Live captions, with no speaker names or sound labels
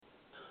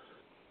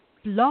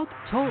Blog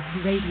Talk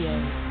Radio.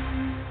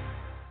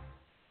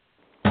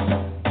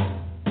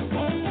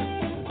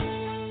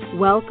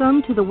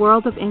 Welcome to the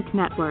World of Ink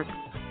Network,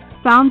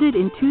 founded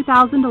in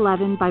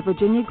 2011 by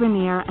Virginia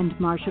Grenier and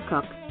Marsha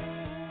Cook.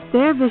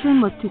 Their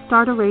vision was to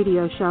start a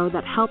radio show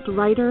that helped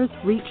writers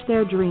reach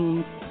their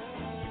dreams.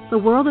 The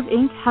World of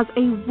Ink has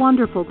a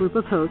wonderful group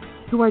of hosts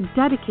who are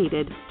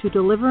dedicated to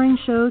delivering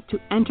shows to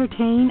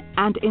entertain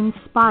and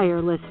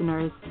inspire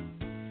listeners.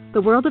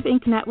 The World of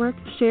Ink Network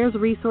shares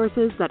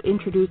resources that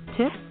introduce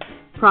tips,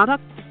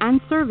 products, and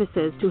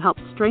services to help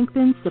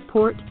strengthen,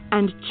 support,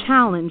 and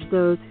challenge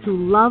those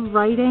who love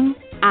writing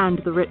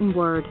and the written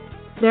word.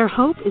 Their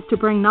hope is to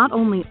bring not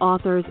only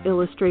authors,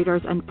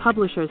 illustrators, and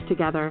publishers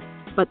together,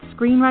 but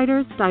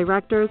screenwriters,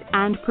 directors,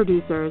 and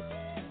producers.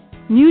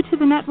 New to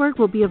the network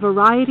will be a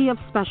variety of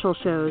special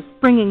shows,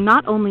 bringing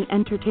not only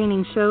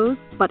entertaining shows,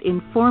 but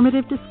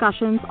informative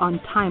discussions on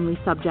timely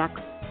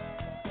subjects.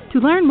 To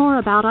learn more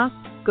about us,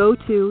 go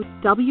to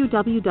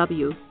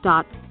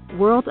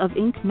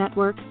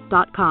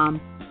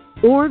www.worldofinknetwork.com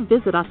or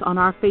visit us on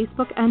our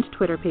Facebook and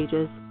Twitter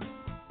pages.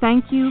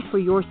 Thank you for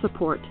your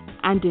support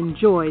and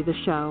enjoy the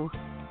show.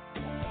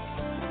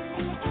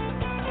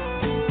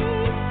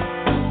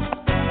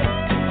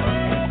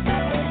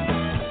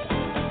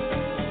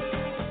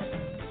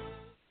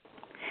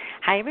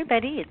 Hi,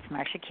 everybody. It's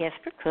Marsha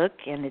Casper Cook,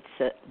 and it's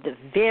the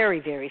very,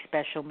 very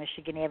special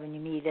Michigan Avenue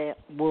Media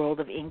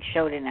World of Ink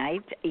show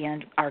tonight.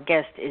 And our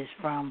guest is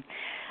from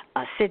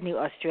Sydney,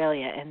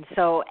 Australia. And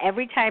so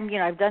every time,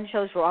 I've done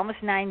shows for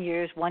almost 9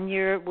 years, 1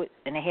 year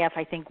and a half,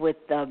 I think, with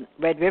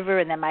Red River,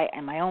 and then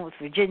my own with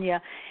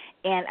Virginia.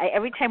 And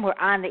every time we're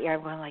on the air,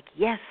 I'm going like,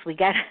 yes, we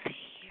got it.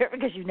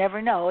 Because you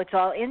never know. It's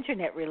all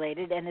Internet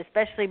related, and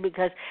especially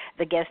because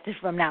the guest is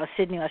from now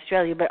Sydney,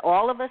 Australia. But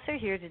all of us are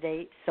here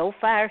today. So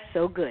far,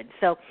 so good.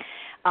 So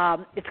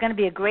it's going to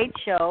be a great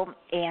show,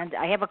 and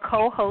I have a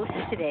co-host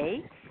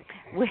today,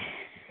 which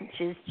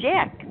is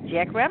Jack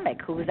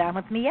Remick, who was on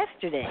with me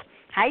yesterday.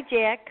 Hi,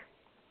 Jack.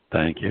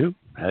 Thank you.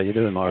 How you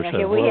doing, Marsha? And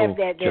here we have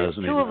there's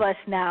two of us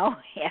now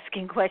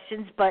asking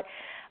questions, but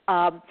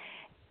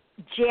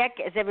Jack,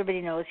 as everybody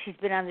knows, he's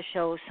been on the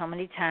show so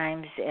many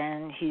times,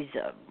 and he's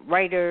a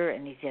writer,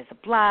 and he has a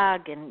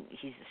blog, and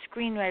he's a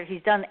screenwriter.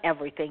 He's done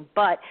everything,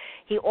 but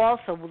he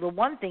also, the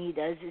one thing he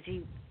does is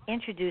he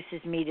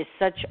introduces me to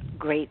such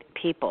great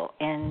people,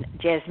 and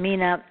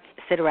Jasmina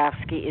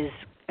Siderovski is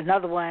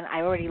another one.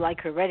 I already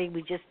like her already.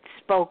 We just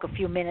spoke a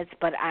few minutes,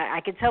 but I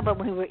could tell by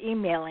when we were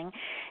emailing,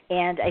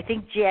 and I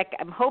think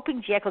I'm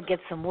hoping Jack will get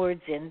some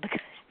words in,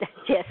 because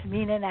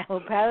Jasmina and I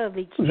will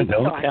probably keep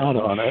Don't talking. count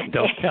on it.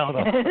 Don't count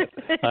on it.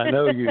 I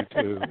know you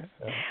too.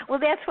 Well,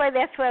 that's why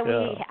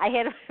I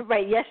had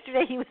right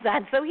yesterday he was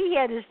on, so he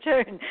had his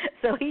turn.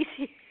 So he's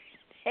here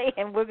today,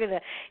 and we're going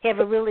to have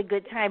a really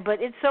good time.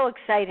 But it's so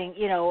exciting,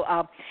 he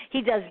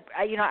does.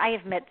 I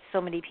have met so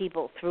many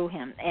people through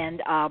him,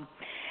 and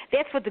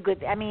that's what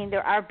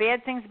there are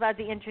bad things about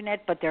the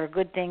Internet, but there are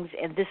good things,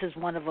 and this is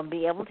one of them,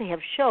 be able to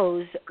have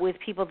shows with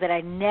people that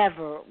I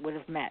never would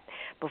have met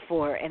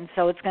before. And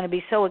so it's going to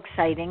be so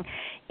exciting,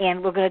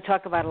 and we're going to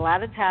talk about a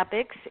lot of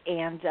topics.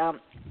 And,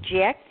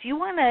 Jack, do you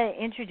want to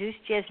introduce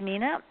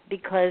Jasmina?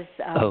 Because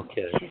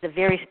she's a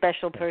very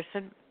special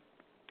person.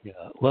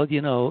 Yeah. Well,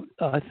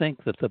 I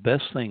think that the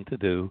best thing to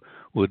do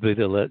would be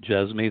to let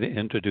Jasmina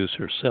introduce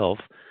herself,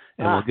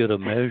 and we'll get a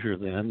measure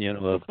then,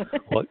 of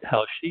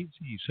how she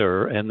sees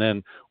her, and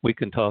then we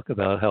can talk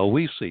about how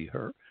we see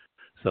her.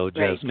 So,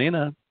 Great.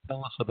 Jasmina,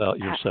 tell us about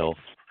yourself.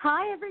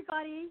 Hi,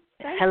 everybody.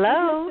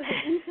 Hello.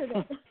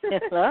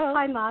 Hello.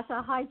 Hi,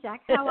 Marsha. Hi,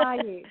 Jack. How are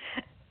you?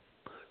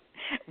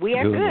 We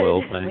are Doing good.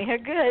 well, thanks. We are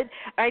good.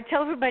 All right,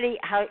 tell everybody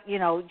how,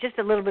 just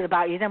a little bit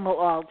about you, then we'll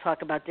all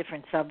talk about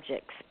different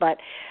subjects. But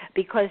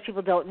because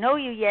people don't know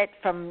you yet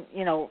from,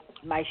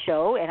 my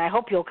show, and I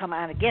hope you'll come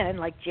on again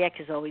like Jack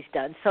has always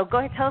done. So go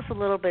ahead, tell us a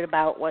little bit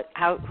about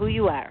who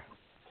you are.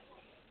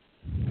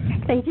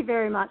 Thank you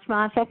very much,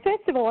 Marsha.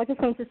 First of all, I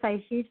just want to say a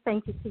huge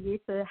thank you to you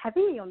for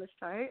having me on the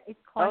show. It's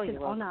quite an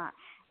honour.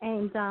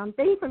 And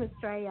being from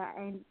Australia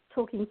and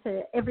talking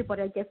to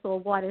everybody, I guess,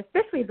 worldwide,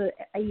 especially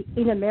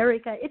in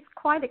America, it's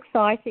quite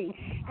exciting.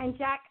 And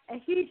Jack, a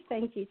huge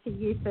thank you to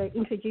you for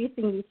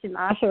introducing me to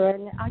Marsha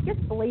and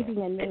just believing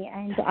in me.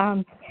 And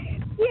I'm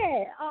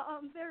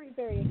very,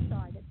 very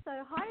excited. So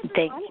hi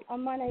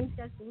everyone, my name's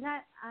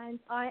Jasmina, and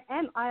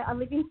I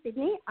live in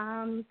Sydney.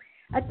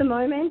 At the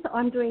moment,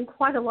 I'm doing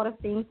quite a lot of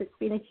things. It's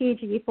been a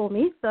huge year for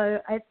me,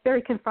 so it's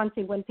very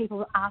confronting when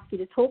people ask you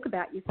to talk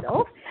about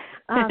yourself.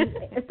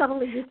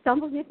 Suddenly you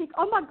stumble and you think,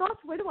 oh, my gosh,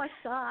 where do I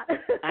start?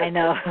 I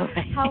know.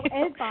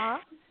 However...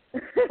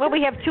 Well,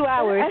 we have 2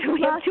 hours. We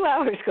have 2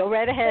 hours. Go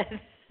right ahead.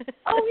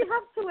 Oh, we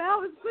have 2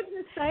 hours.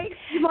 Goodness sakes.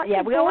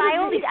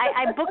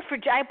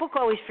 I book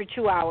always for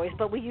 2 hours,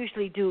 but we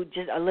usually do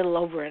just a little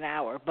over an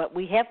hour. But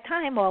we have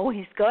time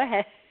always. Go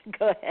ahead.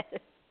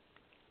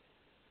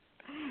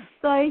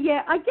 So,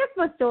 I guess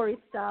my story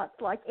starts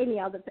like any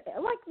other,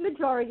 like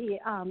majority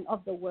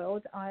of the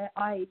world. I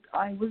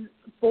was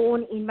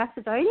born in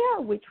Macedonia,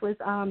 which was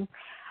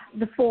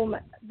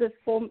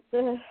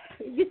it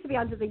used to be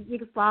under the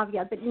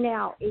Yugoslavia, but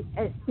now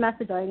it's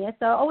Macedonia.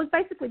 So I was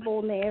basically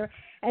born there,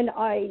 and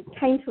I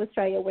came to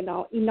Australia in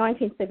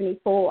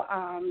 1974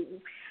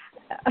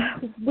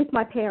 with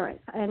my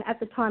parents. And at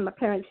the time, my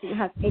parents didn't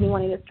have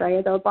anyone in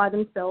Australia; they were by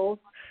themselves.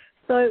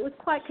 So it was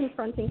quite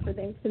confronting for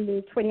them to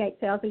move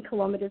 28,000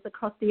 kilometres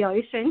across the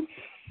ocean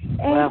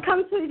and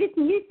come to this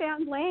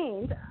newfound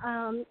land,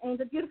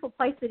 and a beautiful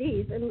place it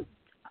is. And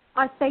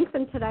I thank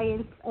them today,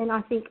 and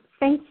I think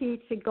thank you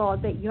to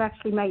God that you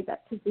actually made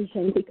that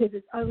decision, because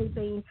it's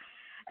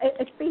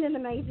been an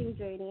amazing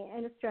journey,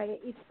 and Australia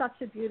is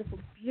such a beautiful,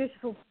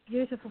 beautiful,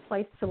 beautiful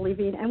place to live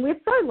in, and we're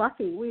so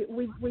lucky.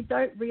 We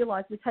don't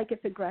realise, we take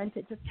it for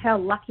granted just how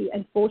lucky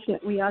and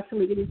fortunate we are to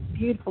live in this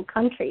beautiful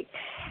country.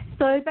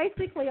 So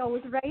basically, I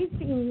was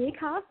raised in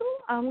Newcastle,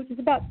 which is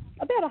about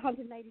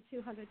 180,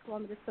 200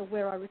 kilometres from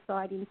where I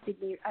reside in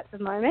Sydney at the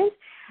moment,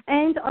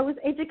 and I was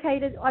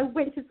educated. I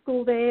went to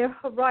school there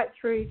right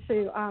through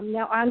to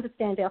now. I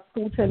understand our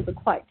school terms are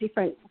quite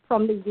different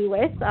from the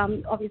US,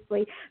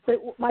 obviously.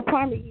 So my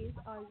primary years,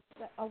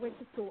 I went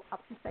to school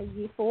up to, say,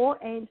 year 4,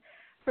 and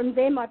from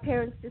there my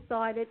parents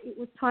decided it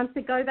was time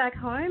to go back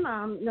home.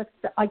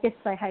 I guess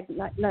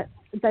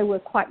they were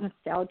quite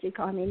nostalgic.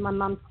 I mean, my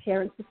mum's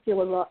parents were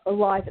still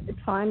alive at the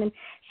time, and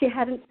she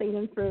hadn't seen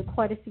them for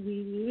quite a few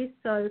years.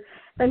 So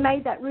they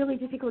made that really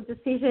difficult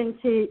decision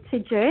to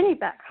journey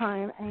back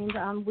home,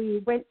 and we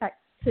went back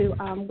to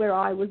where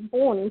I was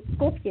born, in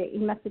Skopje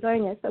in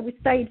Macedonia. So we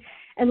stayed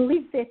and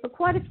lived there for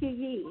quite a few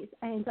years,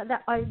 and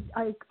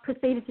I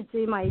proceeded to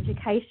do my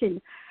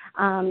education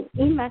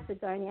in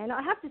Macedonia. And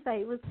I have to say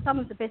it was some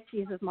of the best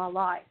years of my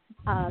life,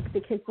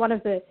 because one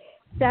of the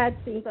sad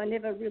things, I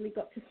never really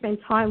got to spend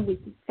time with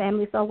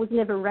family, so I was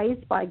never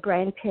raised by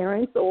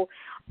grandparents, or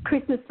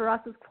Christmas for us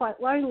was quite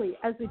lonely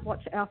as we'd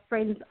watch our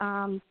friends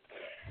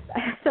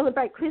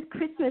celebrate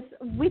Christmas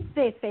with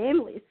their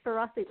families. For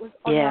us it was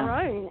on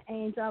our own,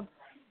 and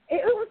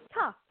it was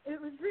tough. It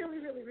was really,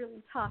 really,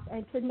 really tough.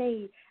 And for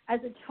me, as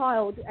a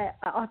child,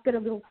 I've got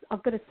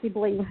a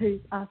sibling who's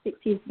 6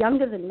 years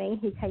younger than me.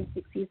 He came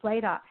 6 years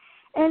later,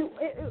 and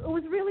it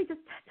was really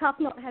just tough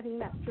not having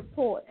that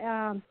support.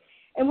 And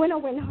when I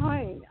went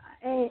home,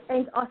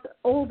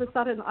 all of a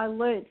sudden I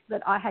learnt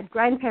that I had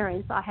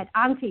grandparents, I had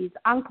aunties,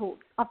 uncles.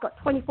 I've got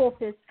 24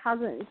 first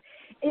cousins.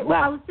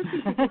 I was just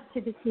introduced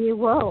to this new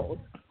world.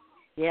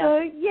 Yeah.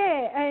 So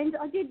and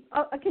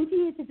I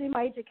continued to do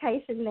my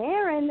education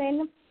there, and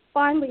then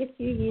finally, a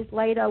few years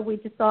later, we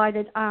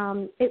decided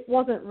it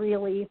wasn't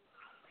really,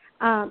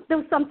 there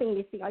was something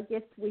missing. I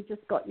guess we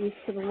just got used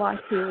to the life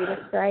here in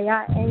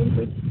Australia,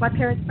 and my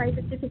parents made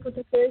the difficult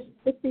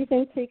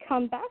decision to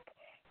come back.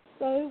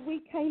 So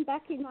we came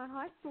back in my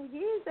high school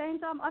years,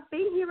 and I've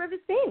been here ever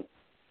since.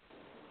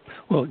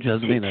 Well,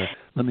 Jasmina,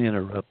 let me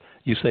interrupt.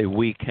 You say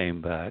we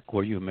came back.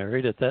 Were you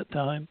married at that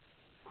time?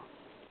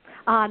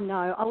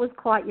 No, I was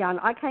quite young.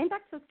 I came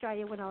back to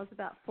Australia when I was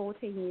about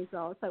 14 years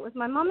old. So it was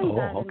my mum and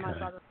dad and my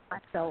brother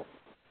and myself.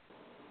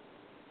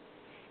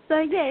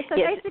 So,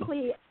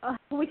 basically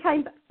we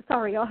came back.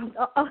 Sorry, I don't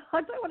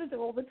want to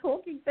do all the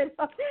talking, but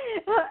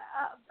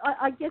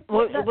I guess...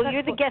 Well,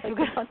 you're the guest.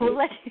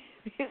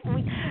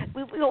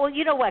 Well,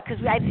 you know what,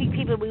 because I think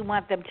we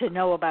want them to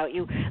know about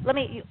you.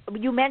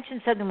 You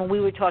mentioned something when we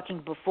were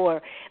talking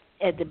before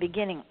at the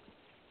beginning.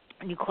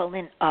 You call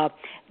in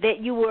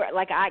that you were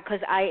because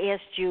I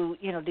asked you,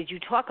 did you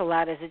talk a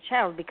lot as a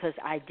child? Because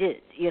I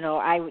did.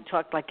 I would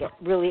talk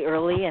really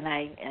early, and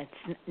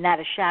it's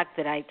not a shock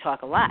that I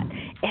talk a lot.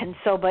 And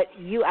so, but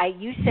you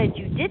said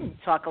you didn't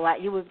talk a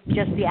lot. You were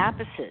just the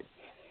opposite.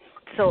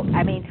 So,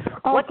 I mean,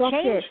 what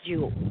changed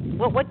you?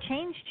 What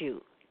changed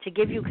you to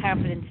give you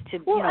confidence to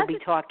be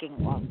talking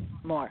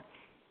more?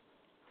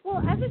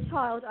 Well, as a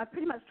child, I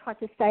pretty much tried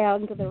to stay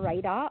under the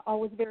radar. I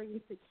was very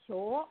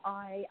insecure.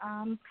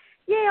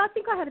 I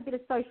think I had a bit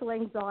of social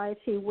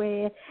anxiety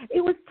where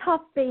it was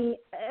tough being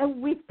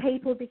with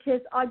people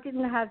because I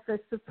didn't have the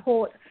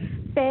support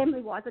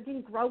family-wise. I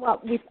didn't grow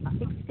up with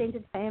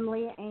extended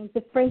family, and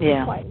the friends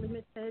were quite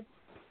limited.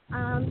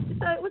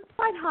 So it was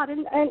quite hard,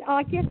 and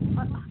I guess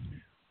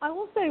I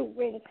also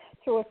went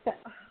through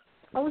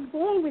I was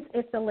born with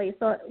SLE,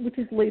 which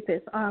is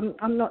lupus.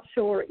 I'm not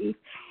sure if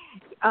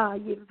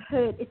you've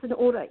heard. It's an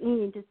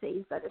autoimmune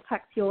disease that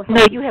attacks your health.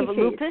 No, you have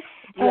lupus?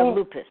 You have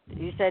lupus.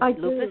 You said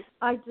lupus?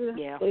 I do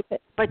have lupus.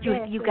 But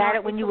you got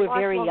it when you were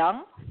very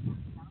young?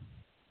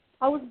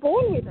 I was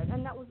born with it,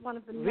 and that was one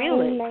of the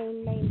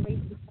main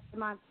reasons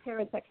my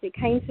parents actually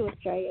came to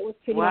Australia. It was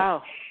pretty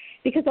much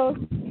because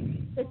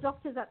the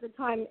doctors at the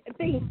time,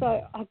 being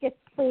so, I guess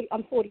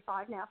I'm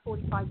 45 now,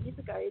 45 years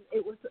ago,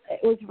 it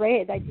was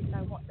rare. They didn't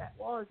know what that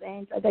was,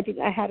 and they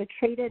didn't know how to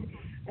treat it,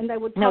 and they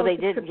would tell us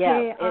to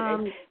prepare.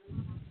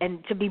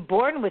 And to be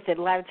born with it,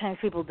 a lot of times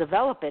people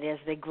develop it as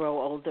they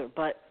grow older,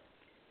 but,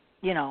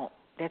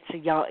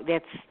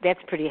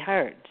 that's pretty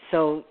hard.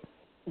 So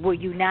were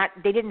you not,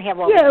 they didn't have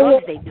all the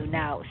drugs they do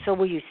now, so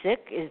were you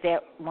sick? Is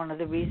that one of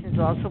the reasons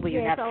also? Were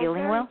you not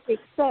feeling well? Sick.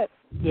 So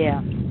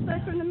Yeah. So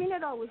from the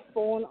minute I was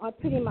born, I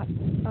pretty much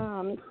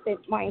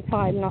spent my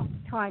entire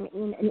time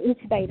in an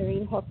incubator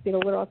in hospital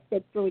where I was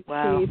fed through a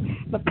tube.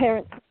 My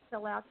parents were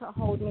allowed to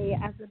hold me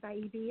as a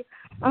baby.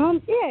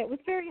 It was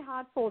very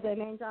hard for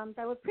them, and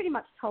they were pretty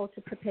much told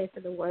to prepare for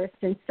the worst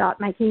and start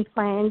making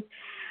plans.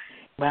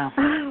 Wow.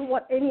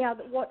 What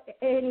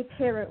any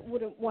parent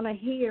wouldn't want to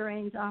hear,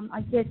 and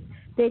I guess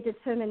their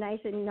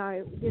determination,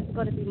 no, there's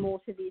got to be more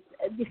to this.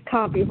 This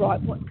can't be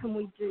right. What can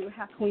we do?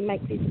 How can we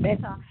make this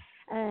better?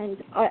 And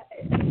so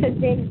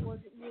then it was,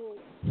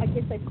 I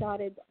guess they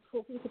started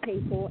talking to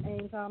people,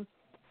 and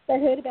they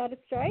heard about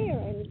Australia,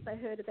 and they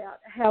heard about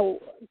how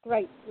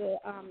great the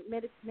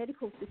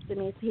medical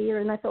system is here,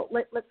 and they thought,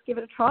 let's give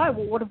it a try.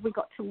 Well, what have we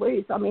got to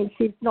lose? I mean,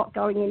 she's not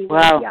going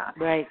anywhere here.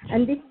 Right.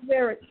 And this is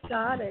where it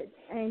started.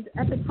 And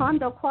at the time,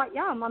 they were quite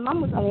young. My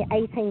mum was only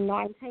 18,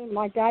 19.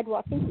 My dad,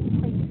 I think he was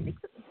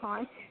 26 at the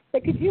time. So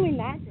could you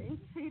imagine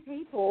two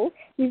people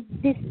with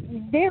this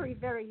very,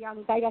 very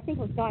young baby? I think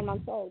it was 9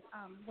 months old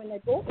when they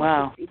brought me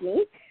to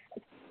Sydney,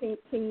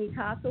 to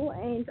Newcastle,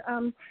 and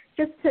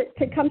just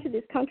to come to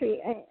this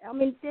country. I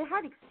mean, they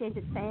had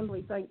extended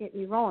families, don't get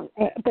me wrong,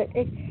 but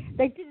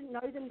they didn't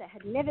know them. They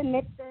had never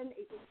met them.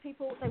 It was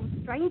people, they were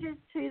strangers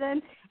to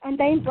them, and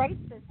they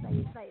embraced us.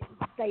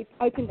 They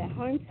opened their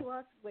home to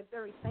us. We're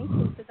very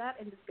thankful for that,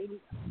 and have been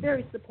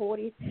very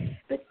supportive.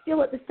 But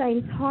still, at the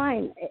same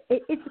time,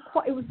 it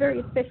was very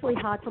especially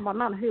hard for my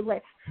mum, who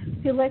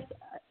left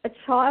a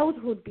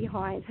childhood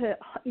behind, her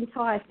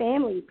entire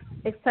family,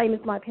 the same as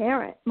my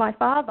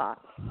father.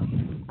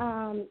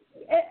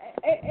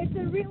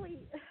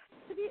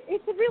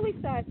 It's a really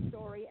sad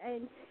story,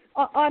 and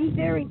I'm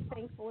very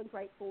thankful and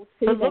grateful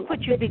to them. But look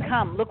what you've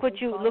become. Look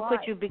what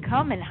you've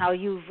become, and how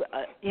you've,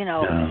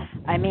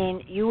 I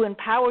mean, you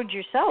empowered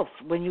yourself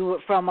when you were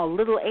from a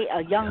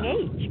young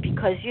age,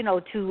 because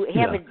to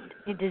have a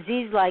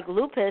disease like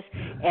lupus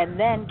and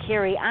then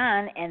carry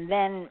on and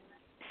then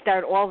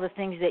start all the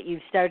things that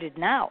you've started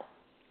now.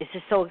 It's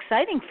just so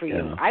exciting for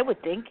you, I would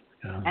think.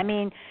 I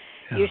mean,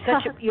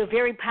 you're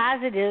very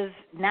positive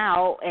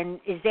now,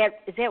 and is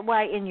that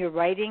why in your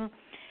writing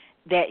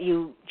that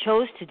you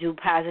chose to do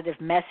positive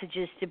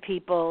messages to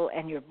people,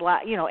 and your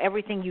blog,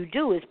 everything you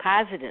do is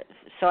positive.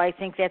 So I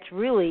think that's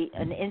really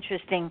an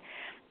interesting,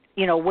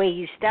 way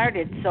you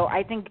started. So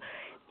I think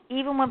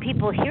even when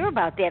people hear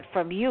about that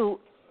from you,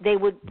 they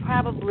would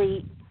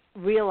probably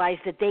realize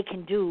that they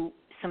can do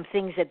some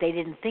things that they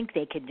didn't think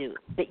they could do,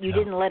 that you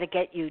didn't let it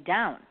get you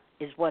down,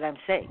 is what I'm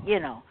saying,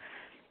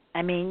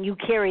 I mean, you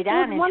carried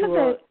on into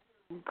an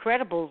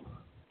incredible,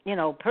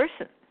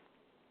 person.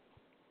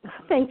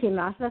 Thank you,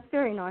 Marsha. That's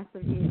very nice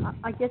of you.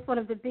 I guess one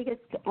of the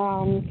biggest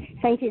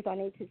thank yous I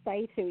need to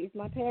say to is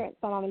my parents,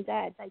 my mum and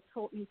dad. They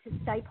taught me to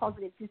stay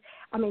positive.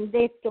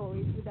 Their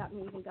stories, without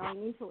me even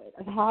going into it,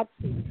 are hard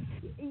to.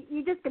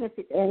 You're just going to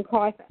sit there and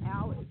cry for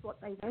hours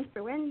what they went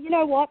through. And you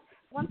know what?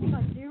 One thing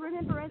I do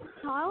remember as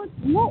a child,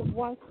 not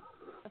once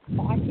a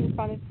fight in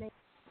front of me,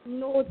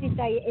 nor did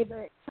they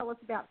ever tell us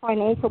about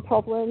financial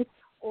problems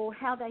or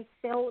how they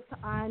felt.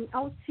 I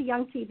was too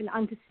young to even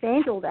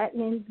understand all that.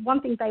 And then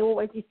one thing they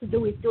always used to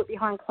do is do it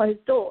behind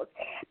closed doors.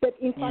 But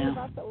in front of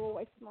us, they were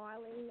always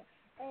smiling.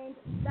 And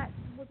that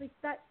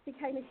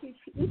became a huge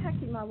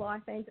impact in my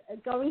life. And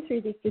going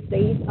through this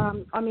disease,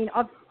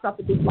 I've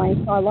suffered this my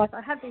entire life.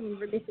 I have been in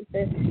remission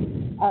for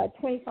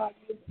 25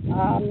 years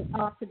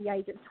after the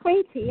age of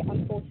 20.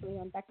 Unfortunately,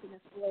 I'm back in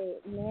Australia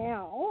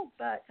now,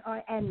 but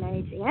I am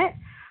managing it.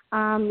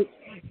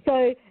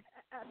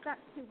 Back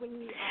to when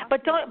you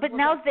but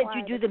now that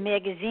you do the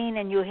magazine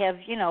and you have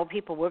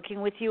people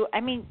working with you, I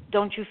mean,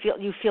 don't you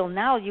feel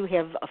now you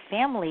have a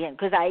family?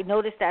 Because I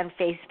noticed on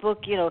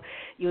Facebook, you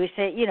were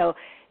saying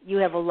you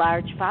have a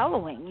large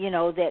following,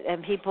 that,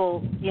 and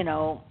people, you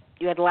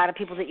had a lot of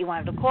people that you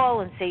wanted to call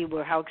and say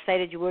how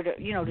excited you were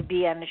to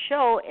be on the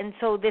show, and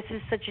so this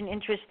is such an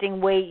interesting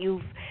way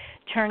you've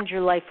turned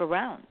your life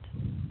around.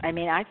 I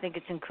mean, I think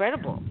it's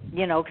incredible,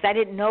 because I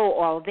didn't know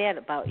all of that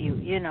about you,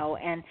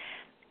 and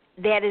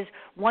that is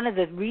one of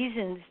the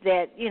reasons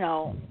that,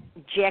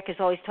 Jack is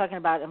always talking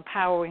about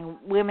empowering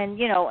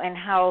women, and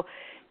how,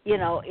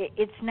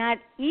 it's not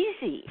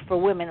easy for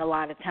women a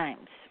lot of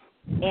times,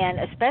 and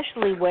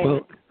especially when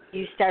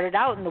you started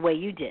out in the way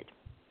you did.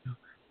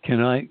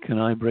 Can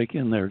I break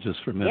in there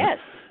just for a minute? Yes.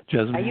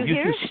 Jasmine, are you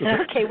here?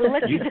 Okay, we'll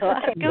let you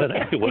talk.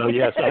 Okay. Well,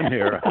 yes, I'm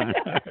here.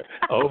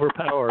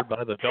 Overpowered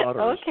by the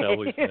daughters, shall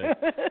we say.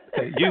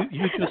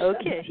 You just,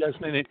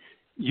 Jasmine,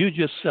 you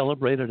just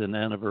celebrated an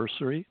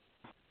anniversary.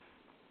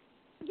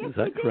 Yes, is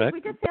that we correct?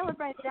 We just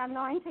celebrated our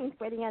 19th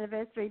wedding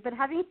anniversary. But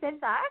having said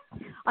that,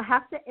 I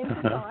have to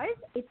emphasise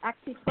it's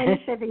actually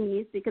 27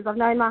 years, because I've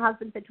known my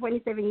husband for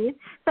 27 years.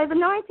 So the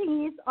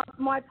 19 years,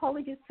 my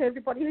apologies to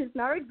everybody who's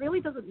married, really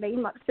doesn't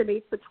mean much to me.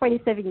 It's the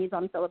 27 years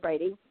I'm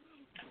celebrating.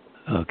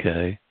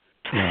 Okay.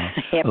 Yeah.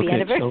 Happy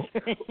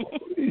anniversary.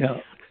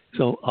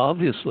 So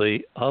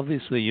obviously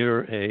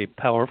you're a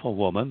powerful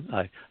woman.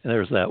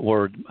 There's that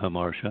word,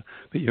 Marsha.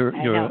 But you're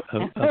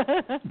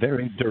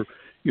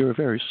a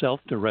very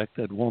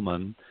self-directed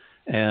woman,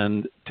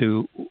 and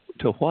to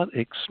to what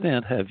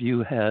extent have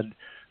you had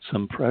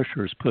some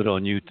pressures put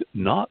on you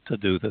not to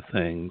do the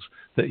things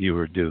that you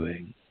were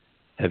doing?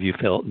 Have you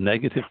felt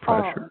negative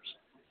pressures?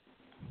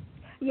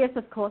 Yes,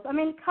 of course. I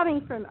mean,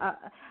 coming from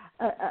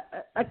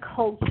a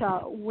culture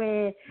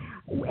where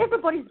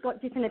everybody's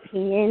got different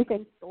opinions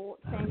and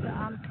thoughts, and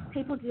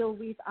people deal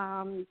with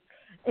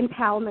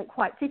empowerment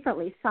quite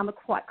differently. Some are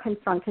quite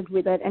confronted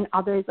with it, and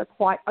others are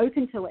quite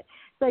open to it.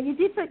 So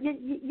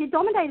you're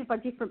dominated by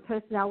different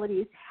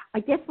personalities. I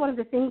guess one of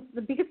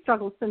the biggest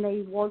struggles for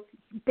me was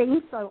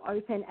being so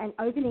open and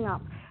opening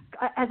up.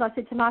 As I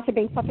said to Marsha,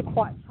 being such a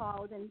quiet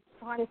child and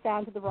trying to stay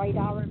under the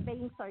radar and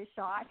being so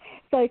shy.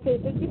 So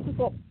this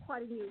was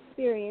quite a new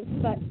experience.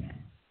 But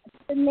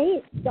for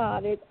me,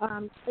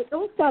 it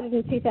all started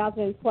in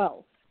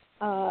 2012.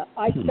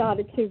 I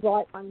started to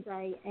write one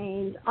day,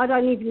 and I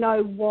don't even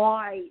know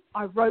why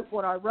I wrote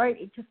what I wrote.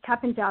 It just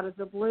happened out of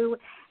the blue,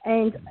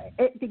 and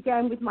it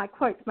began with my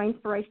quotes, my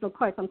inspirational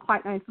quotes. I'm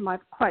quite known for my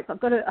quotes. I've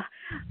got over.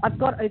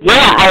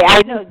 Yeah,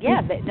 I know.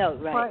 Yeah, no,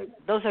 right. Quotes.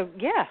 Those are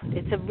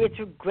It's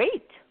a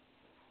great.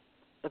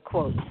 The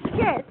quotes.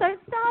 Yeah, so it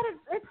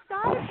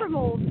started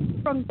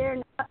from there,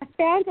 and I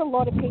found a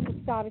lot of people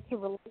started to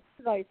relate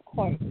to those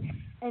quotes.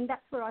 And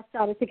that's where I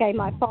started to gain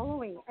my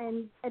following.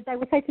 And they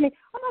would say to me,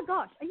 "Oh my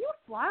gosh, are you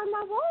a fly on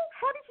my wall?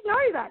 How did you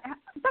know that?"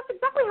 That's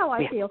exactly how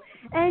I feel.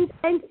 And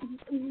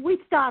we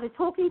started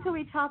talking to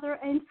each other.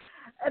 And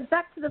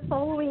back to the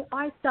following,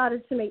 I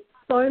started to meet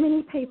so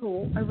many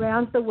people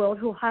around the world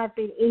who have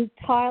been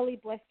entirely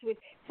blessed with,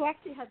 to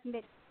actually have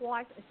met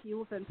quite a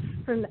few of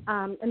them from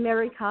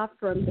America,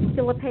 from the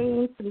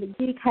Philippines, from the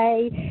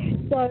UK.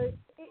 So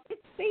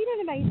it's been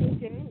an amazing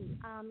journey.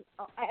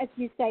 As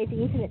you say,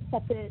 the Internet's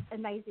such an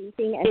amazing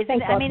thing. And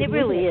it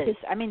really is.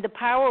 I mean, the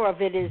power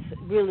of it is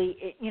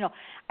really,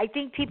 I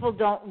think people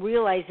don't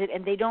realize it,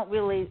 and they don't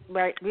really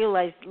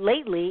realize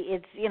lately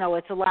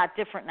it's a lot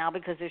different now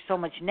because there's so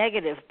much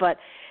negative. But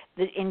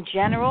in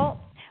general,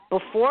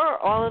 before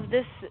all of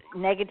this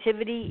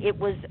negativity, it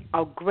was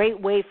a great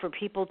way for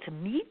people to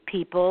meet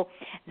people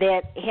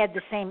that had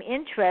the same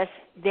interests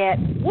that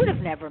would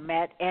have never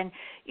met. And,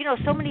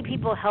 so many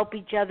people help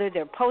each other.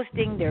 They're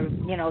posting, they're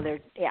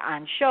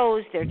on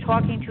shows, they're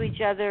talking to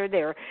each other,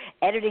 they're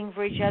editing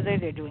for each other,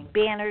 they're doing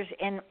banners.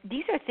 And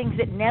these are things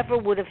that never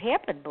would have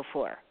happened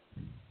before.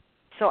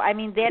 So, I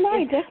mean,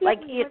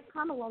 it's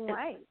come a long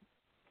way.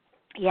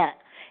 Yeah.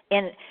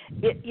 And,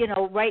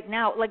 right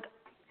now, what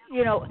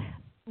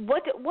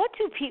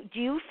do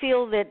you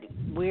feel that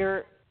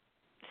we're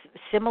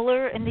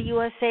similar in the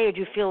USA, or do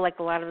you feel like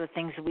a lot of the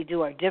things that we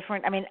do are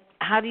different? I mean,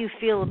 how do you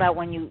feel about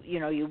when you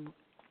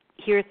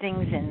hear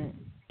things and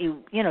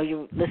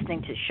you're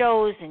listening to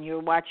shows and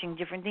you're watching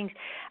different things?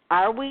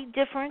 Are we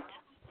different?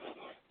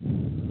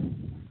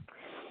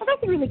 Well,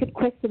 that's a really good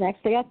question,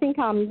 actually. I think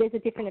there's a lot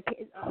of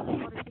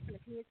different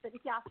opinions, but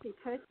if you ask me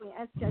personally,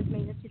 as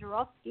Jasmina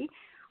Siderovski,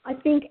 I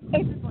think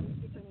everybody's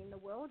different in the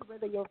world,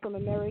 whether you're from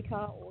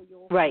America or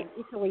you're from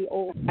Italy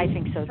or I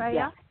think so, Australia.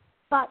 yeah.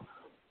 But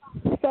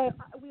so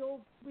we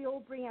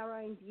all bring our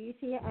own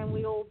beauty, and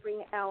we all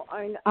bring our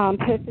own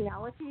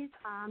personalities,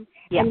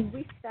 and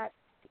with that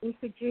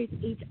introduce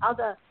each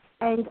other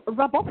and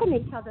rub off on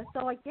each other.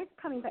 So I guess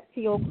coming back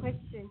to your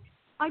question,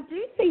 I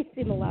do see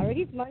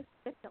similarities, most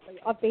definitely.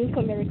 I've been to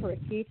America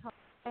a few times,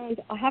 and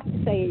I have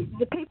to say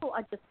the people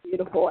are just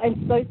beautiful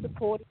and so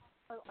supportive.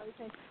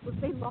 Open. We've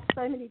been lost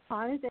so many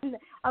times, and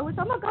I was,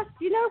 oh my gosh,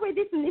 do you know where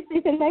this and this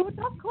is? And they would,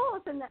 of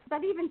course, and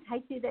they'd even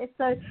take you there.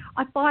 So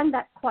I find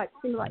that quite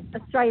similar.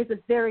 Australia's a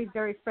very,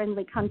 very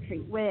friendly country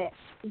where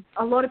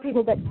a lot of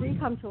people that do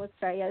come to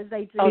Australia,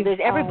 they do. Oh,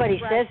 everybody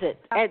says it.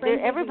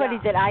 Everybody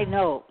that I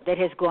know that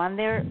has gone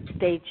there,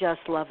 they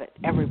just love it.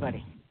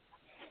 Everybody.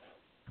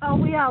 Oh,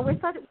 we are. We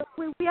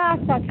are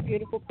such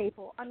beautiful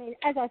people. I mean,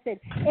 as I said,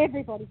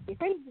 everybody's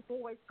different. We've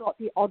always got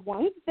the odd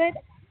ones, but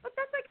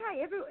that's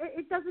okay.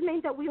 It doesn't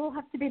mean that we all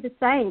have to be the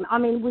same. I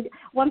mean,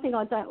 one thing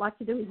I don't like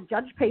to do is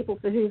judge people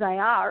for who they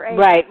are. And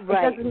right. It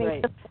doesn't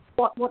mean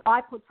what I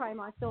portray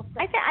myself.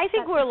 I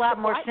think we're a lot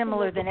more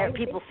similar than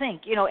people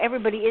think.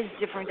 Everybody is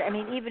different. I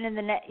mean, even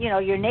in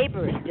your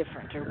neighbor is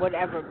different or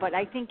whatever. But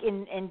I think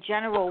in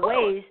general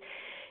ways,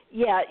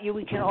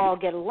 we can all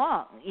get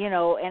along.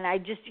 And I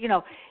just,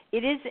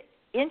 it is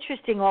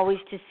interesting always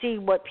to see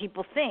what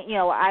people think.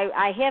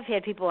 I have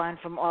had people on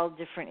from all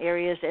different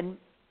areas, and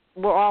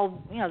we're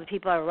all, the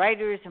people are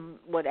writers and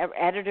whatever,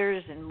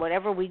 editors and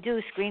whatever we do,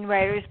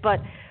 screenwriters,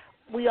 but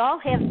we all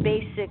have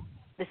basic,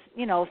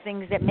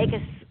 things that make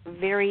us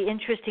very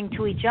interesting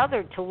to each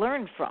other to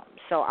learn from.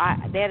 So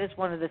that is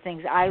one of the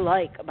things I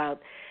like about,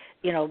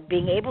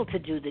 being able to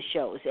do the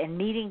shows and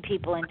meeting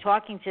people and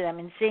talking to them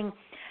and seeing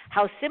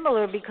how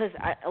similar, because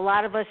a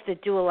lot of us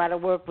that do a lot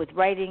of work with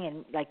writing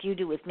and like you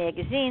do with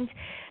magazines,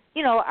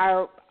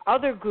 our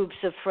other groups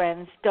of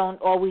friends don't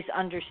always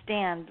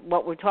understand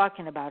what we're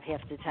talking about half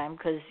the time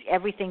because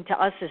everything to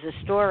us is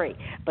a story,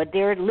 but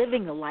they're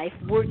living the life.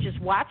 We're just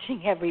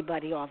watching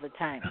everybody all the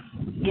time,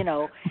 Okay,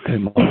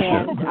 Marsha,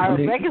 and our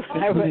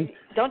regular,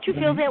 don't you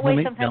feel that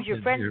way? Sometimes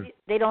your friends,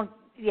 they don't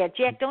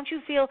Jack, don't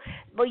you feel?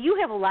 Well, you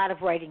have a lot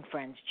of writing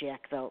friends,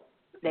 Jack, though.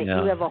 That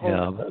you have a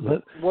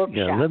whole workshop.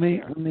 Yeah, let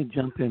me here.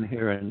 jump in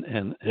here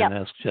and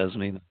ask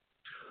Jasmine.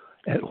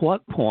 At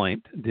what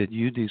point did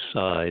you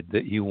decide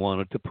that you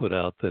wanted to put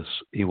out this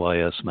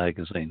EYS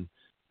magazine?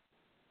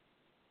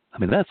 I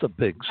mean, that's a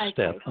big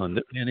step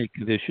under any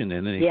condition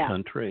in any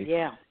country.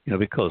 Yeah.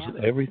 Because of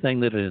everything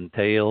that it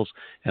entails.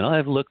 And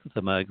I've looked at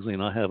the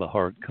magazine. I have a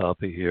hard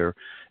copy here,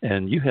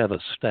 and you have a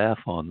staff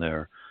on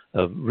there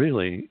of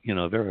really,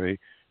 very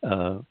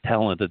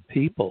talented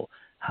people.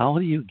 How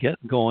do you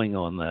get going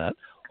on that?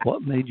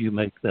 What made you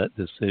make that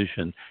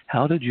decision?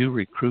 How did you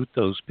recruit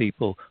those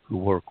people who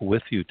work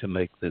with you to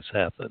make this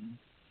happen?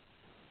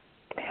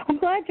 I'm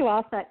glad you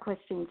asked that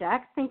question,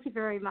 Jack. Thank you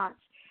very much.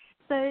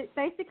 So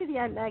basically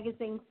the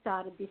magazine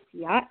started this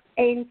year,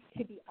 and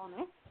to be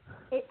honest,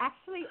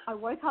 I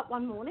woke up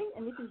one morning,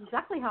 and this is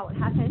exactly how it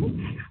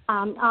happened.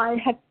 I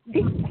have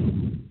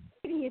giving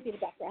you a bit of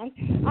background.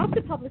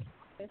 After publishing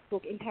my first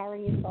book,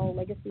 Empowering Your Soul,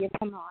 Legacy of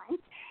the Mind,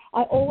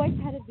 I always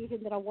had a vision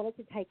that I wanted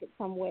to take it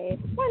somewhere.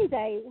 One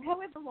day,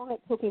 however long it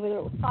took me, whether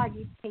it was 5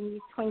 years, 10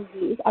 years, 20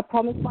 years, I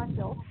promised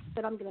myself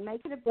that I'm going to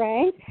make it a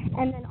brand,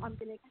 and then I'm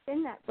going to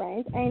extend that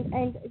brand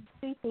and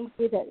do things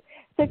with it.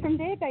 So from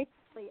there,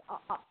 basically,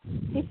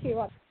 this year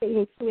I've been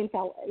in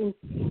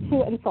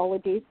two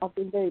anthologies. I've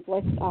been very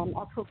blessed.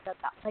 I'll talk about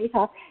that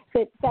later.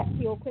 But back to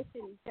your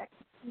question, Jack.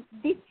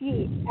 This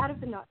year, out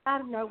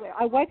of nowhere,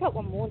 I woke up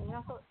one morning and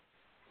I thought,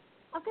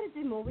 I've got to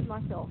do more with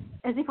myself,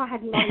 as if I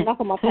hadn't done enough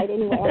on my plate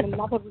anyway. I'm a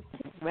mother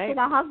and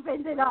a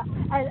husband and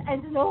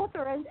an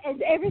author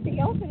and everything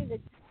else in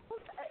it,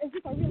 as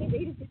if I really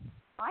needed this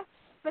life.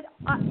 But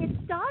it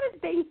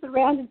started being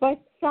surrounded by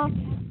such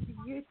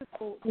a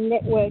beautiful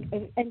network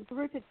and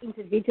group of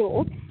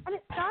individuals, and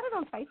it started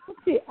on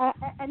Facebook too.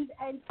 And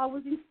I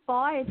was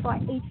inspired by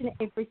each and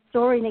every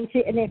story and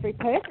each and every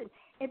person.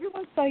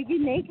 Everyone's so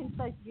unique and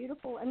so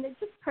beautiful, and they're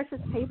just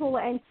precious people,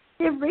 and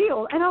they're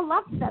real. And I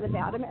loved that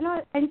about them.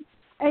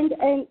 And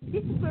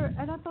this is where,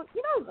 and I thought,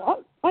 you know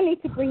what? I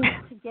need to bring this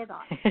together.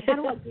 How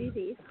do I do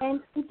this? And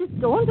it just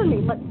dawned on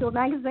me, let's do a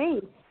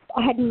magazine.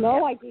 I had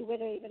no idea where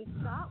to even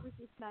start with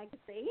this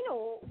magazine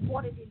or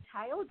what it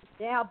entailed.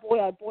 Now, boy,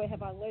 oh boy,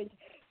 have I learned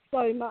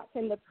so much,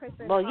 and the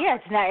pressure. Well, yeah,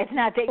 it's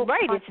not that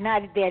right. It's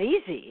not that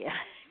easy.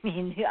 I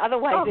mean,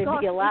 otherwise there'd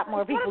be a lot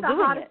more people doing it. One of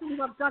the hardest things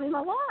I've done in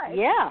my life.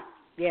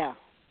 Yeah.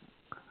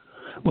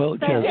 Well,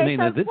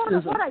 Jasmina,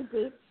 what I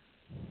did.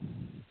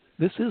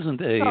 This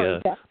isn't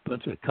a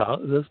bunch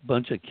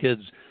of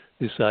kids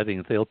deciding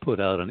that they'll put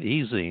out an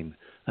e-zine.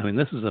 I mean,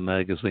 this is a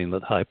magazine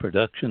with high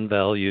production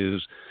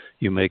values.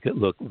 You make it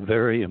look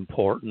very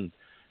important.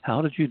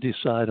 How did you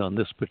decide on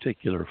this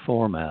particular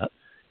format?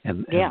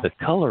 And the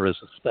color is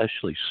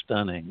especially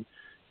stunning.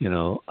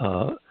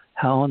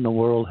 How in the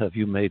world have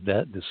you made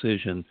that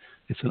decision?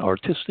 It's an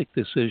artistic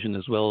decision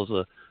as well as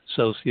a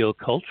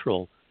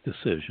socio-cultural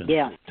decision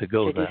to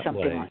go to that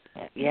way. Like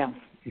that. Yeah.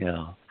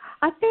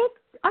 I think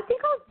I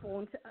was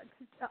born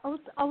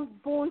I was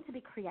born to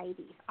be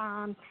creative.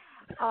 I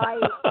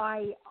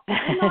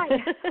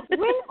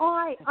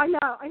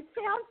know it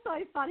sounds so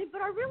funny,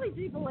 but I really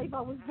do believe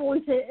I was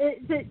born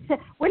to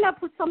when I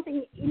put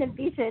something in a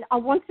vision, I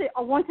want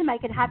to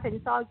make it happen.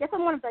 So I guess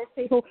I'm one of those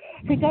people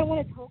who don't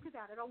want to talk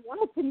about it. I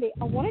want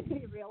it to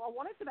be real. I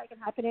wanted to make it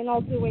happen, and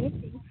I'll do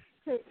anything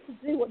to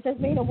do what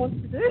Jasmina wants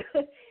to do.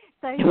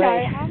 So it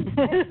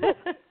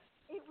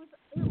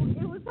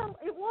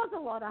was a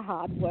lot of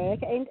hard work,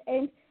 and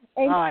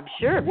I'm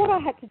sure. What I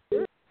had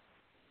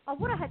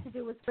to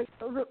do was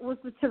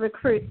to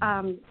recruit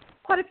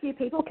quite a few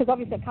people, because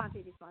obviously I can't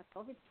do this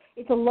myself.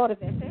 It's a lot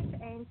of effort,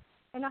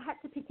 and I had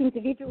to pick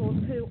individuals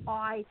who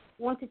I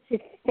wanted to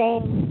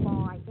stand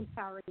by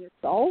empowering your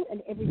soul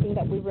and everything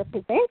that we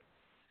represent.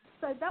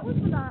 So that was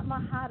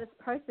my hardest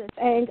process,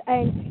 and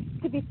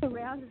to be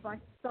surrounded by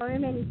so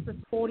many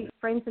supportive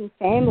friends and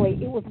family,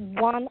 it was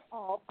one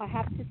of, I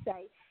have to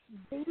say,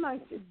 the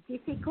most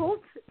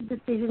difficult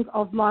decisions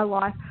of my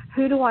life.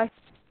 Who do I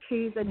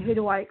choose and who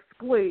do I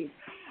exclude?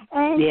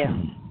 And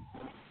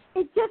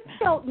it just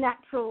felt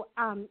natural.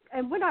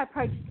 And when I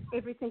approached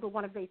every single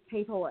one of these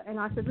people and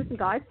I said, listen,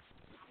 guys,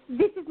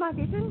 this is my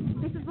vision.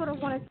 This is what I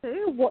want to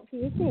do. What do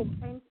you think?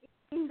 And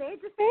in their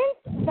defense,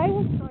 they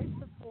were so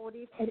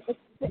supportive and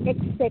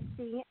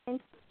accepting, and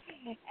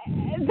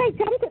they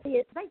jumped at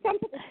the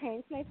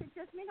chance, and they said,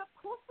 Jasmine, of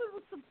course we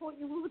will support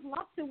you. We would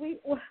love to.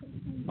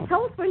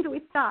 Tell us, when do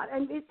we start?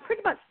 And it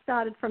pretty much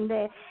started from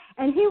there.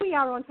 And here we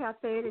are on to our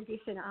third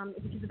edition,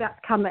 which is about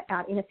to come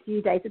out in a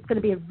few days. It's going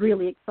to be a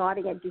really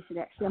exciting edition,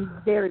 actually.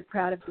 I'm very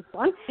proud of this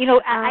one.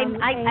 I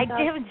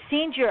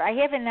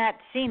haven't not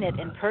seen it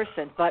in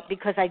person, but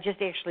because I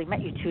just actually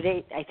met you 2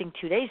 days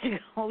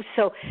ago.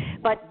 So,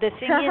 but the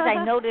thing is,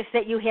 I noticed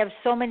that you have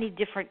so many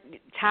different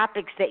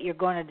topics that you're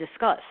going to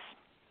discuss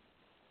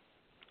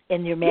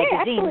in your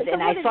magazines,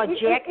 and I saw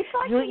Jack.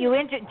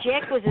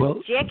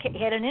 Jack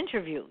had an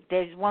interview.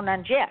 There's one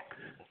on Jack.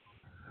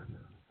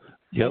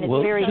 Yeah, and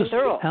it's very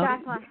thorough.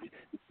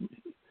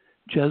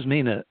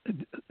 Jasmina,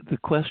 the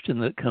question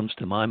that comes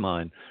to my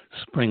mind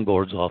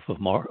springboards off of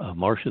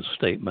Marsha's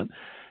statement.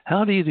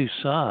 How do you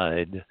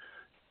decide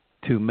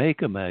to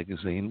make a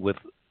magazine with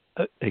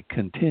a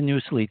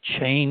continuously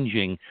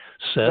changing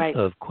set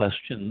of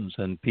questions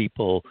and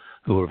people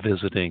who are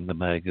visiting the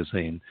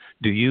magazine?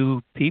 Do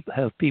you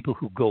have people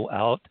who go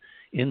out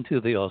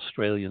into the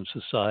Australian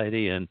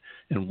society and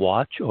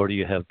watch, or do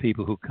you have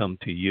people who come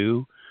to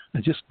you?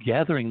 And just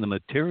gathering the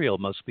material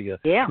must be a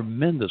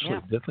tremendously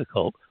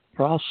difficult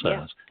process.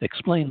 Yeah.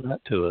 Explain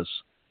that to us.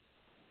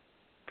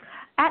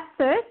 At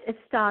first, it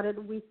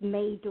started with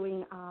me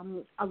doing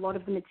a lot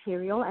of the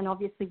material, and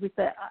obviously with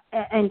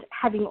and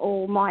having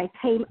all my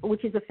team,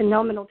 which is a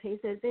phenomenal team.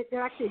 So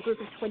they're actually a group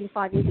of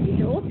 25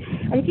 individuals.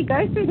 And if you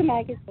go through the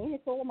magazine,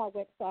 it's all on my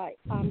website,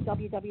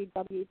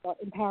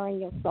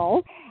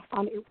 www.empoweringyoursoul.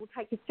 It will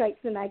take you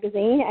straight to the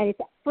magazine, and it's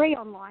free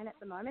online at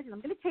the moment. And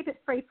I'm going to keep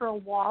it free for a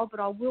while, but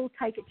I will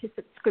take it to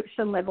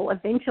subscription level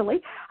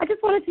eventually. I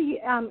just wanted to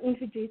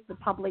introduce the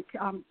public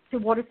to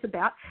what it's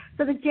about.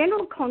 So the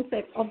general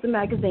concept of the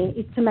magazine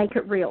is to make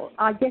it real.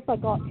 I guess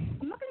I'm not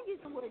going to use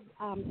the word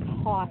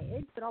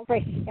tired, but I'll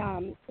fresh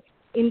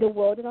in the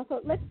world. And I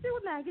thought, let's do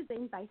a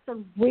magazine based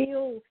on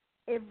real,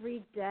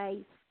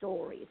 everyday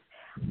stories.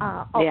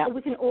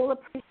 We can all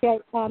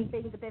appreciate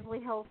being the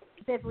Beverly Hills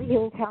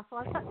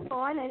housewife. That's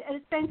fine, and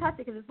it's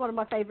fantastic because it's one of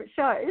my favourite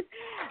shows.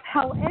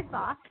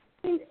 However,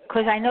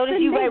 because I noticed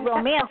you write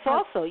romance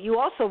also. You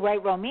also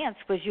write romance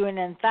because you're in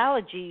an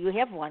anthology. You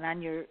have one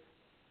on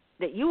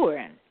that you were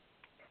in.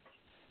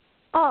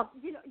 Oh,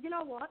 you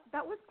know what?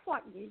 That was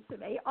quite new to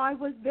me. I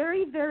was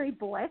very, very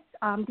blessed.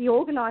 The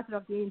organizer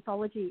of the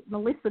anthology,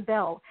 Melissa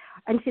Bell,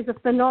 and she's a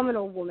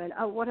phenomenal woman.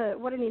 What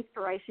an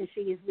inspiration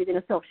she is within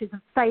herself. She's a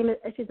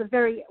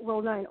very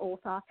well-known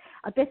author,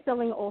 a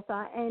best-selling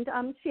author. And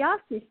she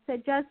asked me, she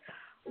said, Jazz,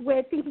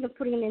 we're thinking of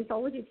putting an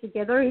anthology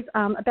together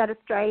about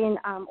Australian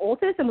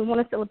authors, and we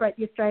want to celebrate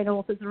the Australian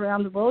authors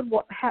around the world.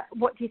 What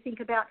do you think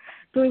about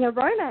doing a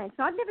romance?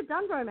 I've never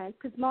done romance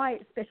because my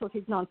specialty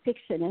is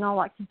non-fiction, and I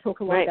like to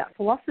talk a lot about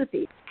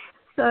philosophy.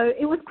 So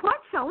it was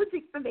quite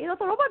challenging for me. And I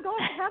thought, oh my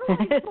gosh, how do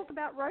I talk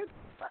about romance?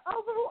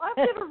 I've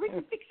never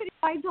written fiction in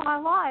my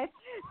entire life.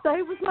 So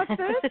it was my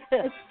first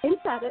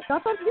attempt at it. So I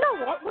thought, you know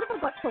what have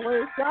I got to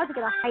lose? Guys are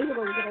going to hate it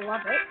or you're going to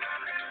love it.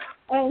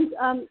 And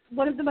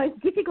one of the most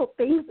difficult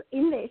things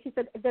in there, she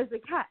said, there's a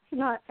catch.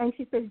 And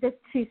she said, there's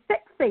 2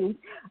 sex scenes.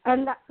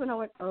 And that's when I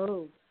went,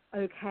 oh,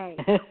 okay.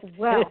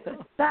 Well,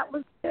 that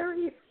was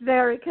very,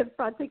 very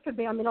confronting for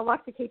me. I mean, I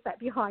like to keep that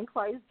behind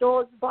closed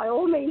doors by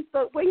all means,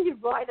 but when you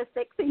write a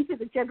sex scene to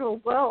the general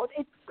world,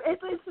 it's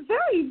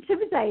very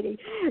intimidating.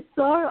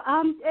 So,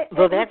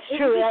 that's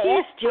true.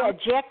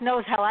 Jack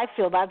knows how I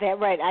feel about that.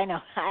 Right? I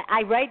know.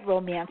 I write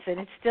romance,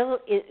 and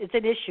it's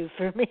an issue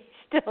for me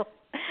still.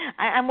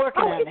 I'm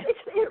working on it.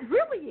 It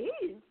really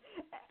is.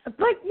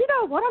 But you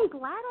know what? I'm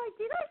glad I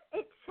did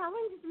it. It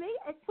challenged me.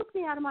 It took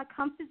me out of my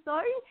comfort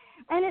zone,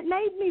 and it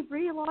made me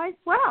realise,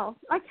 wow,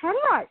 I can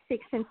write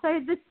fiction.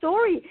 So the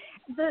story,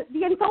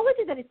 the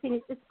anthology that it's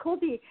in, it's called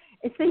the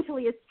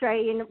essentially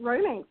Australian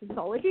Romance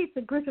Anthology. It's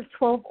a group of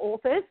 12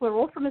 authors. We're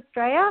all from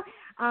Australia.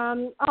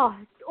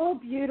 All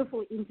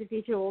beautiful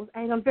individuals,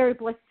 and I'm very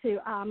blessed to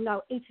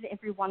know each and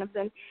every one of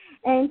them.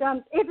 And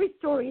every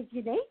story is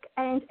unique,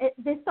 and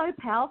they're so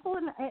powerful,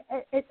 and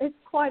it's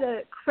quite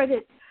a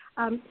credit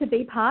to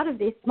be part of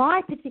this.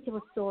 My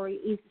particular story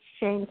is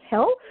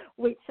Chantel,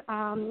 which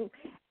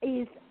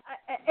is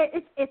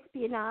it's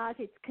espionage,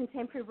 it's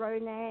contemporary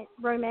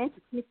romance,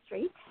 it's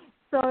mystery.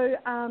 So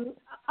I'm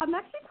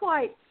actually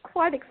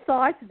quite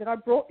excited that I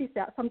brought this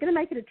out. So I'm going to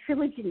make it a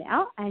trilogy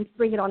now and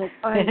bring it on its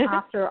own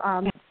after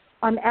I'm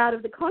out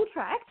of the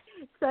contract.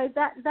 So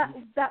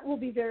that will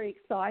be very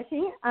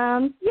exciting.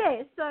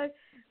 So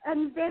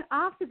and then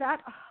after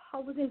that, I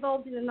was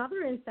involved in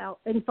another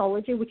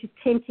anthology, which is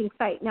Tempting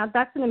Fate. Now,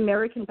 that's an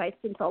American-based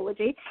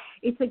anthology.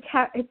 It's a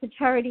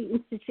charity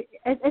institute.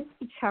 It's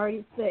the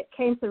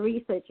Cancer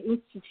Research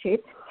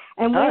Institute.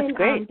 And that's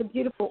great. The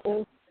beautiful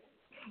author.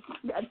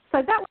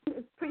 So that one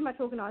is pretty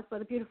much organised by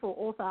the beautiful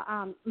author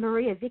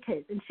Maria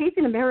Vickers, and she's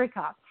in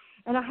America.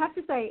 And I have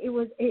to say,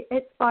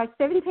 it's by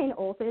 17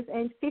 authors,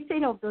 and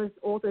 15 of those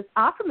authors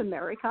are from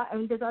America,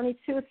 and there's only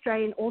 2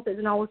 Australian authors,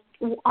 and I was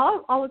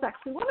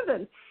actually one of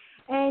them.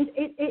 And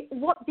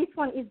what this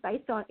one is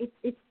based on,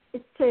 it's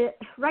to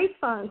raise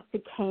funds to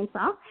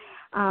cancer,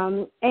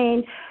 and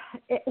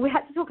we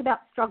had to talk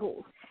about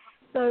struggles.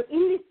 So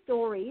in this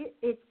story,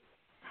 it's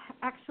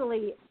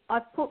actually,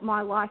 I've put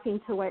my life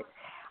into it,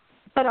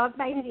 but I've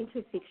made it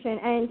into fiction,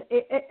 and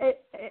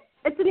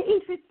it's an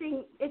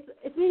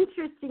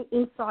interesting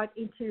insight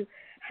into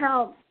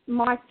how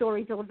my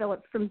story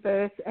developed from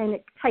birth, and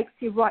it takes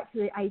you right to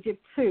the age of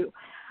 2,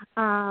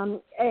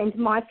 and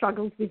my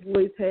struggles with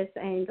lupus,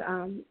 and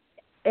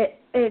so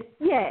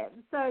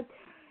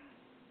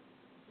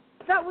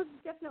that was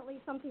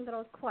definitely something that I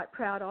was quite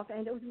proud of,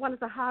 and it was one of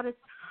the hardest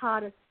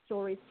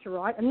stories to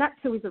write, and that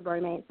too is a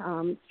romance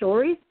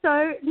story.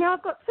 So now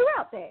I've got 2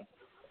 out there.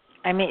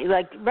 I mean,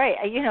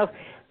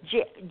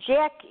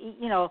 Jack,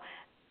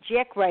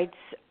 Jack writes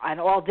on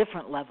all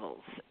different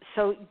levels.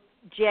 So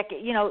Jack,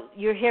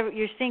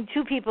 you're seeing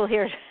two people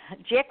here.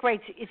 Jack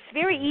writes. It's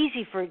very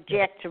easy for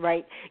Jack to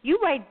write. You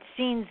write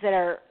scenes that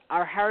are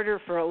harder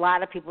for a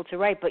lot of people to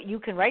write, but you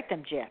can write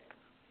them, Jack.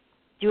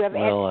 Do you have?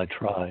 Well, I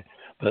try,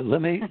 but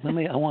let me.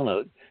 I want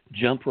to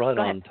jump right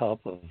on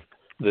top of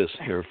this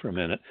here for a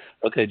minute.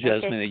 Okay,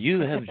 Jasmina, okay.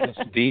 You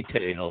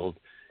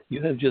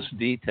have just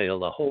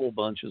detailed a whole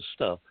bunch of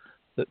stuff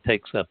that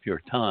takes up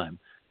your time.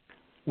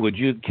 Would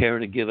you care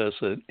to give us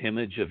an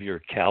image of your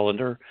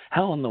calendar?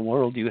 How in the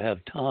world do you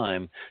have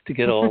time to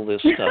get all this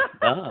stuff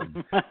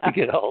done? To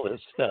get all this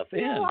stuff in?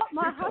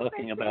 You're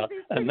talking about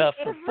enough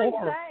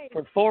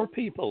for four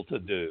people to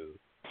do.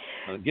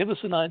 Give us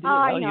an idea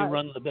of how you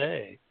run the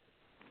day.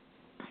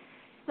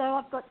 So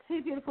I've got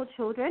two beautiful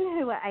children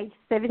who are aged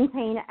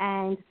 17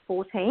 and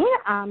 14,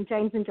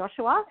 James and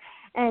Joshua.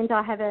 And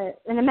I have an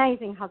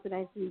amazing husband,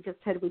 as you just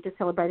heard. We just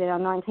celebrated our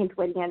 19th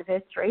wedding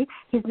anniversary.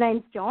 His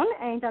name's John,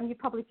 and you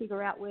probably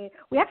figure out where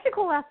we actually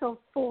call ourselves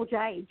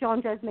 4J,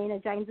 John,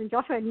 Jasmina, James, and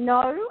Joshua.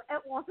 No,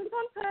 it wasn't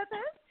on purpose.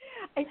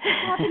 It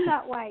just happened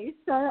that way.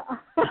 So,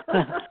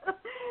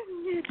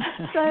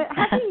 so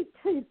having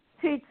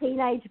two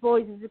teenage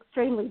boys is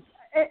extremely.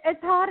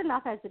 It's hard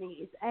enough as it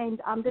is,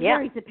 and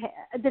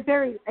they're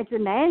very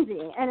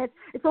demanding, and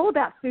it's all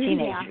about food in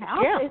our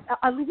house. Yeah.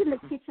 I live in the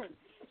kitchen.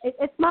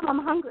 It's Mum, I'm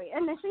hungry,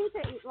 and they seem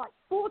to eat like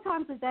 4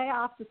 times a day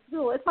after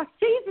school. It's like,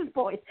 Jesus,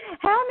 boys,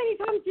 how many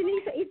times do you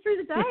need to eat through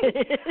the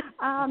day?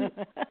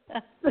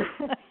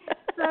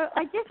 So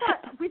I guess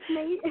with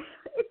me,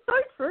 it's so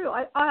true.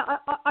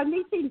 I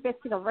need to invest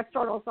in a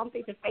restaurant or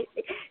something to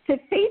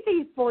feed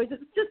these boys.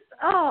 It's just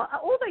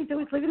all they do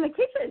is live in the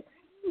kitchen.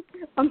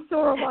 I'm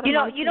sure a lot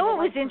of you know what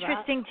was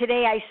interesting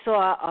today? I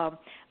saw,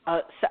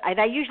 and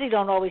I usually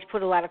don't always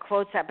put a lot of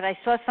quotes out, but I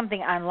saw something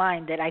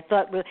online that I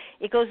thought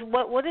it goes,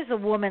 what is a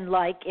woman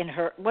like in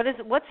her?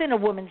 What's in a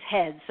woman's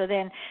head? So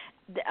then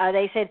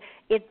they said,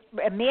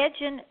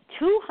 imagine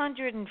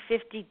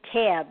 250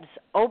 tabs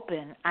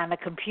open on a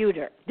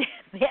computer.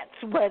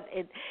 That's what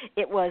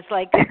it was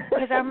like,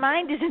 because our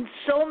mind is in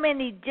so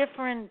many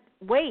different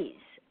ways.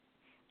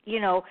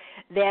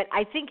 That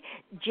I think,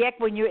 Jack,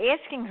 when you're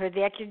asking her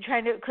that, you're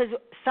trying to, because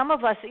some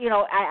of us,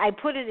 I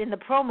put it in the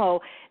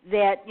promo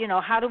that,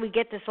 how do we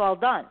get this all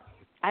done?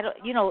 A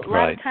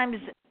lot of times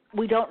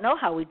we don't know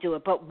how we do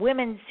it, but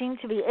women seem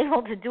to be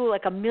able to do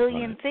like a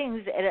million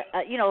things at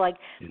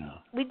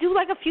we do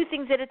like a few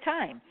things at a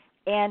time.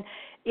 And,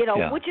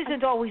 which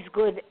isn't always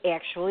good,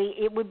 actually.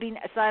 It would be,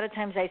 a lot of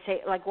times I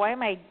say, like, why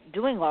am I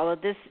doing all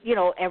of this,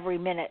 every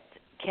minute?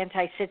 Can't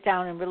I sit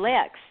down and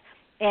relax?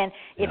 And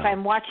if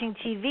I'm watching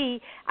TV,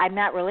 I'm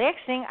not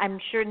relaxing. I'm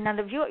sure none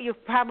of you're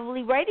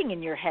probably writing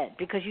in your head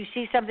because you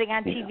see something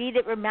on TV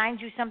that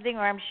reminds you something,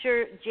 or I'm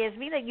sure,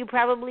 Jasmina, you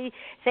probably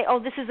say, oh,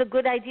 this is a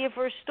good idea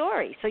for a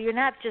story. So you're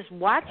not just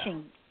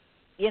watching,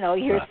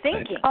 you're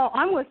thinking. Oh,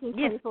 I'm working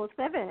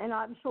 24/7, and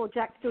I'm sure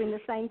Jack's doing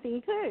the same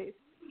thing too.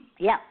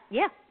 Yeah.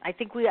 I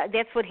think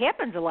that's what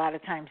happens a lot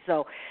of times.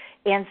 So,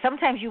 and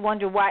sometimes you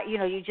wonder why,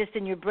 you just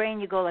in your brain,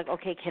 you go like,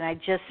 okay, can I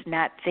just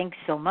not think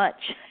so much?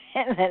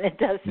 And then it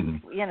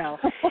doesn't,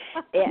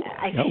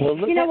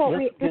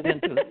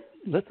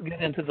 Let's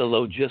get into the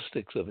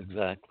logistics of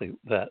exactly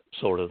that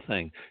sort of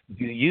thing.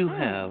 Do you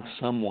have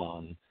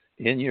someone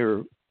in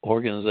your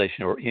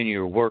organization or in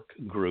your work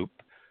group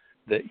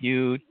that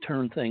you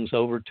turn things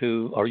over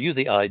to? Are you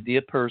the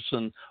idea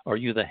person? Are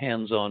you the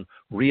hands-on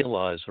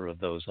realizer of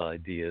those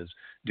ideas?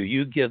 Do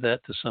you give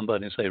that to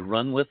somebody and say,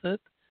 run with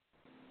it?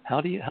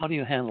 How do you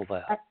handle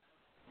that?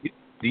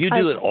 Do you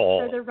do it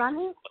all? So the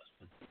running.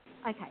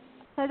 Okay.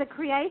 So the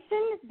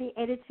creation, the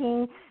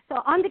editing.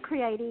 So I'm the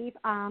creative.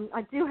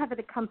 I do have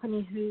a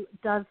company who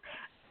does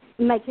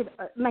make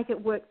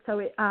it work so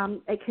it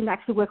can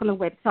actually work on the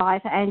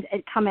website and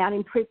it come out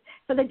in print.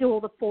 So they do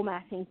all the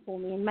formatting for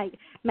me and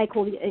make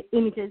all the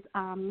images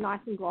nice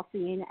and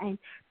glossy and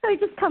so it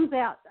just comes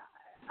out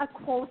a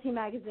quality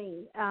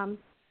magazine.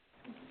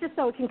 Just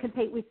so it can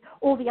compete with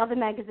all the other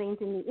magazines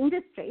in the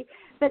industry.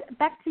 But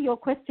back to your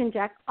question,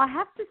 Jack, I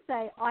have to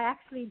say I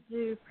actually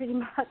do pretty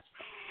much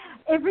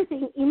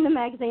everything in the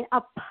magazine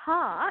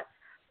apart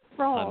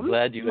from I'm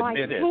glad you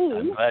admit team. it.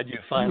 I'm glad you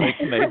finally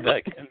made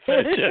that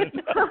confession.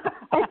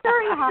 It's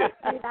very hard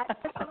to do that.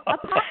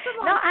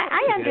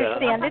 I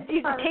understand. It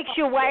takes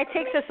you a while. It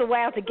takes us a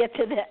while to get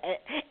to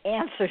the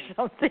answer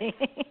something.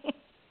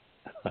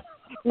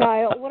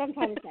 No, what I'm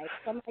trying to say,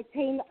 so my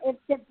team,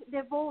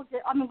 they've all,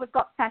 we've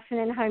got fashion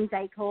and home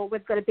decor,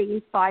 we've got a Be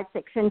Inspired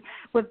section,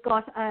 we've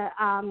got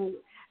a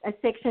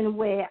section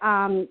where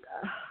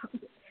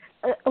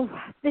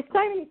there's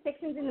so many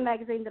sections in the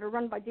magazine that are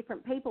run by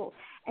different people,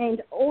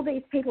 and all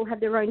these people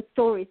have their own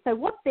stories. So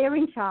what they're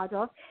in charge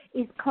of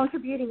is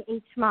contributing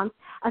each month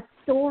a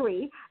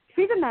story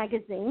to the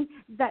magazine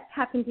that's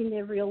happened in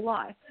their real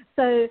life.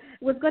 So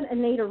we've got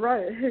Anita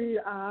Rowe, who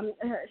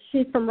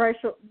she's from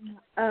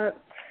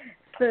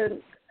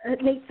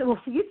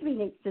she used to be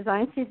Nick's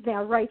Design. She's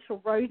now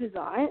Rachel Rowe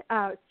Design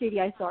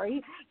Studio.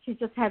 Sorry, she's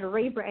just had a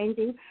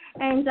rebranding,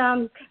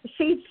 and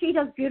she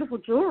does beautiful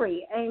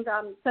jewellery. And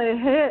so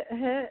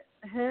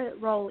her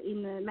role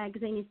in the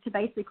magazine is to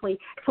basically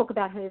talk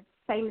about her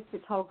famous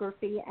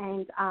photography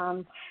and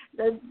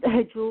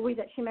her jewellery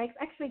that she makes.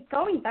 Actually,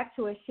 going back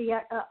to her,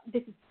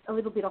 this is a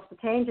little bit off the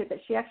tangent, but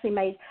she actually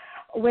made,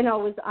 when I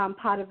was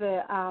part of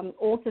a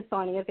author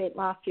signing event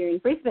last year in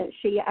Brisbane,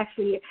 she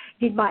actually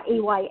did my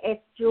EYS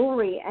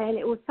jewellery, and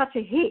it was such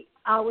a hit.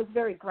 I was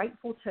very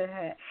grateful to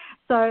her.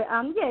 So,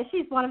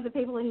 she's one of the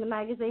people in the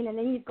magazine, and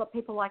then you've got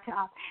people like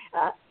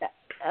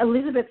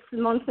Elizabeth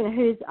Simonson,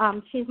 who's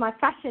she's my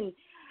fashion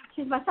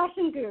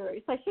guru.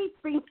 So she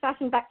brings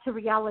fashion back to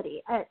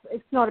reality.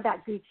 It's not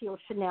about Gucci or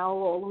Chanel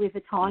or Louis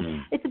Vuitton.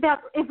 Mm. It's about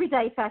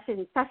everyday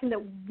fashion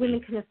that women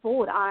can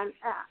afford,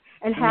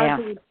 and how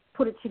do we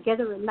put it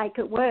together and make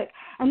it work.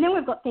 And then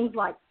we've got things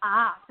like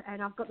art,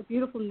 and I've got the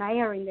beautiful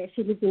Naya in there.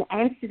 She lives in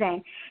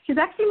Amsterdam. She's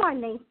actually my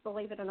niece,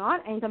 believe it or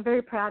not, and I'm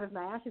very proud of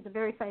Naya. She's a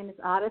very famous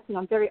artist, and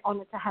I'm very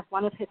honoured to have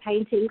one of her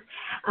paintings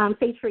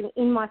featuring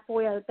in my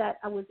foyer that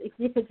was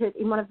exhibited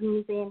in one of the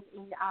museums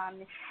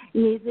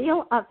in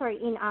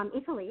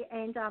Italy.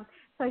 And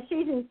so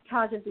she's in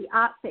charge of the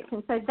art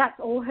section, so that's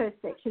all her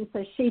section,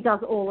 so she does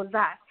all of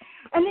that.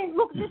 And then,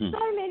 look, there's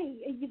so many.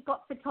 You've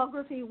got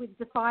photography with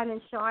Define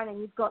and Shine,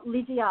 and you've got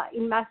Lydia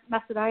in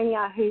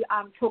Macedonia who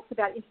talks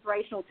about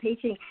inspirational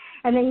teaching.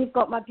 And then you've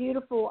got my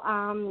beautiful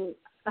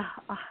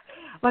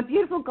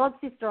god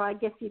sister, I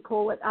guess you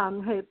call it.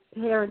 Her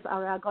parents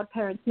are our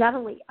godparents,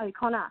 Natalie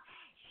O'Connor.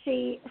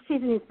 She's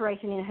an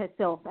inspiration in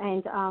herself,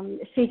 and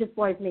she just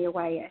blows me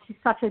away. She's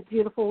such a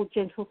beautiful,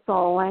 gentle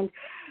soul, and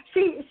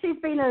she's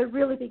been a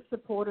really big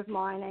support of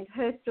mine, and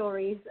her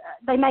stories,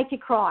 they make you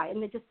cry,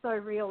 and they're just so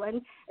real,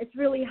 and it's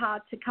really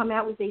hard to come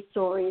out with these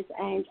stories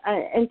and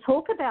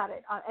talk about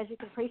it. As you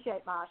can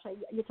appreciate, Marsha,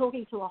 you're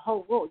talking to a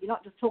whole world. You're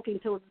not just talking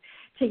to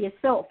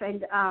yourself,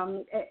 and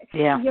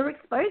you're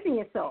exposing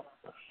yourself.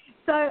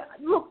 So,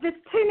 look, there's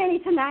too many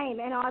to name,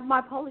 and my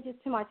apologies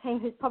to my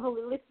team who's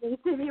probably listening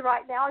to me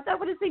right now. I don't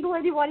want to single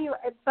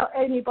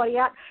anybody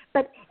out,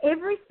 but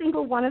every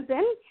single one of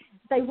them,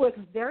 they work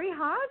very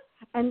hard,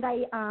 and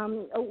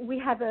we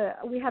have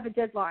a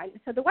deadline.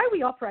 So the way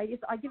we operate is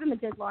I give them a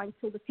deadline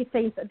till the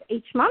 15th of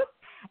each month,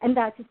 and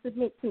they're to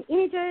submit some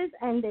images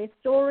and their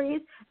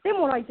stories.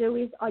 Then what I do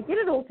is I get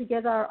it all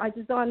together, I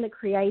design the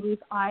creative,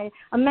 I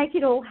make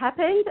it all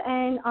happen,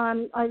 and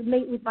I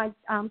meet with my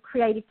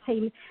creative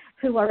team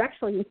who are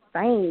actually in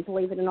Spain,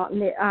 believe it or not,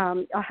 and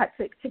I had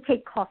to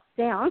keep costs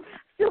down.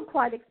 Still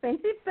quite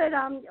expensive, but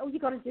you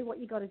got to do what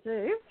you got to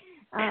do.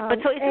 But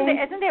so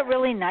isn't that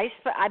really nice?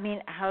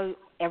 How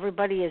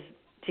everybody is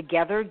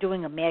together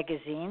doing a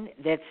magazine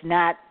that's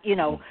not,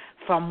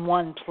 from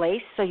one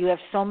place. So you have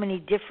so many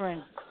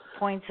different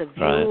points of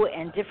view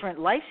and different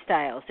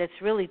lifestyles. That's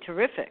really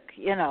terrific,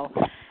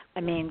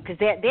 because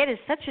that is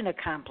such an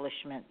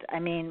accomplishment.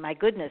 My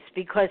goodness,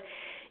 because,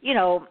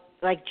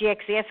 like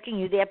Jack's asking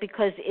you that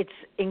because it's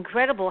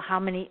incredible how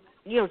many,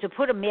 to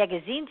put a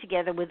magazine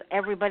together with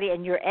everybody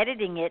and you're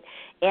editing it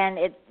and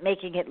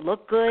making it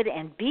look good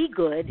and be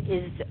good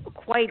is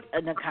quite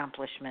an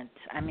accomplishment.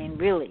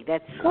 Really,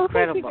 that's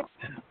incredible.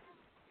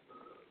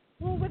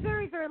 Well, we're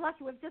very, very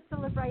lucky. We've just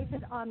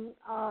celebrated I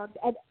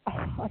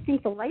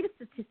think the latest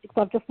statistics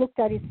I've just looked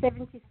at is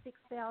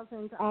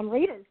 76,000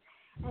 readers.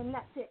 And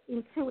that's it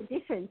in 2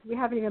 editions. We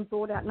haven't even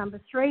brought out number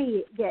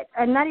 3 yet,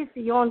 and that is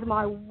beyond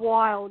my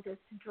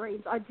wildest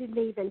dreams. I didn't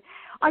even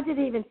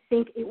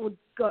think it would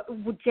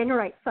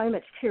generate so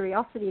much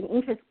curiosity and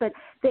interest. But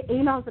the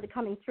emails that are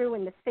coming through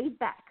and the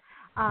feedback,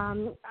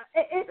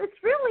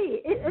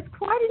 it's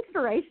quite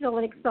inspirational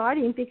and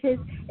exciting because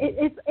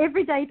it's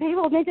everyday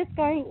people, and they're just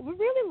going, we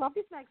really love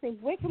this magazine.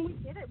 Where can we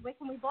get it? Where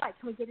can we buy it?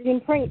 Can we get it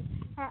in print?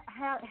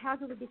 How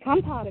do we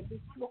become part of this?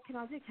 What can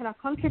I do? Can I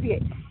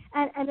contribute?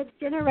 And it's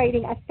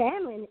generating a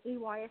family, an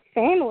EYS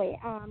family.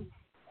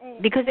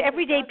 Because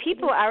everyday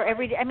people are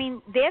everyday.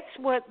 That's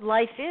what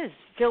life is,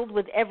 filled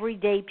with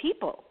everyday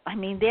people.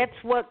 That's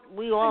what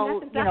we all,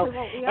 what we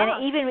are.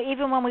 And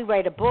even when we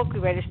write a book, we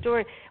write a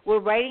story,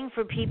 we're writing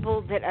for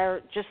people that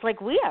are just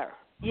like we are,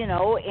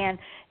 and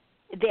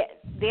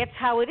that's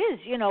how it is,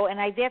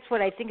 and that's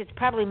what I think it's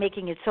probably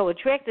making it so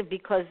attractive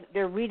because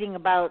they're reading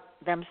about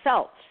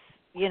themselves,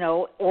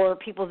 or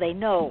people they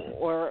know,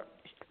 or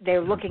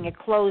they're looking at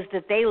clothes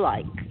that they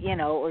like,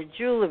 or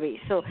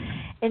jewelry. So,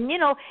 and,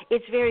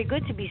 it's very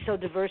good to be so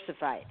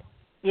diversified,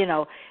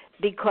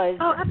 because,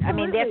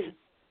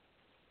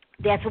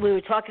 that's what we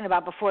were talking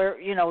about before,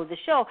 the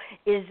show,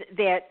 is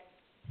that,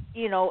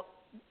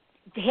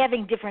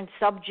 having different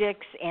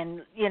subjects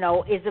and,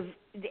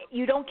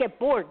 you don't get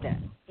bored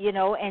then,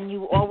 and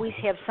you always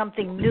have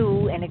something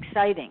new and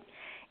exciting.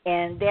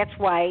 And that's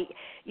why,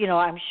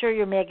 I'm sure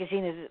your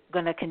magazine is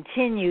going to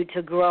continue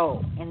to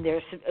grow. And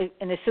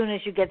as soon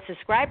as you get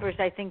subscribers,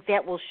 I think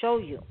that will show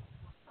you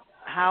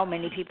how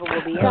many people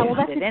will be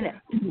interested in it.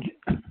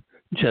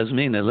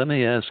 Jasmina, let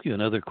me ask you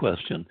another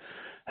question.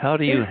 How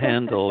do you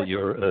handle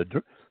your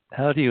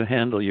how do you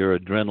handle your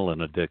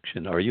adrenaline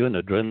addiction? Are you an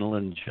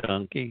adrenaline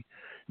junkie?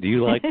 Do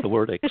you like the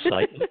word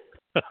excitement?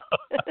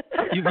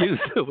 You've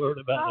used the word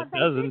about a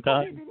dozen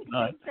times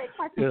tonight.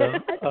 You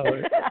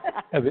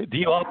know, do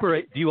you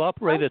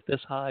operate at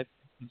this high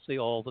frequency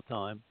all the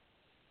time?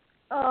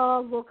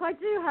 Look, I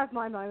do have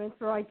my moments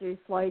where I do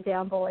slow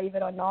down, believe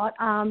it or not.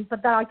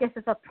 But that, I guess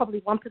it's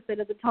probably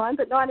 1% of the time,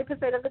 but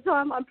 90% of the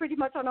time I'm pretty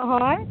much on a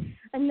high,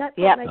 and that's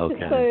what makes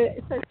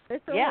it so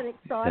special and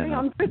exciting. Yeah.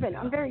 I'm driven.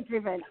 I'm very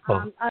driven.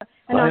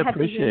 And I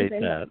appreciate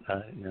that.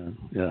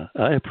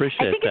 I appreciate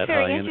that. I think it's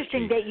very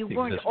interesting that you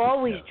weren't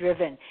always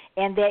driven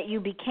and that you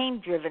became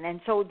driven, and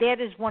so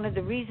that is one of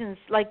the reasons,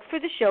 like for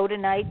the show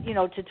tonight, you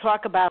know, to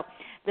talk about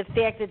the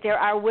fact that there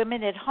are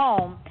women at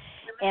home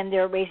and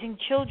they're raising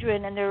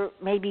children and they're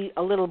maybe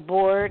a little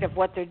bored of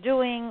what they're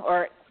doing,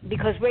 or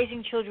because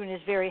raising children is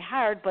very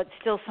hard, but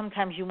still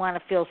sometimes you want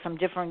to feel some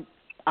different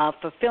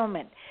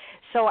fulfillment.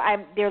 So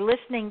they're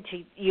listening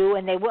to you,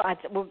 and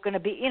we're going to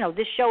be, you know,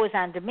 this show is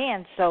on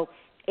demand, so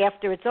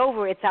after it's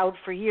over, it's out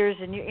for years,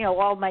 and, you know,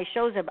 all my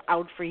shows are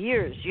out for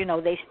years. You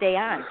know, they stay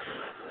on.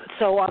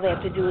 So all they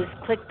have to do is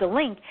click the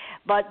link.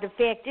 But the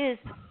fact is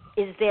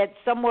that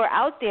somewhere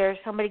out there,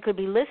 somebody could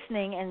be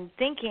listening and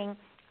thinking,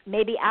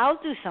 maybe I'll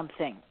do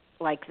something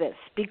like this,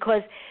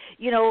 because,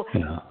 you know,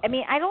 I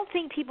mean, I don't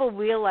think people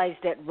realize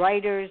that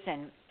writers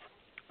and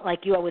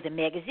like you are with a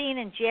magazine,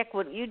 and Jack,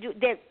 what you do,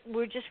 that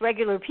we're just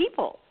regular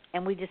people,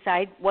 and we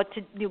decide what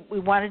to do. We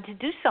wanted to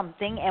do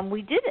something, and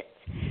we did it.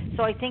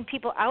 So I think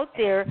people out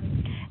there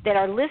that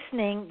are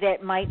listening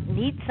that might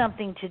need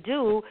something to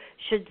do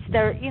should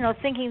start, you know,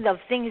 thinking of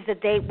things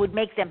that they would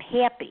make them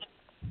happy,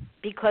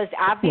 because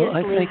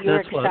obviously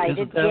you're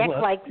excited.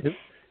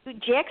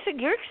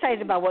 You're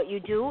excited about what you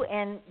do,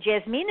 and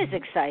Jasmina's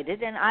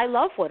excited, and I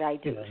love what I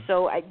do.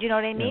 So, do you know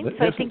what I mean?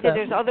 So I think that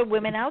there's other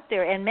women out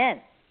there, and men.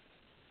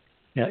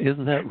 Yeah,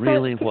 isn't that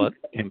really what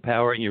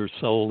empowering your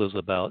soul is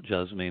about,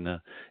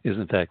 Jasmina? Is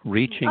in fact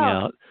reaching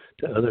out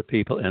to other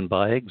people and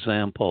by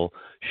example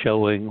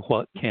showing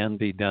what can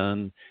be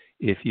done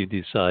if you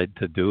decide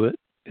to do it?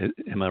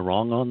 Am I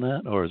wrong on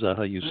that, or is that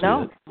how you see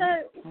it?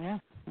 No.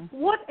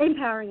 What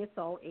empowering your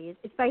soul is,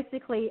 it's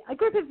basically a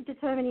group of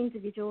determined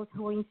individuals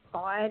who are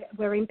inspired.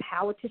 We're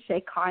empowered to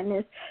share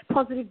kindness,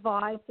 positive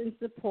vibes and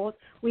support.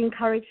 We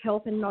encourage,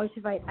 help and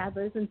motivate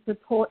others and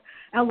support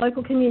our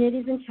local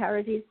communities and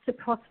charities to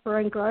prosper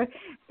and grow.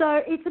 So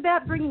it's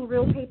about bringing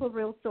real people,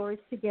 real stories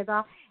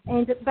together.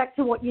 And back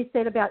to what you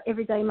said about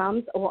everyday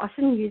mums, or I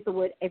shouldn't use the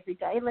word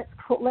everyday.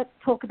 Let's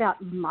talk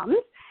about mums.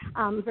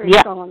 Very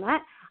strong on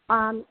that.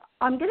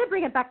 I'm going to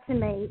bring it back to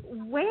me.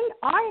 When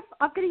I've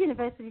got a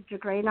university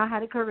degree and I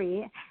had a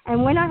career,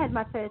 and when I had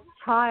my first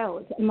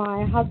child,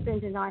 my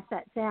husband and I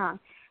sat down,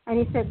 and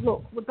he said,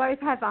 "Look, we both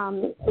have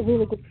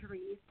really good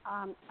careers.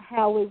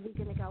 How are we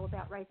going to go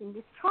about raising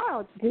this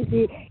child? Is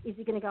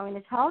he going to go in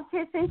a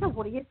childcare centre?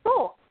 What are your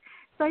thoughts?"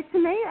 So to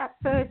me, at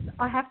first,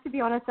 I have to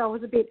be honest, I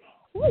was a bit,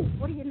 "Oh,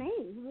 what do you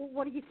mean?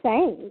 What are you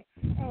saying?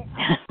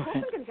 Of course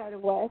I'm going to go to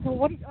work.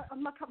 Or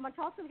my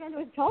child's going to go into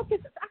a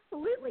childcare?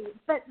 Absolutely."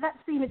 But that's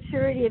the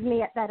immaturity of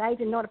me at that age,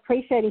 and not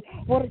appreciating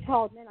what a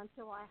child meant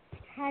until my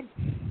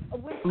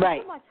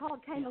child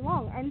came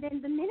along. And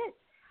then the minute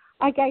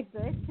I gave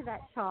birth to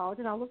that child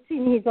and I looked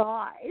in his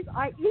eyes,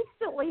 I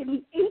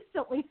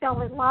instantly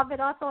fell in love,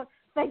 and I thought,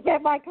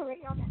 forget my career,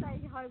 I'm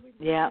staying home with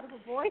this little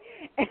boy.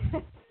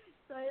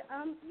 So,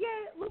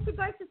 look, we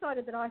both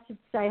decided that I should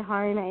stay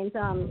home,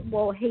 and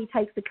while he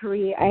takes a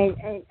career,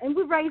 and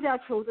we raise our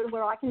children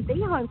where I can be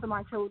home for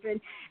my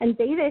children and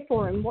be there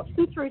for them, watch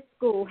them through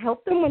school,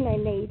 help them when they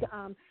need,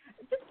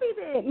 just be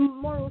their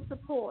moral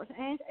support.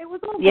 And it was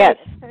all good at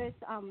first,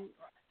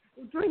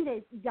 during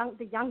the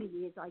younger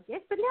years, I guess.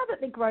 But now that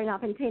they're grown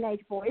up and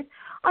teenage boys,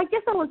 I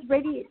guess I was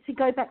ready to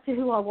go back to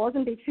who I was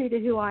and be true to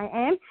who I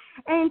am.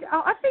 And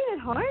I've been at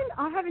home.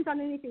 I haven't done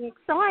anything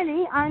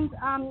exciting, and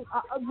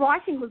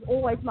writing was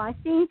always my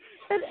thing.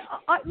 But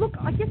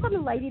I guess I'm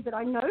a lady, but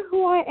I know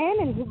who I am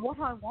and what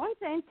I want,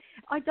 and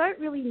I don't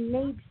really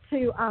need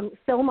to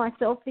sell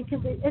myself,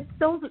 because it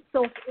sells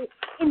itself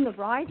in the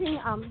writing,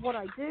 what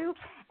I do,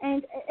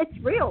 and it's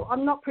real.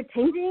 I'm not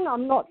pretending.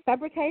 I'm not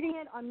fabricating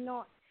it. I'm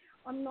not.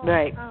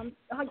 Right.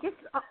 I guess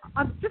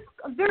I'm just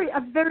a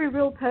very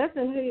real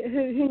person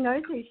who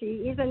knows who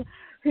she is and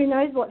who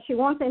knows what she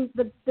wants. And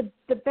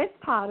the best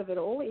part of it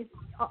all is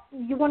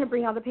you want to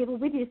bring other people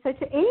with you. So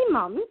to any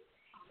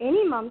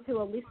mums who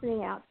are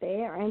listening out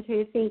there and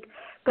who think,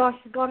 gosh,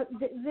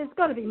 there's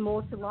got to be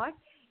more to life.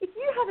 If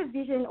you have a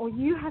vision or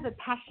you have a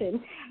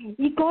passion,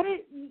 you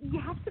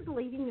have to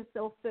believe in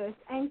yourself first,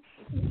 and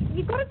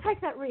you've got to take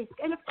that risk.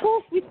 And of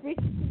course, with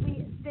risk,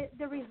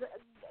 there is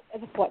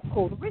that's what's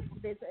called a risk.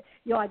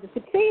 You either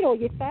succeed or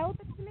you fail,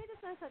 but to me there's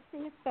no such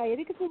thing as failure,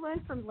 because we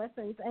learn from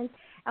lessons and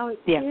our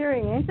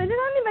experience, and it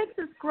only makes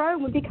us grow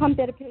and we become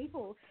better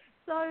people.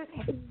 So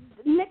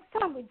next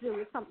time we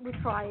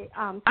try.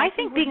 I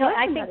think being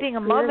a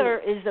mother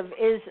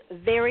is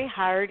very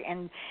hard,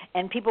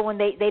 and people, when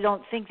they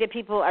don't think that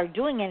people are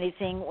doing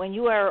anything, when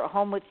you are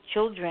home with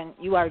children,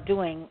 you are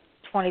doing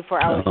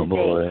 24 hours a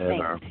day.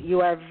 Things.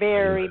 You are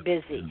very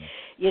busy.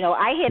 You know,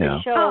 I had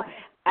a show.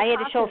 I had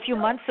a show a few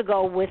months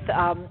ago with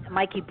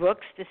Mikey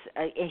Brooks.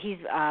 He's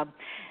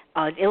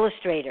an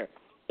illustrator,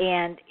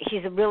 and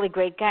he's a really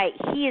great guy.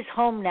 He is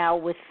home now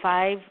with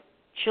 5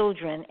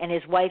 children, and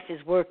his wife is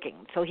working.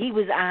 So he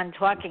was on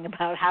talking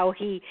about how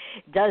he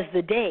does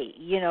the day,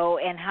 you know,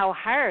 and how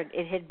hard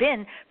it had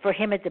been for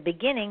him at the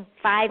beginning.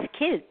 5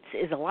 kids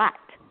is a lot,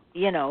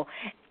 you know.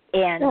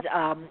 And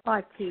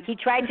he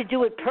tried to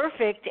do it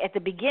perfect at the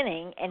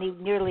beginning, and he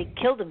nearly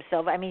killed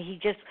himself. I mean, he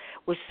just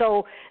was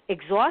so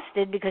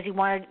exhausted because he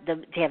wanted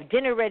to have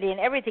dinner ready and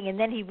everything, and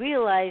then he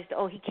realized,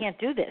 oh, he can't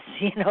do this.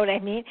 You know what I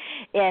mean?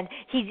 And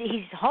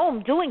he's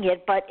home doing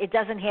it, but it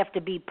doesn't have to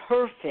be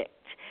perfect,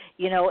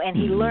 you know, and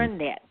he learned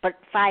that. But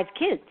 5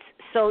 kids.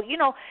 So, you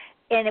know,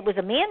 and it was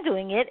a man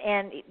doing it,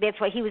 and that's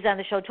why he was on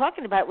the show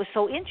talking about it. It was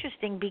so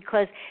interesting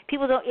because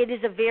people don't, it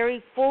is a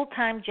very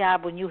full-time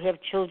job when you have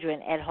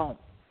children at home.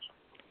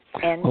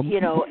 And, you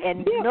know,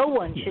 and no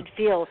one should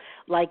feel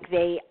like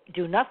they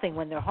do nothing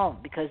when they're home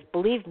because,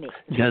 believe me,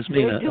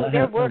 Jasmina,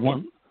 they're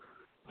working.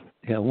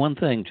 One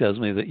thing,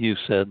 Jasmine, that you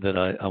said that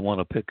I want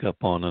to pick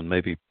up on and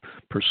maybe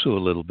pursue a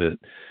little bit.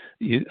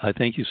 I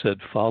think you said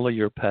follow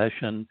your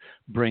passion,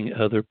 bring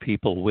other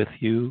people with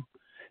you.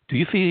 Do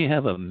you feel you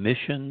have a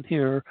mission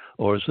here,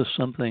 or is this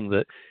something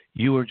that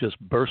you are just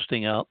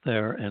bursting out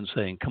there and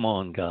saying, come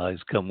on,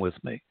 guys, come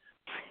with me?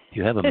 Do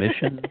you have a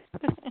mission?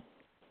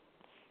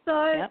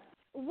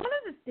 One of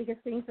the biggest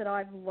things that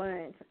I've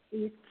learned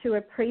is to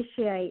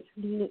appreciate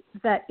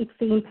that it's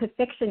the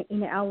imperfection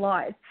in our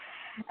lives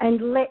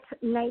and let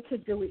nature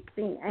do its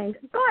thing and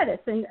guide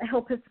us and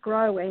help us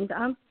grow and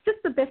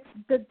just the best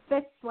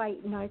way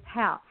it knows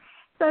how.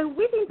 So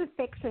with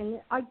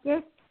imperfection, I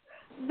guess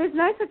there's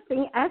no such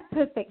thing as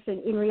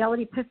perfection in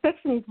reality.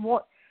 Perfection is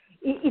what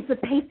is the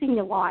peace in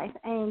your life.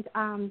 And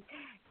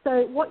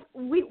so what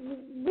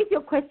with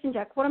your question,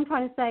 Jack, what I'm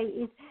trying to say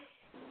is,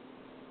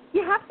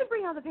 you have to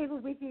bring other people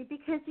with you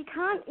because you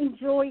can't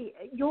enjoy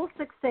your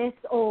success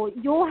or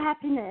your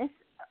happiness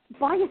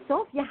by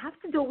yourself. You have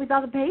to do it with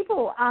other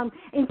people,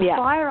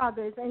 inspire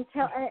others, and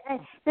tell.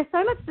 There's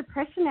so much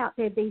depression out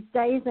there these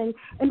days, and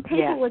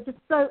people are just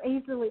so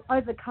easily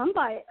overcome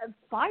by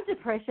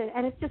depression,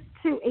 and it's just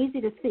too easy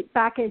to sit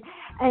back and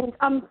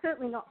I'm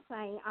certainly not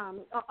saying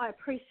I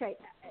appreciate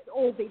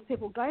all these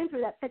people going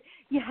through that, but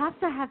you have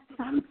to have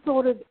some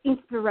sort of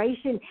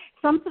inspiration,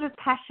 some sort of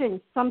passion,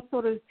 some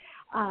sort of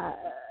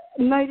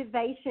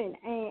motivation,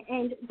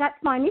 and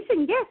that's my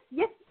mission.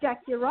 Yes,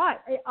 Jack, you're right.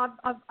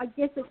 I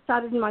guess it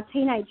started in my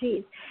teenage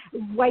years,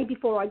 way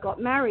before I got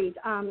married,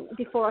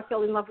 before I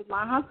fell in love with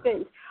my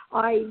husband.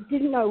 I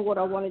didn't know what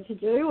I wanted to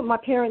do. My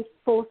parents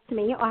forced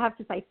me, I have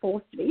to say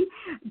forced me,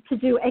 to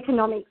do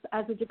economics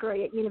as a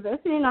degree at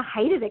university, and I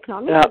hated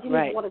economics. I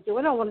didn't want to do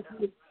it. I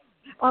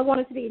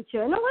wanted to be a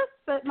journalist,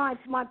 but my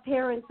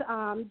parents,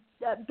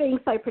 being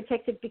so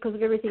protective because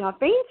of everything I've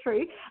been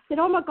through, said,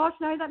 oh my gosh,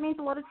 no, that means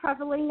a lot of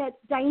travelling, that's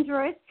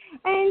dangerous,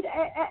 and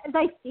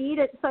they feared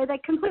it, so they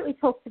completely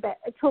talked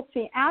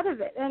me out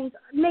of it. And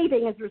me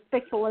being as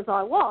respectful as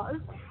I was,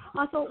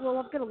 I thought, well,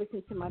 I've got to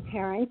listen to my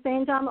parents,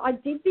 and I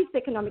did this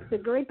economics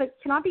degree, but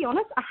can I be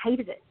honest, I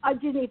hated it. I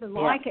didn't even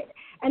like it,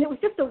 and it was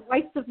just a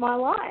waste of my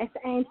life,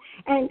 and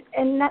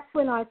that's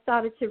when I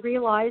started to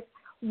realise,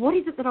 what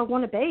is it that I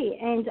want to be?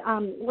 And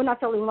when I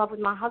fell in love with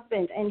my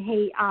husband, and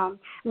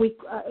we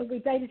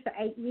dated for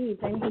 8 years,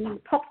 and he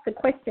popped the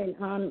question.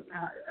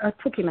 It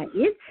took him 8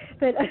 years,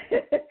 but he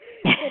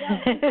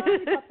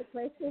popped the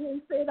question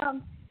and said,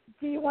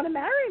 "Do you want to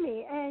marry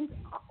me?" And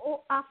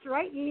after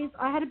 8 years,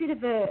 I had a bit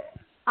of a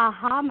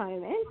aha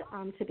moment.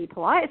 To be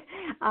polite,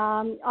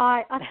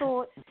 I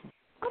thought,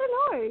 I don't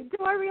know.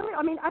 Do I really?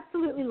 I mean,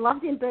 absolutely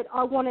loved him, but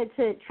I wanted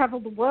to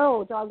travel the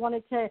world. I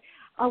wanted to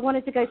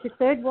go to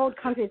third world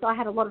countries. I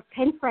had a lot of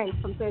pen friends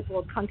from third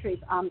world countries,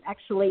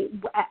 actually,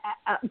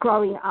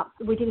 growing up.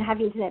 We didn't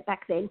have internet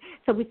back then,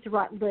 so we used to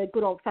write the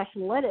good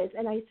old-fashioned letters,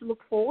 and I used to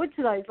look forward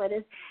to those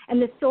letters.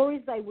 And the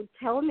stories they would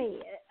tell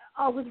me,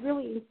 I was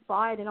really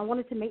inspired, and I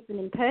wanted to meet them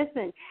in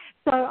person.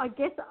 So I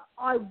guess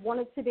I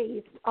wanted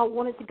to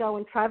go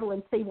and travel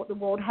and see what the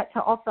world had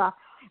to offer.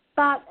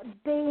 But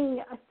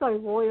being so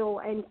loyal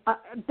and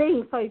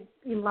being so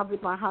in love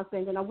with my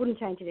husband, and I wouldn't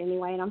change it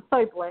anyway, and I'm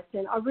so blessed,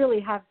 and I really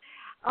have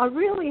a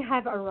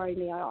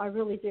Romeo. I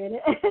really do. And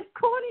as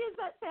corny as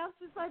that sounds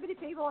to so many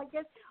people, I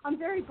guess I'm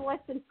very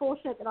blessed and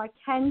fortunate that I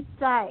can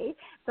say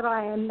that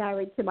I am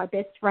married to my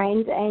best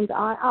friend, and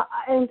I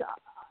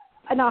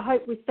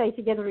hope we stay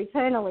together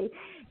eternally.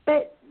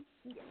 But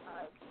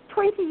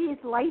 20 years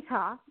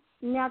later,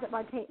 now that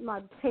my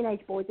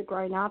teenage boys are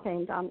grown up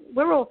and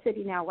we're all set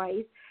in our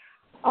ways,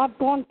 I've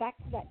gone back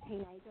to that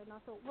teenager, and I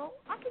thought, well,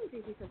 I can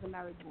do this as a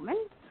married woman.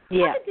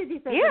 I can do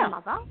this as a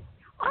mother.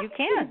 I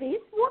can do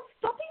this. What's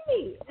stopping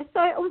me?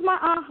 So it was my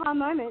aha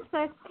moment.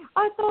 So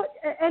I thought,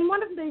 and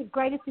one of the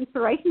greatest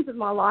inspirations of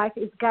my life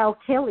is Gail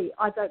Kelly.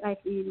 I don't know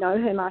if you know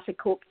her, Marsha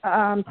Cook.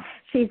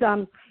 She used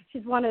to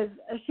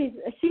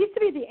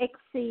be the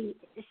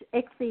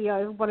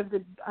ex-CEO of one of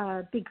the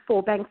big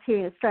 4 banks here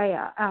in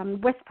Australia,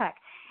 Westpac.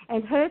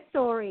 And her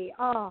story,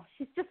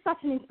 she's just such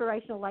an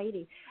inspirational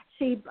lady.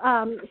 She's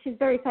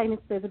very famous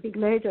for the big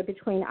merger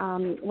between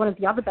one of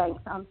the other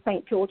banks,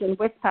 St. George and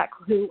Westpac,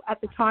 who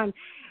at the time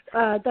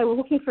they were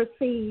looking for a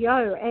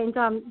CEO.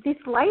 And this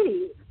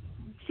lady,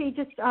 she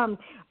just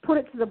put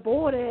it to the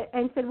board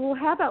and said, well,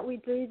 how about we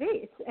do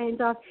this? And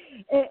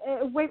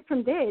it went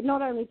from there.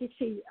 Not only did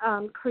she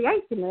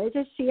create the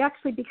merger, she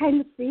actually became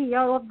the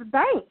CEO of the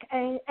bank.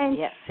 And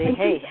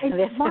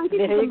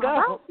there you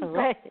go.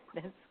 Right.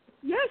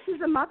 Yeah, she's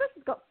a mother.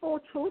 She's got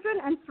 4 children,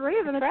 and 3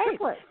 of them are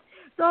triplets.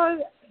 So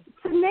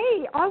to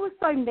me, I was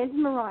so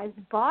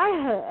mesmerized by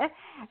her.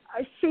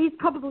 She's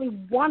probably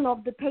one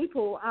of the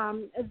people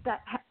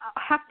that I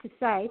have to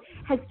say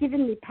has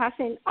given me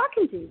passion. I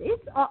can do this.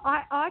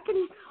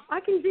 I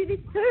can do this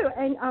too.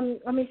 And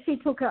I mean, she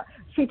took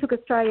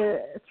Australia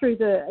through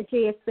the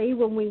GFC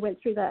when we went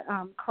through that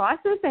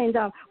crisis, and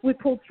we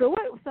pulled through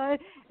it. So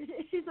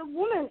she's a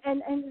woman,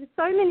 and there's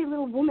so many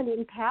little women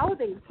in power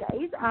these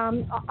days.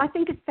 I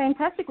think it's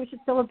fantastic. We should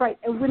celebrate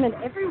women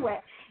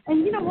everywhere.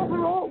 And you know what?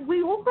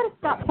 We all got to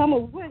start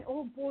somewhere. We weren't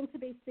all born to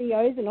be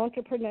CEOs and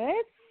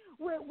entrepreneurs.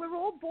 We're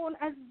all born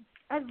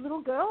as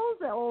little girls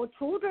or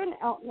children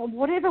or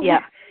whatever. Yeah.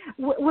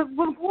 We're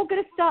all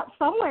going to start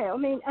somewhere. I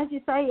mean, as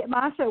you say,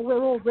 Marsha,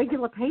 we're all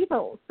regular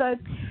people. So,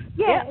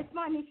 it's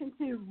my mission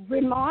to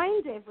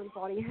remind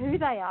everybody who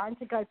they are and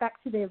to go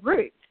back to their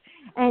roots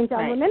and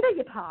remember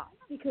your past,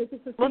 because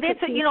it's a well. That's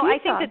I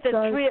think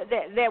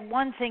that that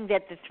one thing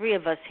that the 3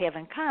 of us have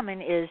in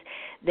common is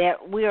that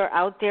we are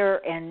out there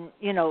and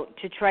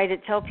to try to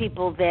tell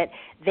people that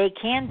they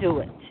can do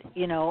it.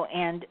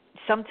 And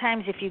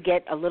sometimes if you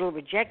get a little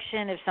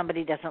rejection, if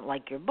somebody doesn't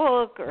like your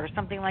book or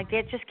something like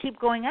that, just keep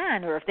going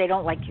on. Or if they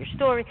don't like your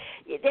story,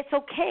 that's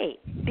okay,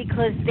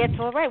 because that's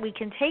all right. We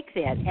can take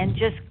that and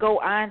just go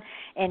on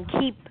and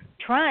keep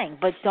trying,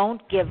 but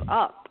don't give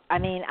up. I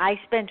mean, I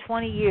spent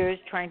 20 years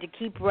trying to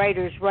keep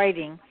writers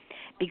writing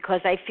because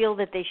I feel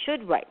that they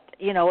should write.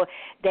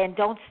 Then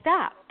don't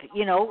stop,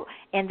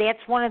 and that's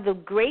one of the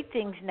great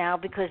things now,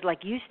 because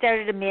like you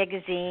started a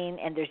magazine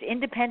and there's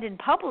independent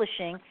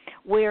publishing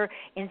where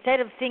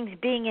instead of things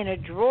being in a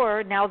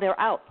drawer, now they're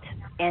out,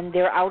 and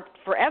they're out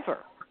forever,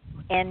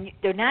 and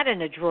they're not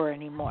in a drawer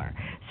anymore.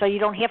 So you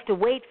don't have to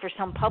wait for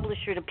some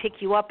publisher to pick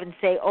you up and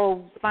say,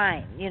 oh,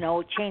 fine,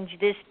 change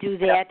this, do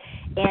that,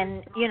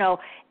 and,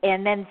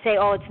 and then say,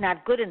 oh, it's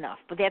not good enough.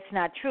 But that's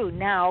not true.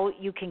 Now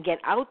you can get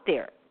out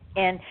there.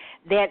 And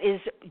that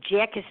is,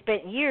 Jack has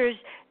spent years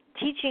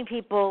teaching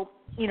people,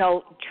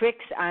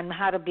 tricks on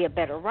how to be a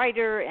better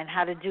writer and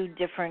how to do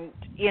different,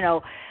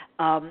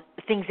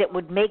 things that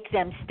would make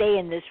them stay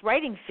in this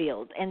writing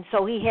field. And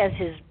so he has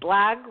his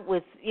blog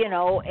with,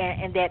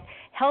 and that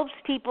helps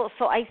people.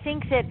 So I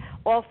think that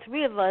all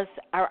 3 of us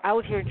are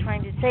out here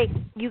trying to say,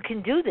 you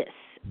can do this.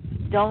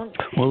 Don't.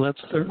 Well, that's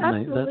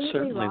certainly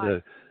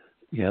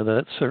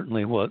that's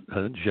certainly what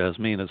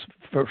Jasmina's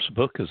first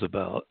book is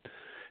about.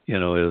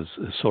 Is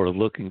sort of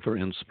looking for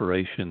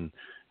inspiration,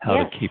 how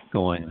to keep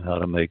going, how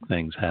to make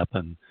things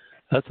happen.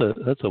 That's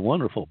a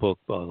wonderful book,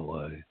 by the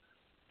way.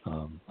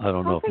 I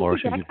don't know if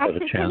Marsha, you've had a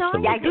chance to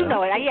look at it. I do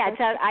know it.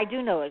 I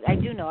do know it. I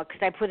do know it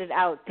because I put it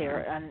out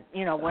there. And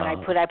when I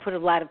put a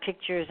lot of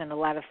pictures and a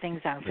lot of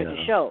things on for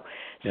the show.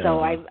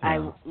 So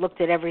I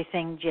looked at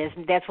everything.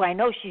 That's why I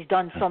know she's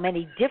done so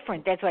many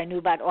different. That's why I knew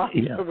about all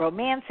the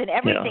romance and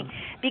everything,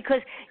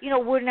 because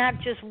we're not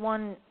just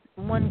one.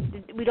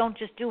 We don't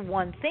just do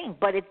one thing,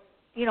 but it.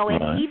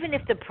 And even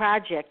if the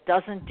project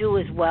doesn't do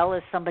as well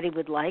as somebody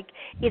would like,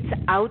 it's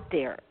out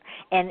there,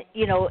 and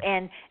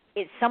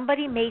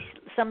somebody may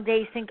some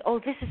days think, oh,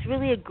 this is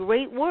really a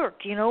great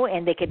work,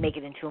 and they could make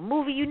it into a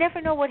movie. You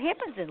never know what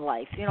happens in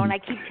life, and I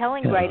keep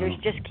telling writers,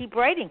 just keep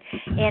writing,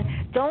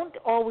 and don't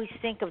always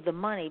think of the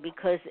money,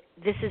 because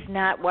this is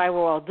not why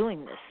we're all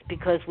doing this,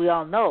 because we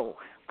all know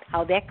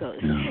how that goes.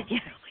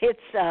 It's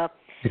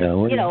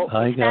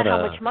it's not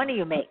how much money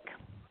you make.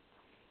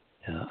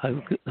 Yeah,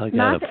 I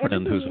got a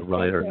friend who's a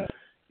writer.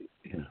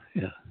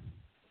 Yeah.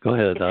 Go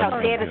ahead.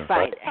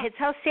 It's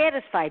how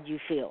satisfied you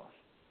feel.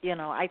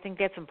 I think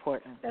that's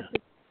important.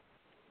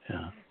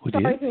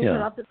 Sorry to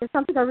interrupt, but there's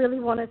something I really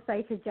want to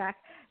say to Jack.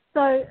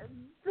 So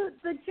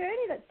the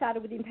journey that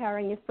started with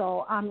Empowering Your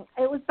Soul,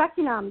 it was back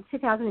in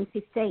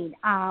 2015.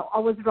 I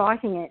was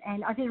writing it,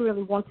 and I didn't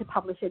really want to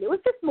publish it. It was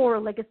just more a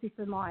legacy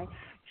for my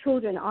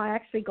children. I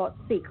actually got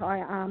sick.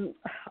 I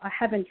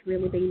haven't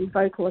really been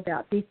vocal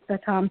about this,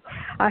 but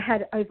I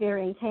had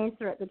ovarian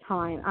cancer at the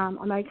time.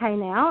 I'm okay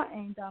now,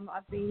 and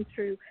I've been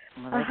through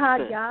a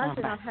hard yard,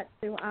 and I've had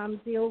to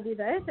deal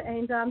with it.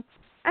 And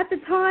at the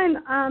time,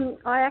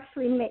 I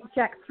actually met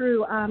Jack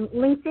through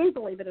LinkedIn,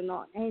 believe it or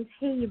not, and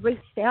he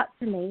reached out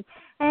to me,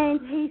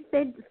 and he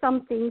said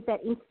some things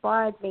that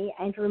inspired me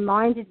and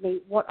reminded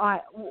me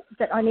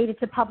that I needed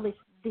to publish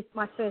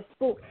my first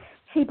book.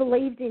 He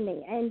believed in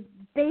me, and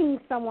being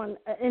an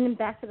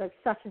ambassador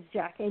such as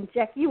Jack, and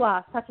Jack, you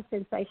are such a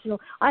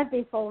sensational. I've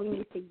been following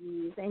you for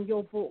years, and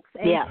your books.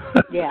 And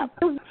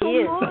he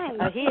is.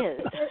 He is.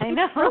 I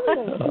know.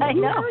 I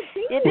know.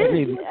 It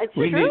is. It's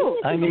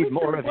true. I need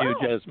more of you,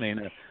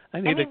 Jasmina. I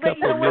need a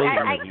couple of million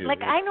of you.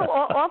 Like I know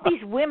all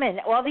these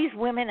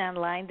women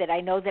online that I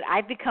know that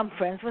I've become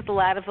friends with a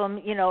lot of them,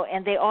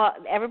 and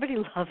everybody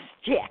loves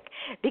Jack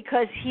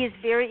because he is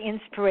very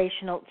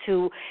inspirational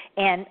too,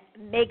 and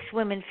makes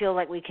women feel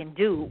like we can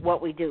do what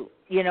we do.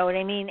 You know what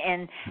I mean?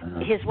 And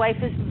his wife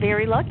is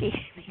very lucky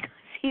because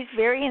he's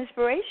very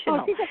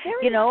inspirational.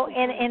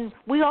 And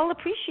we all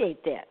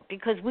appreciate that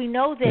because we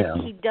know that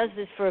he does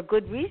this for a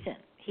good reason.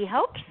 He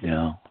helps.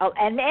 Yeah. Oh,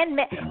 and men,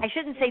 I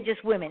shouldn't say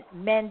just women,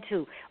 men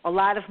too. A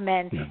lot of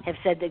men have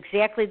said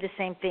exactly the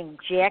same thing.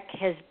 Jack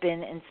has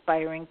been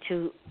inspiring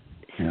to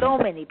so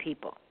many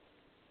people.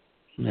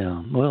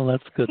 Yeah. Well,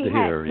 that's good to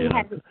hear.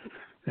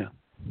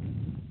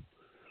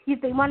 He's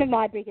been one of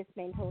my biggest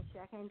mentors,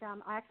 Jack, and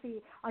I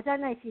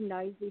don't know if you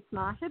know this,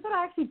 Marsha, but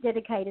I actually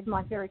dedicated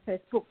my very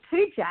first book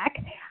to Jack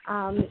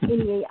in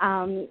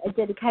the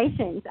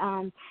dedications.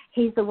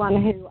 He's the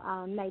one who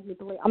made me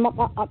believe.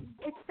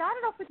 It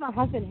started off with my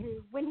husband,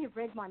 who, when he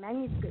read my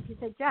manuscript, he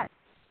said, Jack,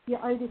 you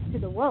owe this to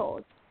the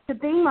world. So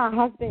being my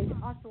husband,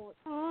 I thought,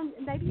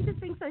 maybe he's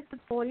just being so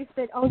supportive,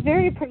 but I was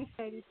very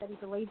appreciative that he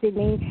believed in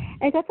me,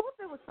 and I thought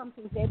there was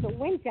something there. But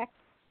when Jack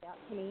came out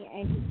to me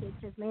and he said,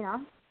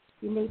 Jasmina,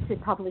 you need to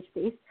publish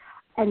this.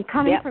 And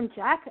coming from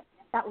Jack,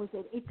 that was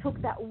it. It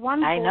took that one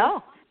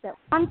voice, that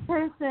one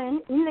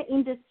person in the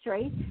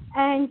industry,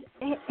 and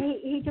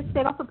he just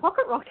set off a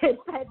pocket rocket,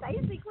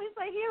 basically.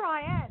 So here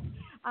I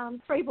am,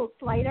 3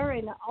 books later,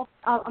 and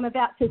I'm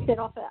about to set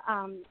off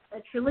a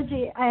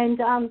trilogy and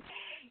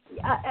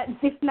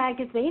this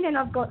magazine, and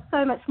I've got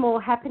so much more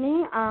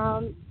happening.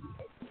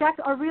 Jack,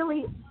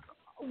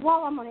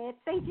 while I'm on air,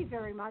 thank you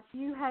very much.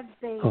 You have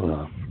been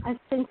a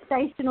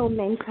sensational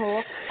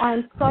mentor.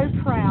 I'm so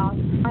proud.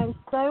 I'm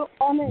so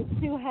honoured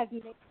to have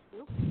met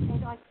you,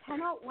 and I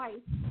cannot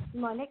wait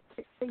my next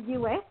trip to the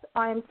US.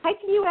 I am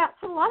taking you out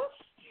to lunch,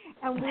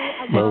 and we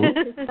are going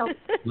to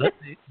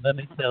let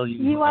me tell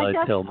you what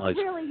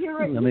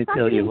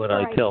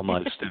I tell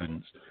my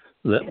students.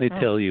 Let me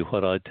tell you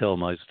what I tell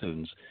my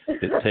students.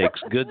 It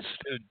takes good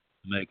students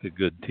to make a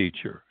good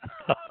teacher.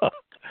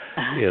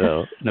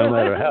 No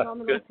matter how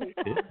good,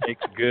 it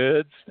takes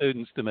good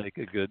students to make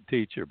a good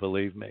teacher,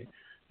 believe me.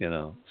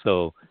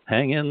 So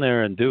hang in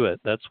there and do it.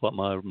 That's what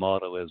my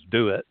motto is,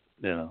 do it.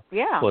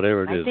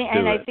 Whatever it is,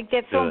 I think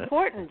that's so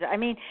important. I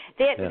mean,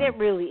 that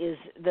really is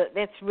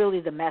that's really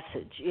the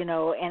message,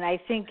 and I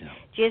think,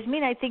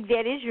 Jasmine, I think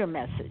that is your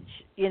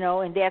message,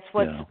 and that's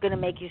what's going to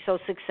make you so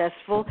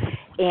successful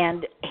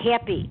and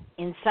happy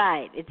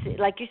inside. It's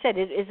like you said,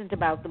 it isn't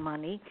about the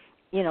money.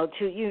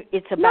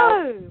 It's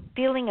about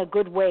feeling a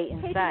good way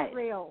inside. Keeping it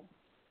real.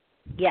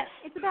 Yes.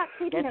 It's about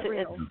keeping it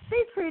real.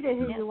 Be true to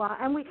who you are,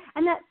 and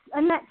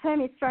that term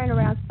is thrown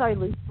around so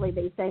loosely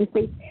these days.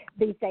 Be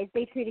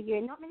true to you,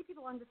 and not many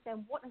people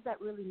understand what does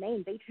that really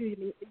mean. Be true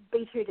to me.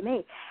 Be true to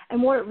me,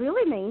 and what it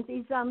really means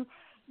is,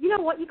 you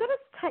know what? You got to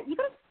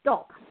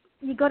stop.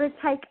 You got to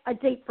take a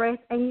deep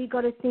breath, and you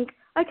got to think,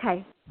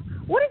 okay,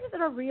 what is it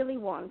that I really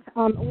want?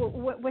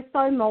 We're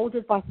so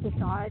molded by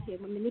society,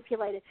 and we're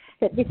manipulated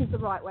that this is the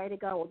right way to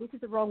go, or this is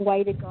the wrong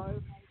way to go.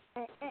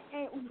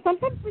 And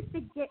sometimes we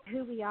forget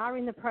who we are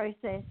in the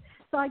process.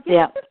 So I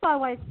guess just by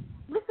way,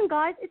 listen,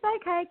 guys, it's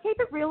okay. Keep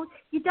it real.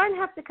 You don't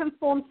have to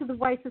conform to the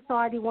way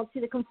society wants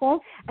you to conform.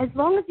 As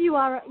long as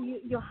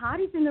your heart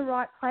is in the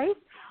right place.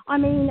 I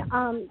mean,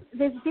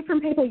 there's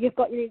different people. You've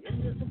got the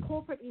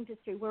corporate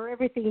industry where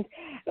everything's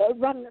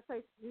running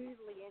so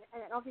smoothly,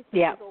 and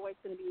obviously there's always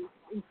going to be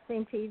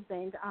incentives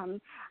and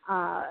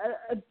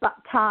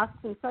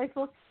tasks and so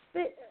forth.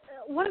 But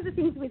one of the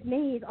things with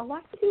me is I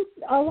like to.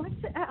 I'm going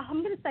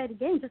to say it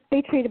again. Just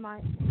be true to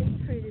me,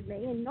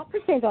 and not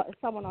pretend like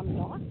someone I'm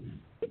not.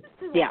 This is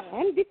who I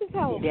am. This is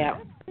how it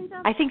works. And,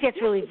 I think that's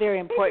really very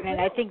important,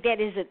 and I think that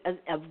is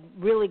a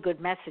really good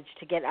message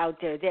to get out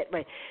there. That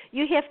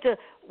you have to,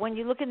 when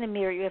you look in the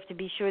mirror, you have to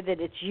be sure that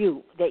it's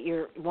you that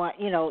you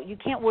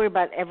can't worry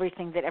about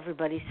everything that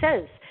everybody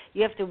says.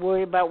 You have to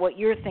worry about what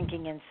you're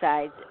thinking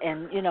inside,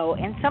 and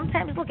and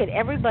sometimes look at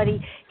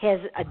everybody has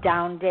a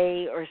down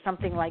day or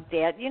something like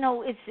that.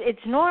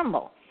 It's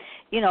normal,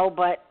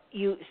 but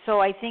so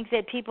I think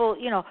that people,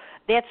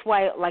 that's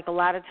why, like, a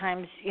lot of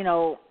times,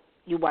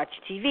 you watch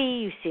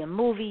TV, you see a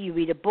movie, you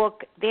read a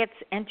book. That's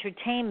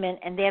entertainment,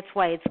 and that's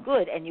why it's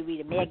good. And you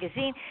read a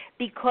magazine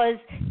because,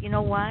 you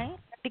know why?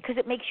 Because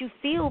it makes you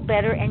feel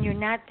better, and you're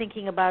not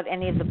thinking about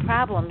any of the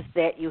problems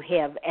that you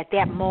have at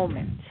that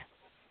moment.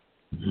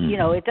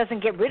 It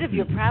doesn't get rid of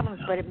your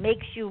problems, but it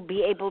makes you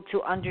be able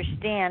to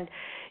understand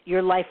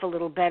your life a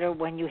little better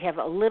when you have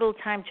a little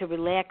time to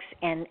relax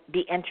and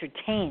be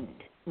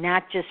entertained,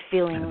 not just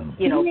feeling,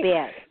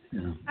 bad.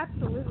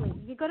 Absolutely.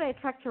 You've got to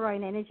attract your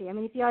own energy. I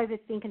mean, if you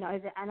overthink and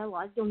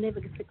overanalyze, you'll never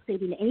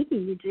succeed in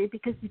anything you do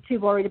because you're too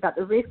worried about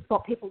the risks,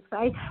 what people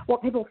say,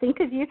 what people think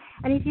of you.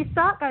 And if you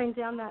start going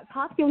down that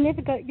path, you'll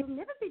never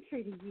be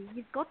true to you.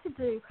 You've got to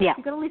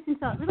you've got to listen to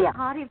that little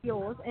part of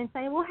yours and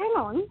say, well, hang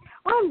on,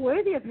 I'm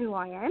worthy of who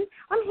I am.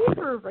 I'm here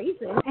for a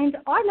reason, and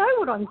I know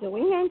what I'm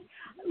doing, and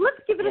let's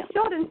give it a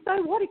shot. And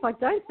so what if I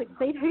don't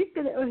succeed?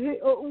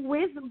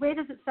 Where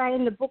does it say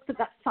in the book that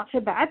that's such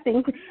a bad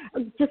thing?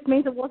 It just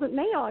means it wasn't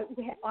me.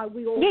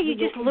 You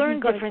just learn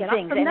different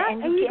things,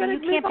 and you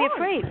can't be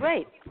afraid,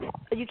 right?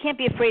 You can't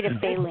be afraid of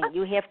failing.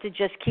 You have to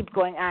just keep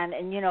going on.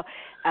 And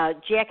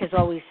Jack has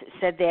always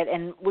said that,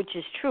 and which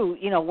is true.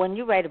 When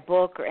you write a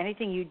book or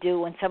anything you do,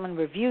 when someone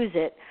reviews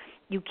it,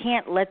 you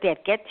can't let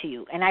that get to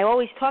you. And I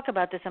always talk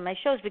about this on my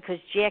shows because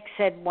Jack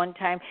said one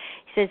time,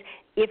 he says,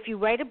 if you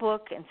write a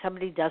book and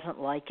somebody doesn't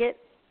like it,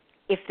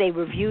 if they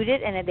reviewed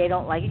it and they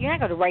don't like it, you're not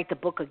going to write the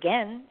book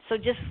again. So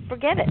just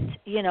forget it,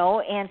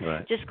 and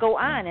just go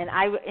on.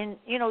 And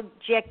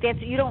Jack,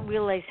 you don't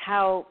realize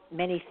how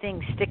many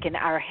things stick in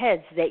our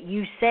heads that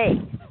you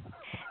say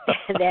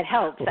that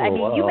helps. I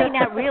mean, you may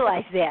not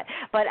realize that,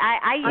 but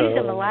I use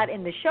them a lot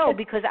in the show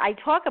because I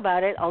talk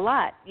about it a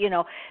lot,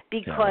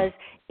 because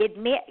it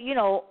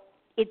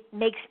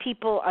makes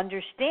people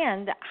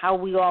understand how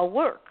we all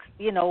work.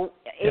 We all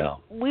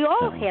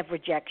have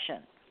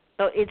rejection.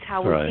 So it's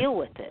how we deal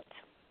with it.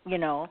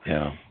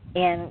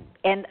 And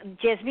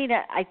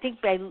Jasmina, I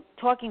think by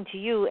talking to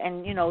you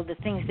and the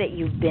things that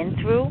you've been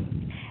through,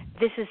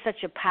 this is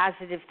such a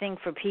positive thing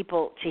for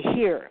people to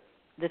hear,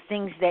 the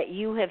things that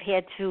you have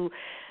had to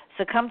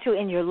succumb to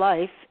in your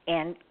life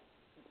and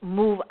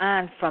move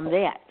on from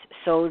that.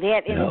 So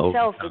that in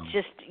itself, it's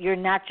just, you're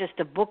not just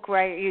a book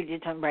writer, you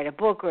don't write a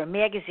book or a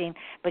magazine,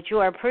 but you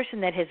are a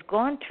person that has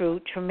gone through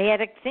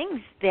traumatic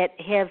things that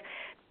have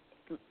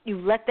you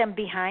let them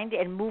behind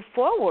and move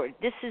forward.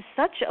 This is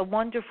such a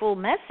wonderful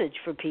message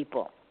for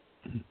people.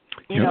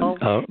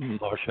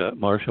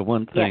 Marsha,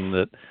 one thing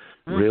that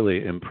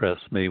really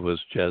impressed me was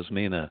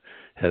Jasmina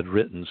had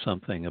written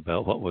something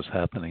about what was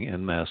happening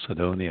in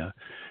Macedonia,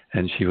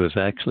 and she was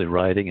actually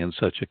writing in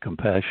such a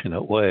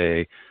compassionate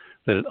way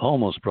that it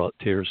almost brought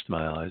tears to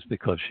my eyes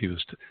because she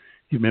was.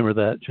 You remember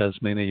that,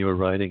 Jasmina? You were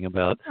writing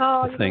about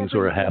the things that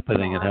were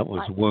happening and how it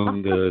was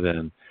wounded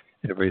and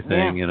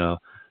everything,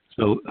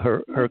 So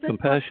her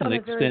compassion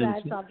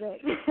extends.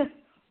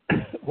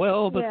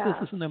 Well, but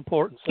this is an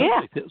important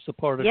subject. It's a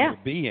part of your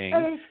being,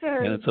 and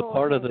it's a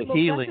part of the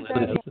healing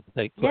that has to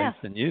take place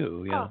in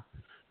you.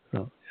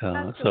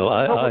 So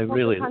I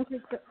really.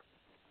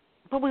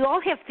 But we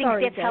all have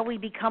things. That's how we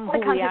become who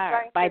we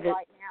are. Right now,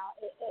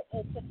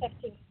 it's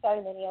affecting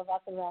so many of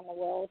us around the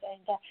world,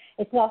 and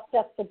it's not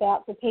just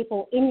about the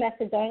people in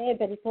Macedonia,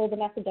 but it's all the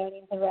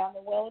Macedonians around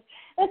the world.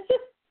 It's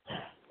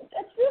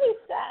really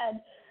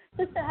sad.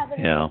 Just to have a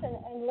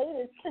and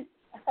leaders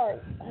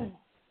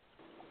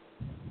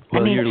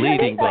Well, you're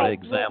leading by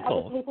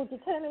example. Other people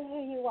determine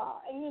who you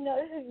are, and you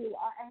know who you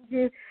are,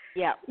 and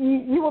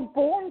you were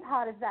born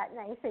part of that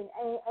nation.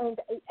 And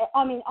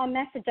I mean, I'm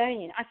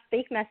Macedonian. I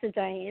speak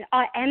Macedonian.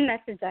 I am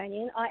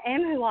Macedonian. I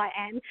am who I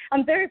am.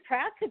 I'm very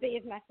proud to be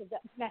of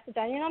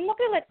Macedonian. I'm not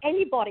going to let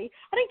anybody,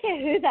 I don't care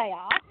who they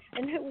are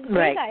and who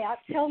they are,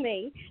 tell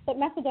me that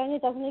Macedonia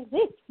doesn't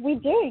exist. We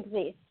do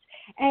exist.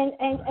 And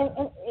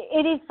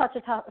it is such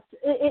a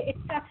it's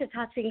such a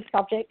touching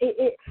subject.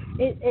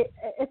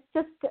 It's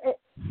just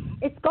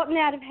it's gotten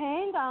out of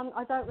hand.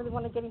 I don't really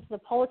want to get into the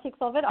politics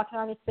of it. I can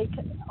only speak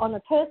on a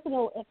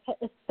personal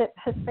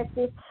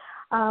perspective,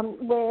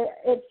 where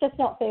it's just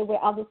not fair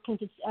where others can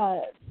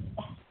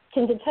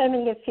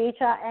determine your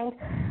future. And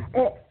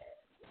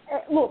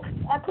look,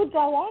 I could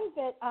go on,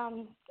 but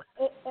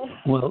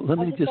well, let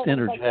me just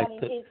interject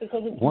that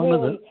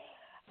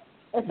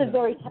it's a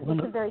very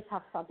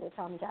tough subject,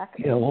 Jack.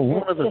 Yeah, well,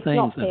 one of the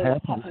things that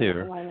happens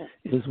here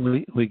is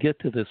we get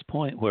to this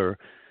point where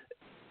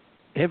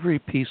every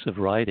piece of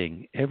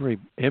writing,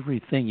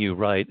 everything you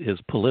write is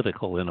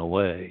political in a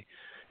way.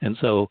 And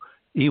so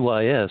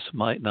EYS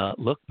might not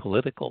look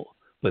political,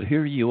 but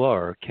here you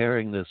are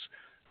carrying this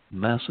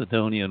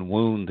Macedonian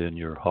wound in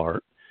your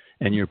heart,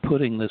 and you're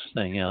putting this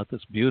thing out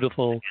that's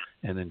beautiful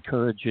and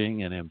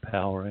encouraging and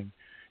empowering.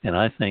 And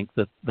I think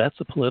that that's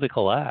a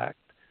political act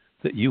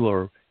that you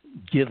are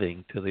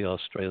giving to the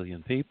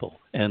Australian people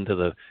and to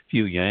the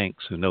few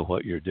Yanks who know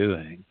what you're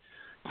doing.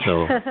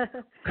 So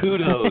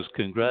kudos,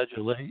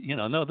 congratulations.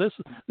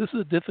 This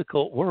is a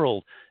difficult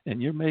world, and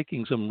you're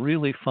making some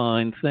really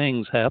fine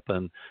things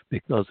happen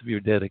because of your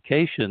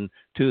dedication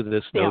to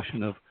this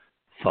notion of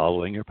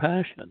following your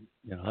passion.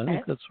 I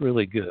think that's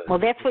really good. Well,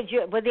 that's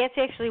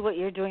actually what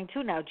you're doing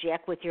too now,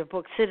 Jack, with your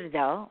book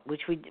Citadel,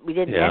 which we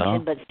didn't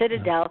mention, but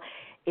Citadel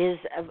is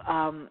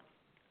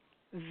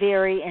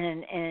very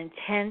an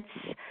intense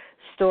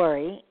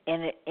story,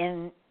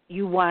 and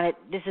you want it.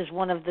 This is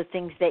one of the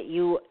things that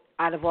you,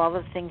 out of all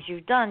the things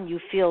you've done, you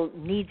feel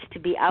needs to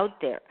be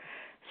out there.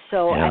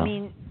 So I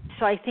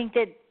think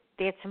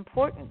that's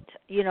important.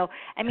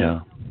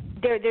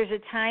 there's a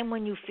time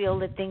when you feel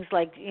that things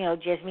like,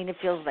 Jasmina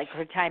feels like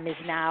her time is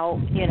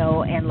now,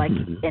 and like,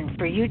 and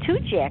for you too,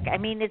 Jack. I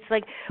mean, it's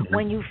like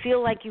when you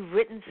feel like you've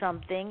written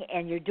something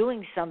and you're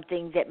doing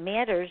something that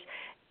matters,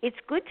 it's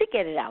good to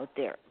get it out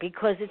there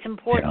because it's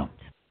important.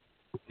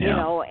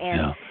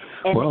 Yeah.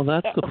 Well,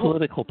 that's the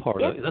political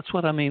part of it. That's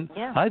what I mean.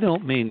 Yeah. I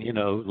don't mean,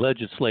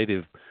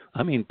 legislative.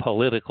 I mean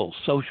political,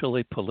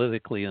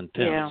 politically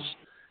intense.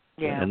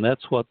 Yeah. And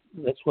that's what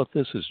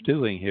this is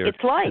doing here. It's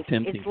life.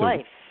 Attempting It's to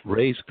life.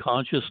 raise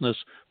consciousness,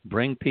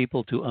 bring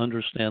people to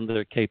understand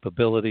their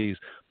capabilities,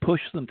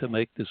 push them to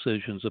make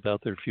decisions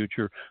about their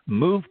future,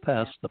 move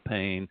past the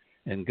pain,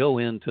 and go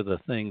into the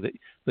thing that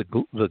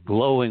the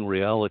glowing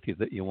reality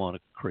that you want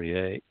to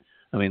create.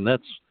 I mean,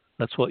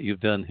 that's what you've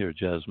done here,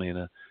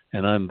 Jasmina,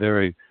 and I'm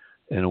very,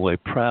 in a way,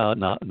 proud.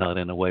 Not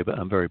in a way, but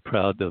I'm very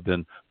proud to have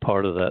been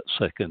part of that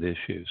second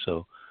issue.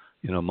 So,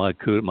 my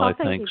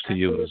thanks to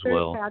you as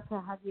well. Very proud to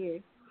have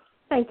you.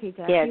 Thank you,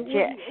 Jack. I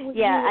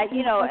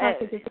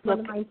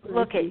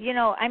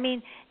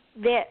mean,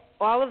 that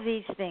all of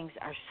these things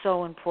are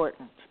so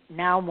important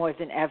now more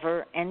than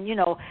ever. And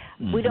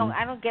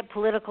I don't get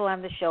political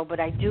on the show,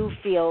 but I do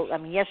feel. I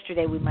mean,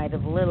 yesterday we might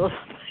have a little.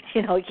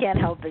 You can't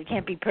help it. It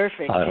can't be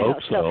perfect. I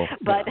hope so.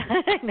 But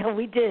I know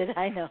we did.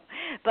 I know,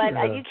 but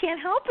you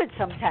can't help it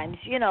sometimes.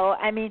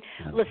 I mean,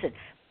 listen.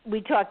 We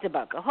talked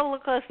about the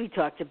Holocaust. We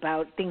talked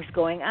about things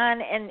going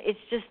on, and it's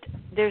just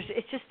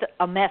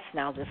a mess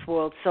now, this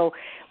world. So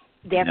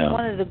that's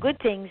one of the good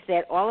things,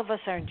 that all of us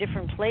are in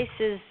different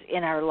places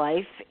in our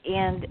life,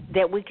 and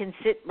that we can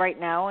sit right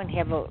now and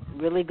have a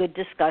really good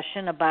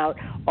discussion about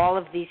all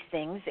of these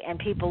things, and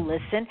people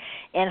listen,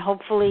 and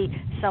hopefully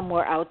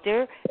somewhere out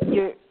there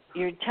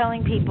you're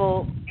telling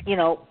people,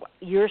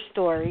 your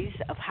stories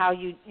of how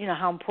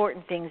how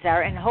important things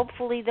are, and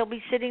hopefully they'll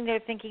be sitting there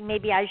thinking,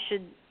 maybe I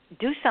should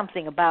do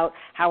something about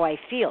how I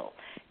feel,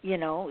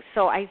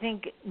 So I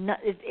think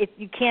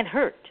you can't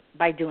hurt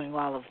by doing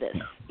all of this,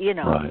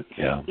 Right,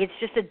 yeah. It's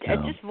just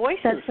just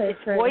voices.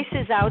 It's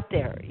voices out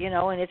there,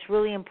 and it's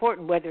really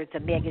important, whether it's a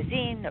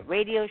magazine, a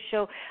radio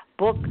show,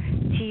 book,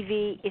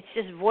 TV. It's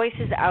just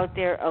voices out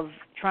there of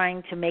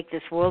trying to make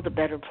this world a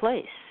better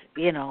place,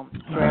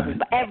 for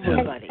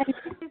everybody.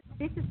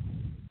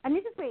 And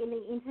this is where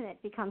the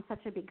internet becomes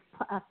such a big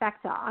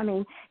factor. I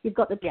mean, you've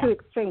got the two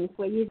extremes,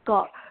 where you've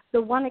got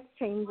the one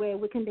extreme where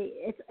we can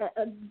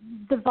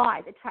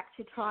divide, attract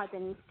your tribe,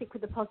 and stick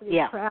with the positive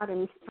crowd,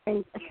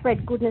 and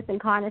spread goodness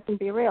and kindness and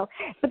be real.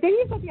 But then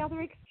you've got the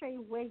other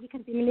extreme where you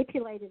can be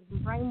manipulated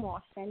and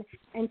brainwashed, and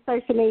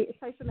social media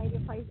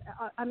plays.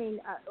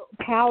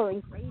 Power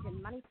and greed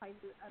and money plays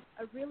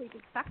a really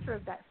big factor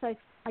of that. So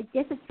I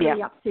guess it's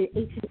really up to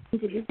each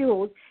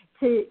individual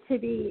to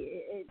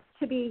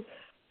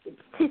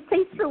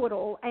see through it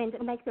all and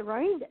make their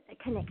own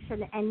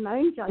connection and their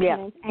own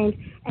judgment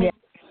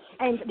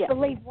and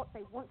believe what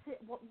they want to,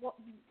 what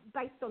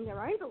based on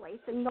their own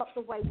beliefs, and not the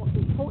way what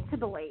they're taught to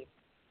believe.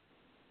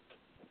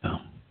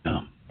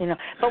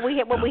 But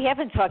what we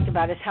haven't talked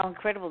about is how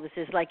incredible this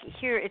is. Like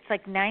here, it's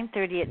like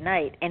 9:30 at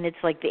night, and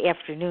it's like the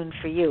afternoon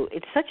for you.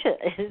 It's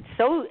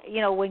so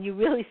when you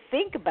really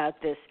think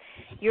about this,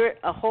 you're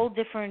a whole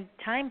different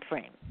time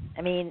frame.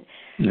 I mean,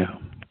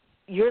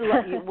 when you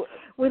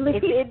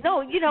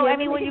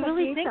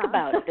really think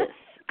about this,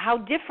 how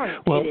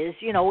different it is,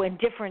 in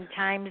different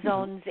time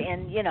zones,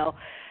 and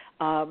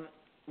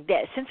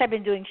that since I've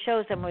been doing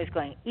shows, I'm always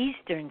going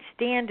Eastern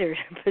Standard,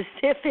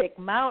 Pacific,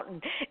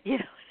 Mountain.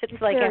 It's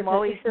like I'm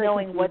always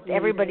knowing what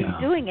everybody's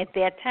doing at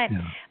that time.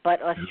 Yeah.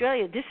 But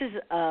Australia, this is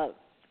a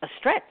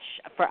stretch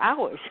for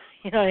hours.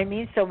 You know what I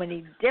mean? So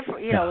many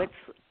different. It's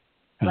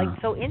like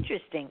so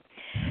interesting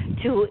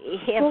to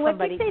have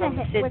somebody from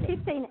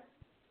Sydney.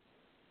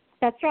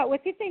 That's right. We're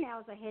 15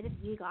 hours ahead of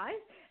you guys.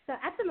 So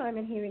at the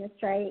moment here in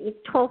Australia, it's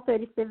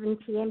 12:37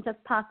 p.m.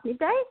 just past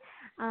midday.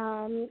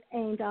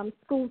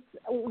 Schools,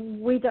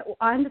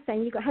 I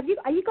understand you guys.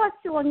 Are you guys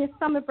still on your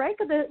summer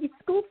break? Is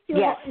school still?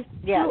 Yes.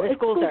 The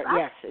schools are.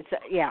 Yes.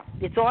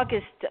 It's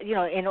August.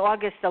 In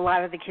August, a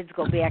lot of the kids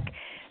go back.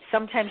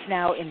 Sometimes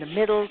now in the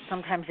middle,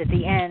 sometimes at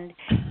the end.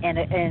 And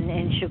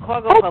in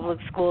Chicago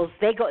public schools,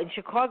 they go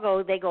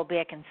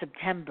back in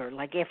September,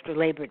 like after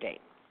Labor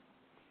Day.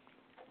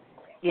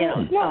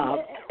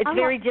 It's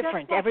very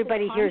different.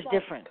 Everybody here is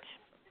different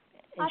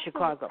in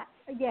Chicago.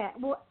 Yeah.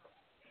 Well,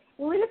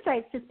 in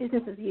Australia, it's just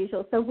business as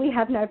usual. So we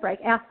have no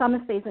break. Our summer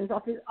season's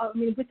off.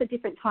 With the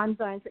different time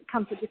zones, it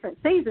comes with different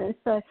seasons.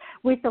 So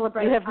we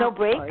celebrate. You have no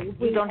break?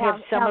 You don't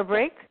have summer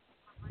break?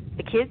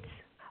 The kids?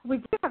 We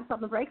do have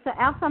summer break. So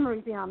our summer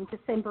is in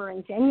December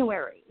and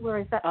January,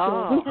 whereas that's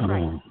winter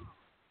break.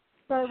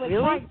 So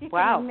we're quite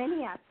different in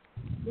many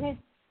aspects.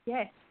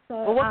 Yes.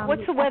 So, well,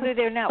 what's the weather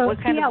there now?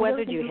 What kind of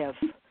weather do you have?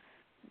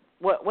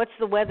 What's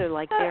the weather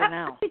like there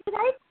now?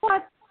 Today's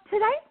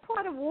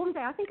quite a warm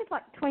day. I think it's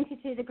like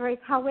 22 degrees.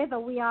 However,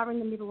 we are in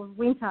the middle of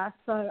winter,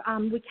 so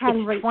we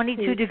can reach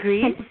 22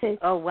 degrees?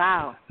 Oh,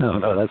 wow. No,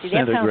 that's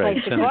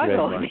centigrade.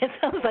 That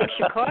sounds like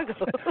Chicago.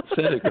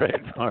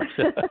 Centigrade,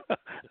 Marsha.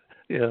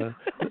 Yeah.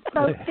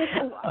 So,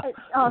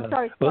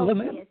 sorry. Well,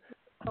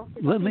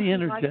 Let me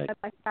interject.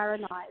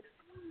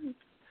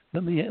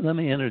 Let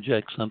me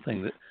interject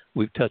something that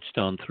we've touched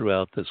on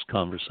throughout this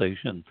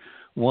conversation.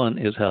 One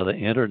is how the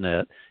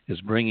internet is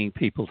bringing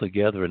people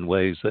together in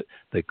ways that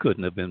they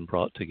couldn't have been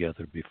brought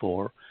together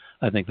before.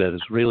 I think that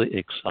is really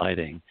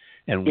exciting.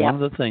 And one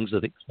of the things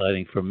that's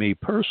exciting for me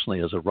personally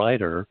as a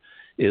writer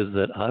is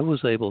that I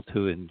was able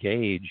to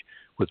engage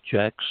with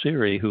Jack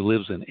Seary, who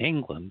lives in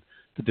England,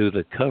 to do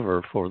the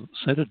cover for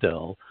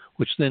Citadel,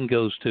 which then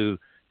goes to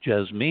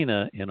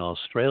Jasmina in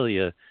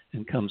Australia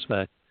and comes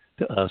back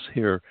to us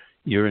here.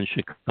 You're in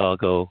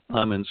Chicago.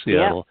 I'm in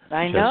Seattle. Yeah,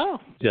 I know.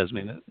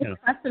 Jasmina.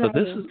 So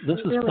this is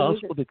really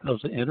possible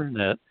because the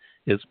internet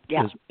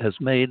has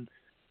made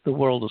the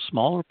world a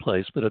smaller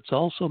place, but it's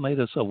also made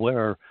us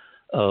aware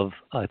of,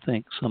 I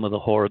think, some of the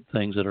horrid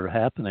things that are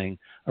happening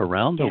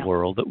around the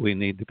world that we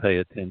need to pay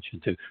attention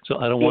to. So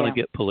I don't want to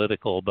get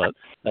political, but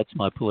that's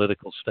my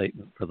political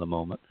statement for the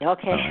moment.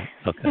 Okay.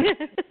 Okay.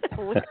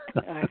 All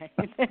right.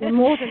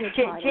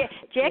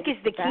 Jack is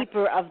the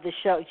keeper of the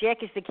show.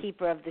 Jack is the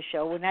keeper of the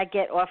show. When I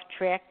get off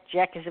track,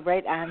 Jack is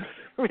right on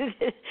to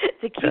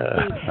keep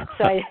me.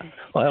 So I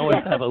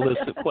always have a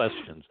list of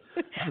questions.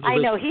 I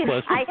know.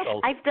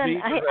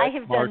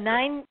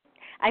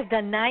 I've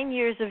done 9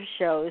 years of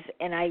shows,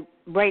 and I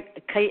write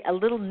a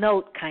little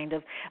note, kind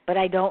of, but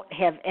I don't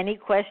have any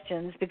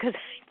questions because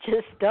I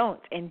just don't.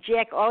 And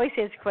Jack always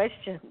has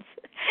questions.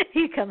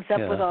 He comes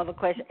up with all the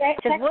questions. He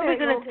says, what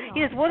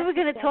are we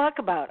going to talk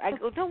about? I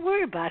go, don't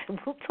worry about it.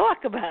 We'll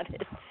talk about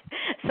it.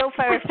 So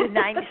far after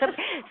 9 years,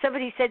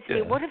 somebody said to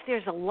me, what if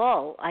there's a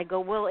lull? I go,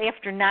 well,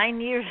 after 9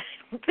 years, I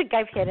don't think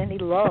I've had any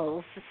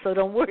lulls, so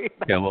don't worry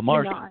about it. Yeah, well,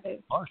 Marsha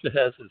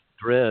has this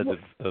dread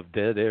of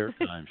dead air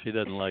time. She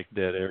doesn't like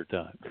dead air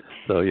time.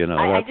 So, I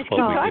that's just what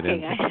keep we talking. get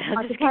into.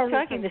 I just keep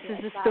talking. This is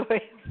the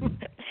story.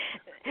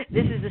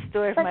 This is the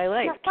story of my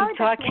life. Keep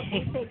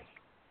talking.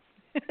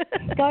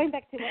 Going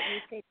back to what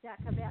you said,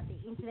 Jack, about the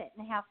internet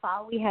and how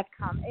far we have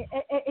come,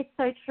 it's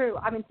so true.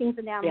 I mean, things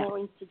are now more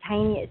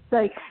instantaneous.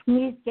 So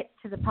news gets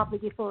to the public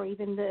before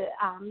even the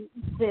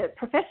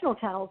professional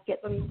channels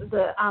get them,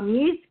 the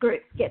news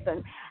groups get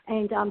them,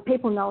 and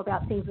people know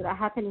about things that are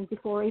happening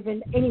before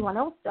even anyone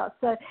else does.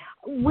 So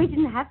we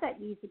didn't have that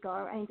years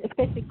ago, and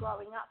especially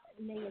growing up,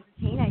 me as a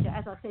teenager,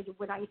 as I said,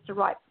 when I used to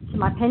write to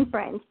my pen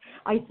friends,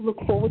 I used to look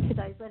forward to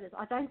those letters.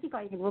 I don't think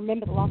I even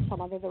remember the last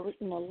time I've ever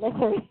written a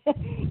letter.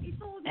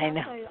 It's all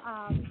now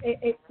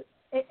it's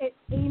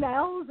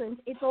emails and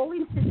it's all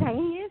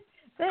instantaneous.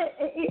 But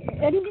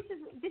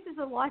this is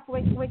a life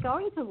we're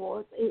going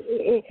towards.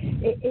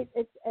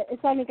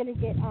 It's only going to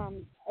get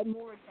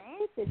more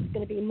advanced. It's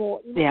going to be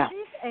more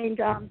innovative, and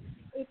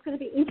it's going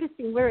to be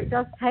interesting where it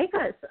does take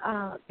us.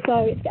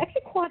 So it's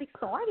actually quite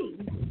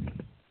exciting.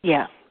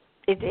 Yeah.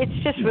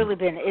 It's just really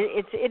been,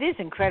 it is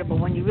incredible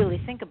when you really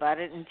think about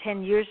it. And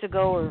 10 years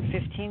ago or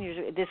 15 years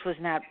ago, this was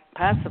not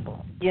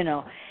possible,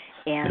 And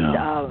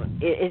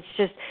it's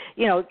just,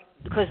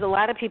 because a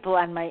lot of people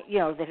on my,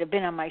 that have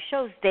been on my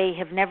shows, they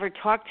have never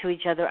talked to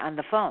each other on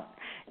the phone.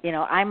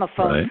 I'm a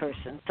phone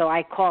person, so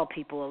I call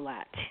people a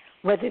lot,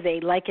 whether they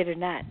like it or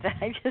not.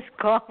 I just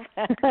call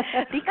them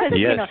because,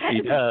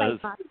 she does.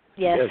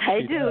 Yes,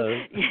 I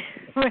do.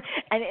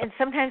 And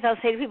sometimes I'll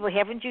say to people,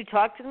 haven't you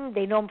talked to them?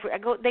 They know.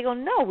 They go,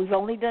 no, we've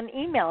only done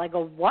email. I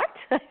go, what?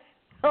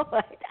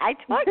 I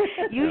talk.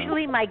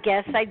 Usually my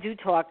guests I do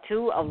talk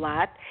to a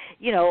lot,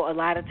 a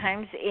lot of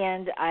times,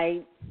 and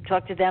I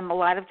talk to them a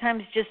lot of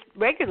times just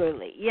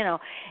regularly,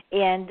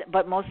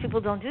 but most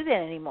people don't do that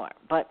anymore.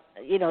 But,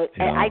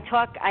 I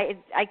talk, I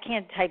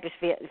can't type as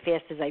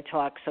fast as I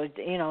talk, so,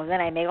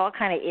 then I make all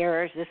kind of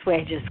errors. This way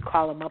I just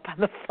call them up on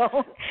the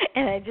phone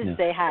and I just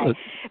say hi.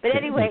 But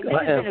anyway, this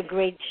has been a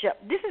great show.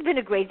 This has been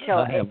a great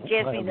show.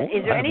 Jasmine,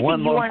 is there anything you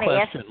want to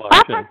ask?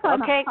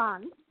 Okay,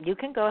 you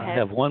can go ahead. I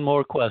have one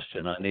more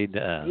question I need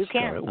to ask. You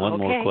can. All right, one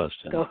more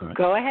question.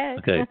 Go ahead.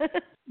 Okay.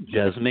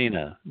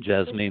 Jasmina,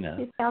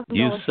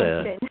 you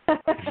said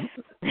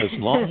as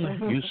long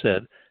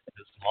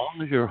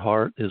as your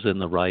heart is in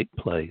the right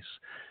place,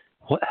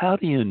 how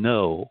do you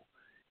know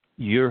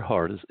your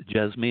heart is,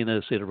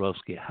 Jasmina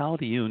Siderovski, how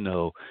do you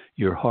know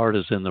your heart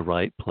is in the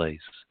right place?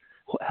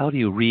 How do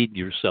you read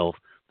yourself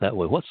that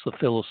way? What's the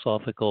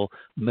philosophical,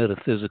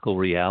 metaphysical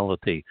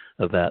reality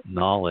of that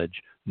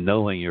knowledge,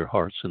 knowing your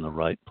heart's in the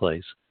right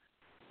place?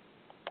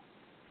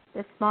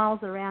 There's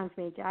smiles around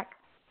me, Jack.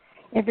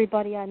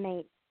 Everybody I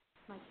meet,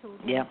 my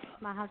children,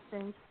 my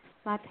husband,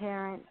 my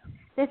parents,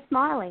 they're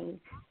smiling.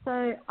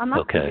 So I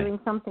must be doing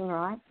something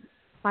right.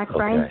 My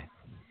friends.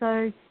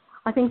 So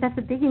I think that's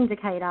a big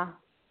indicator.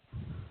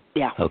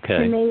 Yeah. Okay.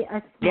 To me,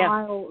 a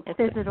smile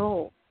says it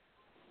all.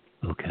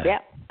 Okay. Yeah,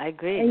 I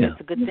agree.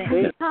 That's a good thing.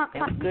 You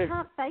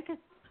can't fake a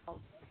smile.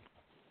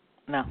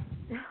 No.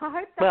 I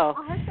hope that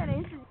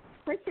answers the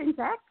question,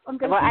 Jack.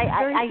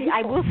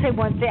 I will say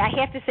one thing. I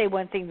have to say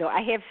one thing, though.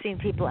 I have seen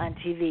people on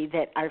TV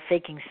that are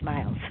faking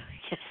smiles.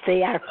 Yes,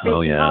 they are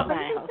faking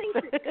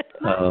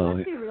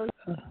smiles. You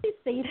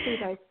see through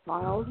those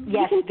smiles.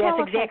 Yes, that's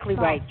exactly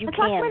right. You it's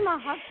can. Like when my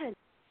husband,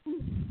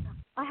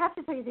 I have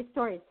to tell you this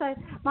story. So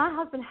my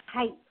husband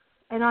hates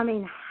and I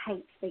mean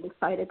hates being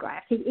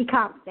photographed. He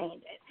can't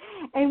stand it.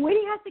 And when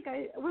he has to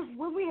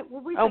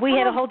go, we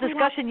had a whole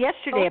discussion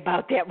yesterday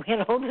about that. We had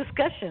a whole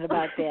discussion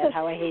about that,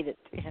 how I hate it.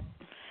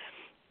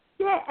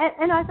 Yeah,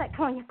 and I was like,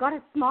 come on, you've got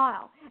to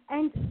smile.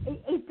 And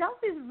it does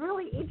this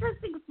really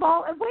interesting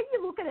smile. And when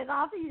you look at it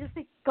after, you just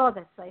think, God,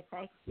 that's so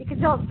fake. You can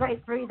tell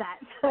straight through that.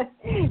 So,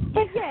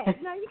 but yeah,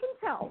 no, you can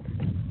tell.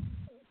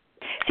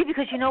 See,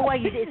 because you know why?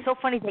 It's so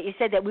funny that you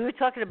said that. We were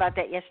talking about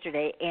that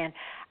yesterday, and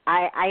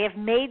I have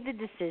made the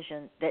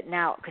decision that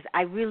now, because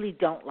I really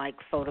don't like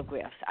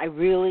photographs. I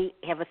really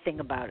have a thing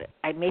about it.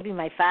 Maybe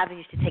my father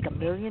used to take 1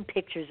 million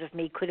pictures of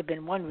me, could have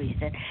been one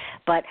reason,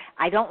 but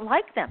I don't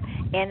like them.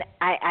 And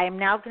I am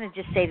now going to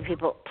just say to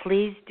people,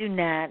 please do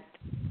not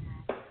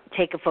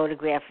take a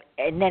photograph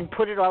and then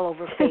put it all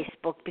over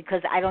Facebook,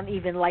 because I don't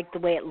even like the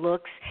way it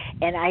looks,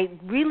 and I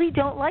really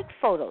don't like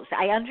photos.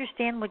 I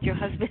understand what your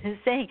husband is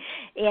saying,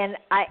 and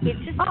it's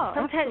just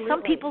sometimes absolutely.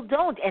 Some people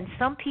don't, and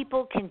some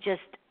people can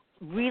just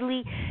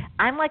really.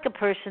 I'm like a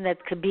person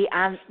that could be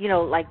on,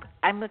 like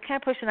I'm the kind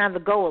of person on the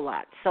go a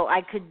lot, so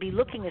I could be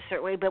looking a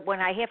certain way, but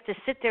when I have to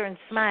sit there and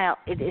smile,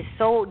 it is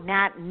so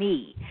not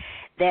me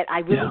that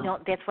I really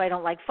don't. That's why I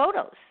don't like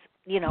photos.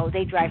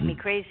 They drive me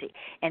crazy.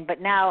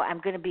 But now I'm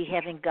going to be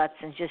having guts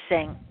and just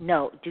saying,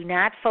 no, do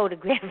not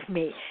photograph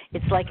me.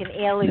 It's like an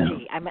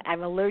allergy. Yeah.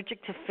 I'm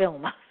allergic to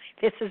film.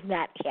 This is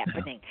not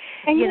happening.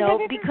 And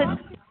because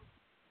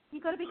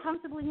you've got to be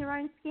comfortable in your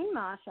own skin,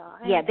 Marsha.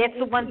 Yeah, that's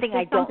the one thing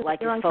I don't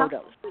like is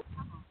photos.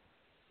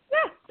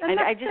 Yeah, and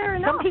that's fair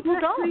enough. Some people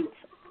don't.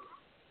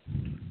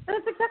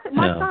 That's exactly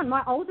my son,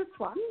 my oldest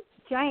one,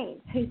 James,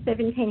 who's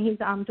 17. He's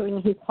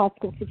doing his high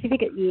school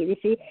certificate year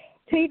this year.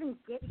 To even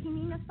get him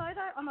in a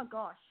photo, oh my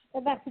gosh,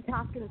 that's a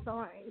task in its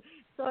own.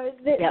 So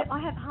I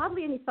have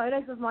hardly any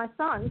photos of my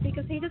son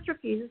because he just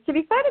refuses to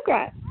be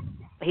photographed.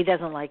 He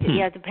doesn't like it.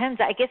 Yeah, it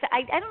depends. I guess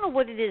I don't know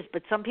what it is,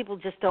 but some people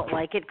just don't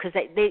like it because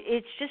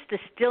it's just the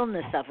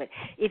stillness of it.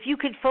 If you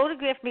could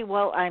photograph me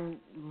while I'm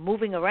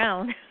moving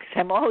around, because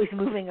I'm always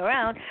moving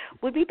around,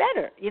 would be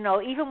better.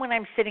 Even when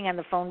I'm sitting on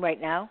the phone right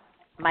now,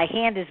 my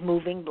hand is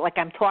moving like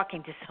I'm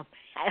talking to somebody.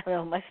 I don't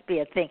know, it must be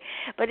a thing.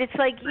 But it's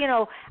like,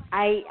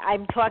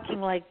 I'm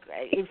talking like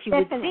if you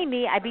would see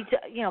me, I'd be,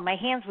 my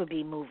hands would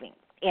be moving.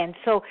 And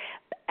so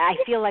I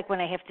feel like when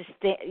I have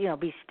to,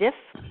 be stiff,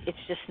 it's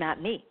just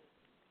not me,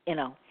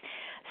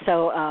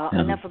 So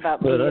enough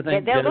about me. Those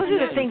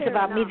are the things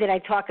about me that I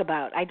talk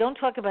about. I don't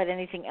talk about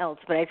anything else,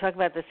 but I talk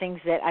about the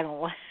things that I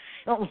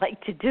don't like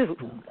to do.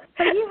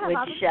 But you have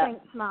other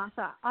strengths,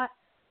 Marsha.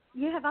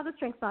 You have other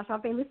strengths, Marsha.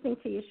 I've been listening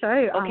to your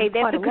show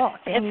quite a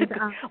lot.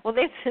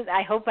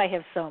 I hope I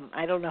have some.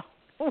 I don't know.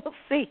 We'll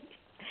see.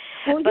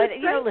 Well, but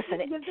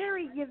listen.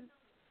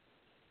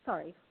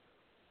 Sorry.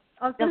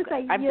 I was going to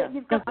say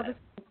you've got other.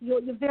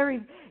 You're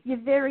very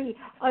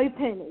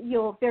open.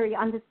 You're very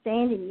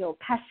understanding. You're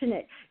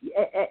passionate.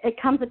 It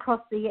comes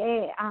across the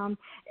air.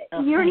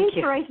 You're an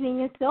inspiration in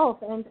yourself,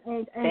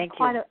 and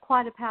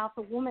quite a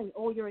powerful woman.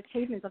 All your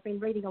achievements. I've been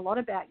reading a lot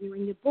about you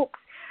in your books.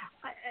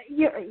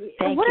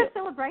 What a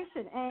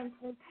celebration!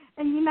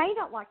 And you may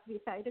not like to be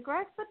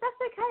photographed, but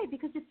that's okay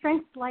because your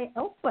strengths lay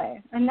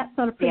elsewhere, and that's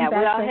not a pretty bad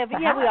thing.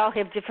 We all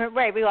have different.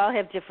 Right, we all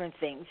have different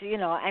things. We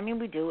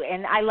do,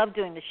 and I love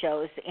doing the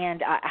shows,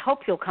 and I hope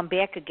you'll come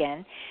back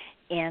again.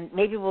 And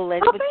maybe we'll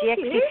let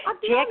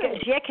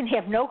Jack can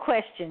have no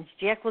questions.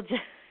 Jack will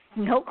just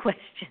no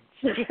questions.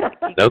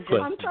 No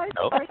questions. I'm so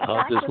sorry.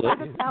 I'll just let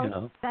you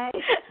I'm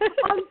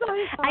so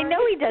sorry. I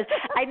know he does.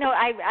 I know.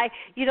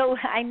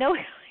 I know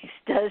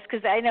he does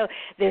because I know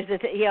there's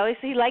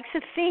he likes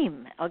a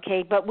theme.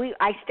 Okay, but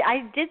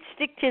I did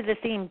stick to the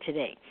theme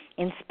today,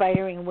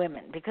 inspiring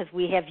women, because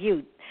we have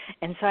youth,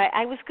 and so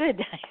I was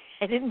good.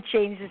 I didn't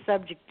change the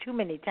subject too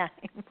many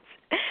times.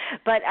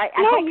 But I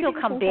hope you'll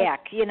come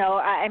back,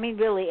 I mean,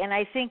 really. And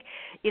I think,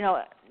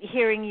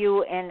 hearing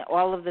you and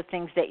all of the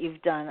things that you've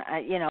done,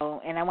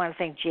 and I want to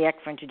thank Jack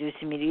for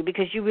introducing me to you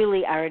because you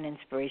really are an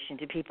inspiration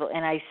to people.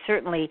 And I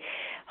certainly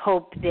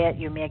hope that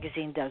your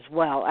magazine does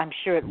well. I'm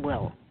sure it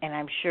will. And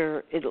I'm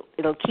sure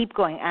it'll keep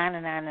going on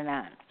and on and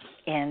on.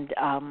 And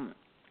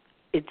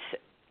it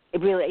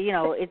really,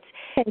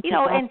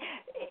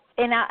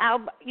 and I'll,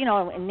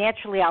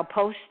 naturally I'll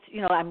post,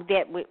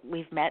 that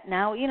we've met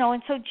now,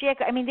 and so Jack,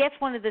 I mean, that's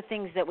one of the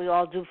things that we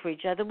all do for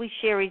each other. We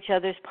share each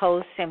other's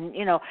posts and,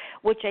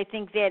 which I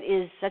think that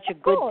is such a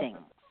good thing,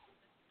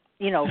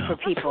 for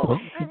people.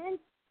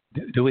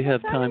 Do we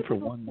have time for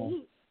one more?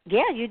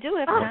 Yeah, you do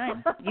have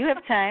time. You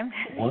have time.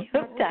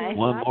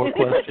 One more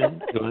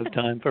question. Do we have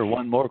time for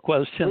one more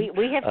question?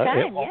 We have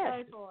time,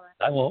 yes.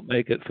 I won't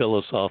make it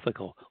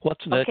philosophical.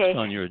 What's next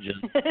on your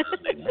agenda?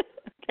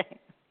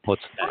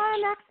 What's next?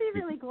 I'm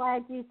actually really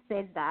glad you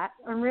said that.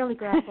 I'm really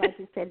glad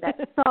you said that.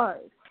 So,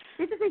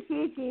 this is a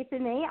huge year for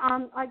me.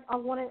 I'm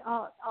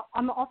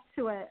off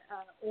to an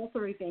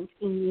author event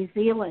in New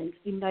Zealand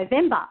in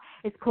November.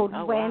 It's called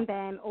Wham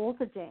Bam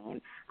Author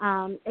Jam.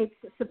 It's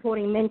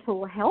supporting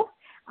mental health,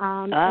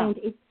 and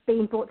it's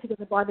been brought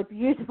together by the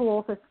beautiful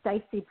author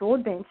Stacey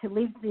Broadbent, who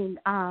lives in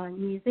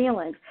New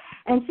Zealand.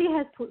 And she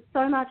has put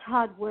so much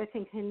hard work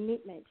and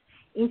commitment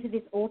into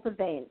this author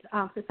event.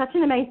 So such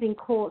an amazing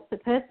course for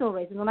personal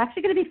reasons. I'm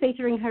actually going to be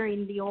featuring her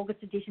in the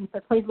August edition, so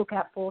please look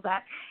out for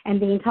that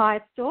and the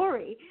entire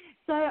story.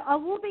 So I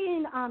will be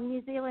in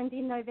New Zealand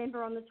in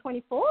November on the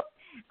 24th.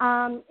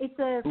 It's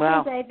a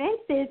full-day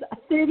event. There's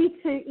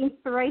 32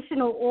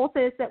 inspirational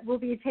authors that will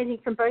be attending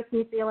from both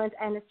New Zealand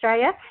and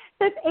Australia.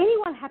 So if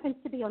anyone happens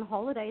to be on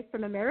holidays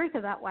from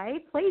America that way,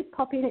 please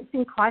pop in. It's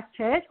in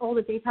Christchurch. All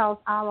the details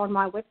are on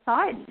my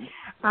website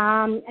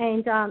and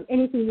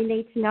anything you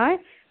need to know.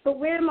 But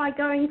where am I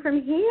going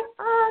from here?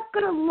 I've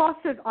got a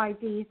lot of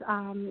ideas.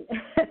 I'd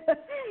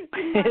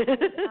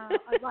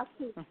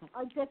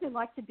definitely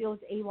like to build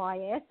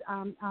EYS.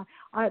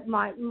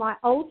 My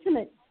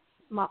ultimate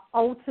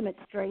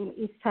dream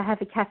is to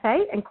have a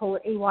cafe and call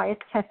it EYS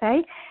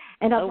Cafe.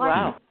 And I'd like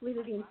to split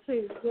it in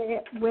two,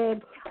 where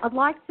I'd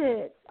like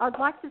to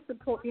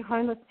support the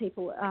homeless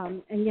people,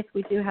 and yes,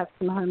 we do have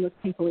some homeless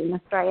people in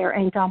Australia,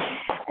 and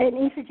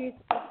introduce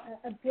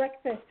a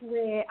breakfast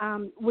where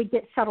we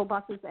get shuttle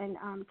buses and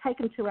take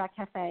them to our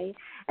cafe,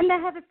 and they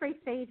have a free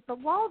feed. But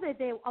while they're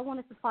there, I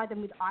want to supply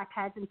them with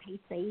iPads and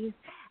PCs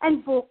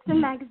and books and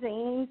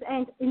magazines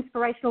and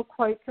inspirational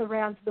quotes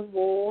around the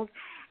walls.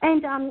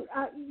 And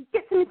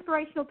get some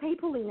inspirational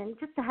people in and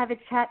just to have a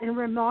chat and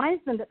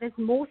remind them that there's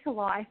more to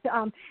life,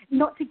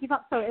 not to give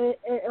up so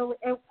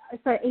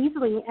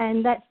easily,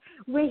 and that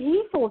we're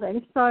here for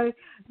them. So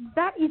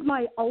that is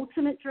my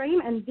ultimate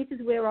dream, and this is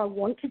where I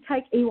want to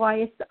take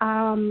EYS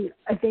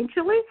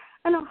eventually.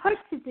 And I hope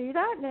to do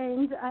that,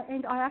 and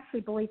I actually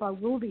believe I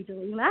will be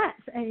doing that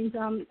and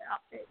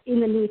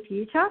in the near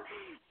future.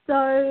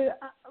 So,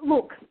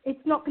 look,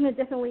 it's not going to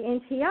definitely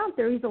end here.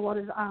 There is a lot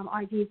of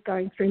ideas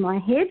going through my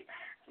head.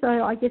 So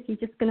I guess you're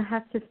just going to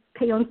have to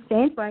be on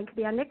standby. It could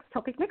be our next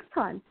topic next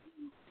time.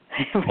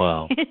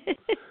 Wow.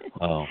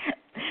 So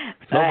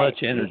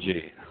much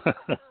energy.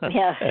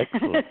 Yeah.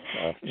 Excellent.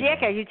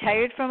 Jack, are you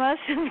tired from us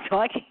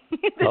talking?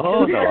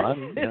 Oh, no,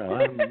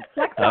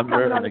 I'm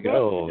ready to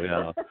go.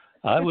 Yeah.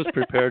 I was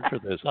prepared for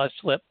this. I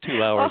slept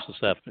 2 hours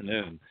this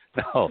afternoon.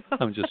 No,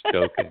 I'm just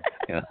joking.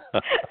 Yeah.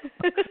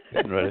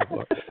 Getting ready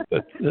for it.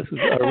 But this is,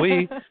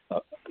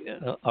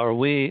 are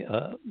we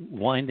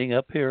winding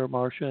up here,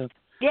 Marsha?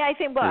 Yeah, I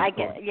think. Well,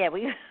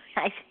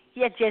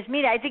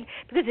 Jasmina. I think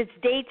because it's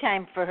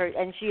daytime for her,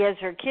 and she has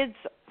her kids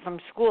from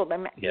school. But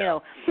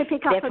to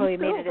pick up definitely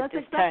from school. made it That's at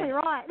this exactly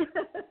time. right.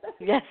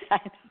 Yes.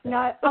 No,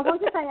 I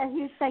want to say a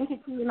huge thank you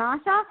to you,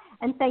 Marsha,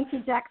 and thank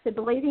you, Jack, for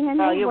believing in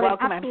me. Oh, you're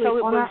welcome.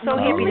 We're so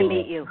happy to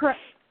meet you.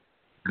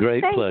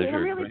 Great Thank pleasure. You.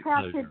 I'm really Great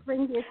proud pleasure. to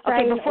bring the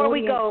Australian before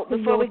we go,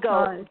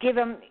 show.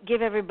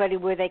 give everybody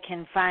where they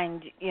can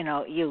find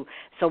you.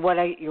 So what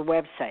are your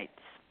websites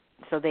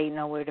so they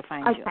know where to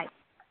find you? Okay.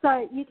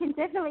 So you can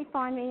definitely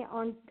find me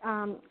on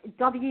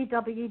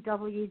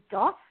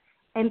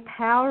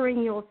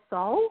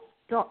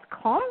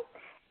www.empoweringyoursoul.com.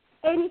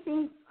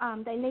 Anything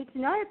they need to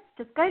know,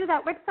 just go to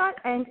that website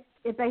and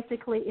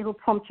it'll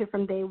prompt you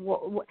from there.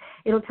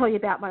 It'll tell you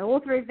about my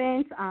author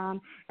event,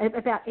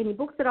 about any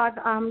books that I've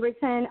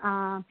written.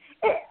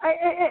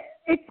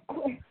 It's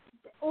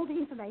all the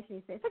information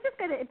is there. So just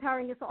go to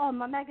Empowering Yourself. Oh,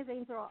 my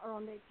magazines are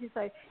on there too,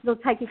 so it'll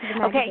take you to the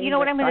magazine. Okay, you know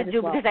what I'm going to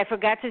do, because I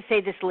forgot to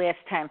say this last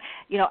time.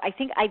 I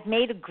think I've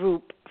made a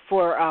group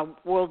for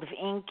World of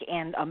Ink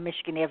and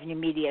Michigan Avenue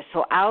Media.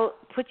 So I'll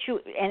put you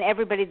and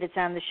everybody that's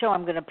on the show.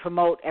 I'm going to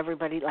promote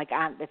everybody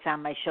that's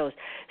on my shows.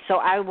 So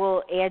I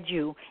will add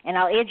you, and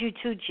I'll add you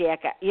too,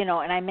 Jack. And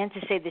I meant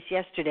to say this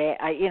yesterday.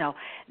 I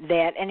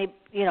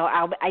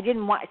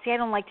didn't want. See, I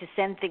don't like to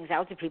send things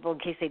out to people in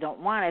case they don't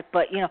want it.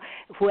 But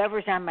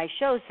whoever's on my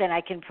shows, then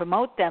I can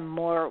promote them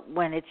more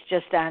when it's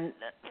just on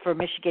for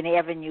Michigan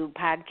Avenue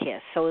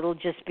podcast. So it'll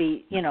just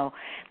be,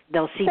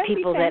 they'll see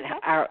people that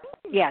are.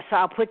 Yeah, so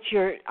I'll put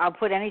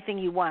anything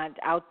you want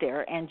out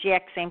there, and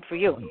Jack, same for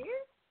you.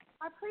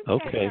 I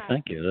appreciate that.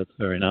 Thank you. That's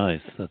very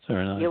nice.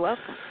 You're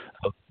welcome.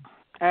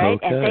 All right,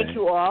 okay. And thank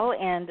you all.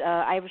 And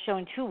I have a show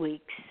in 2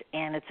 weeks,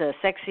 and it's a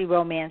sexy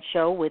romance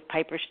show with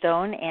Piper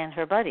Stone and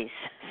her buddies.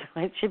 So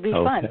it should be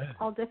fun.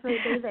 I'll definitely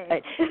be there. All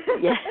right.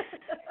 Yeah.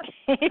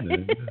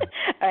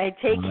 All right,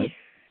 take care.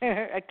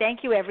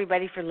 Thank you,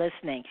 everybody, for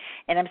listening.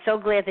 And I'm so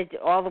glad that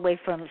all the way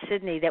from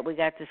Sydney that we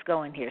got this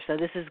going here. So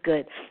this is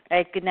good. All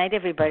right, good night,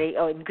 everybody.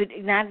 Oh,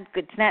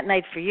 it's not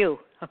night for you.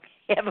 Okay,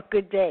 have a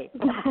good day.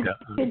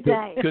 Good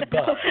day. Goodbye.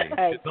 All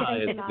right,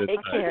 Goodbye.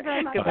 Take care.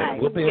 Goodbye.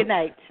 Good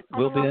night.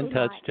 We'll be in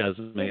touch,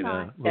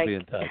 Jasmina. We'll be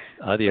in touch.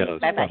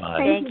 Adios. Bye-bye.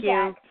 Thank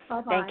you.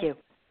 Thank you.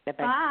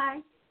 Bye-bye.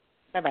 Bye.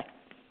 Bye-bye.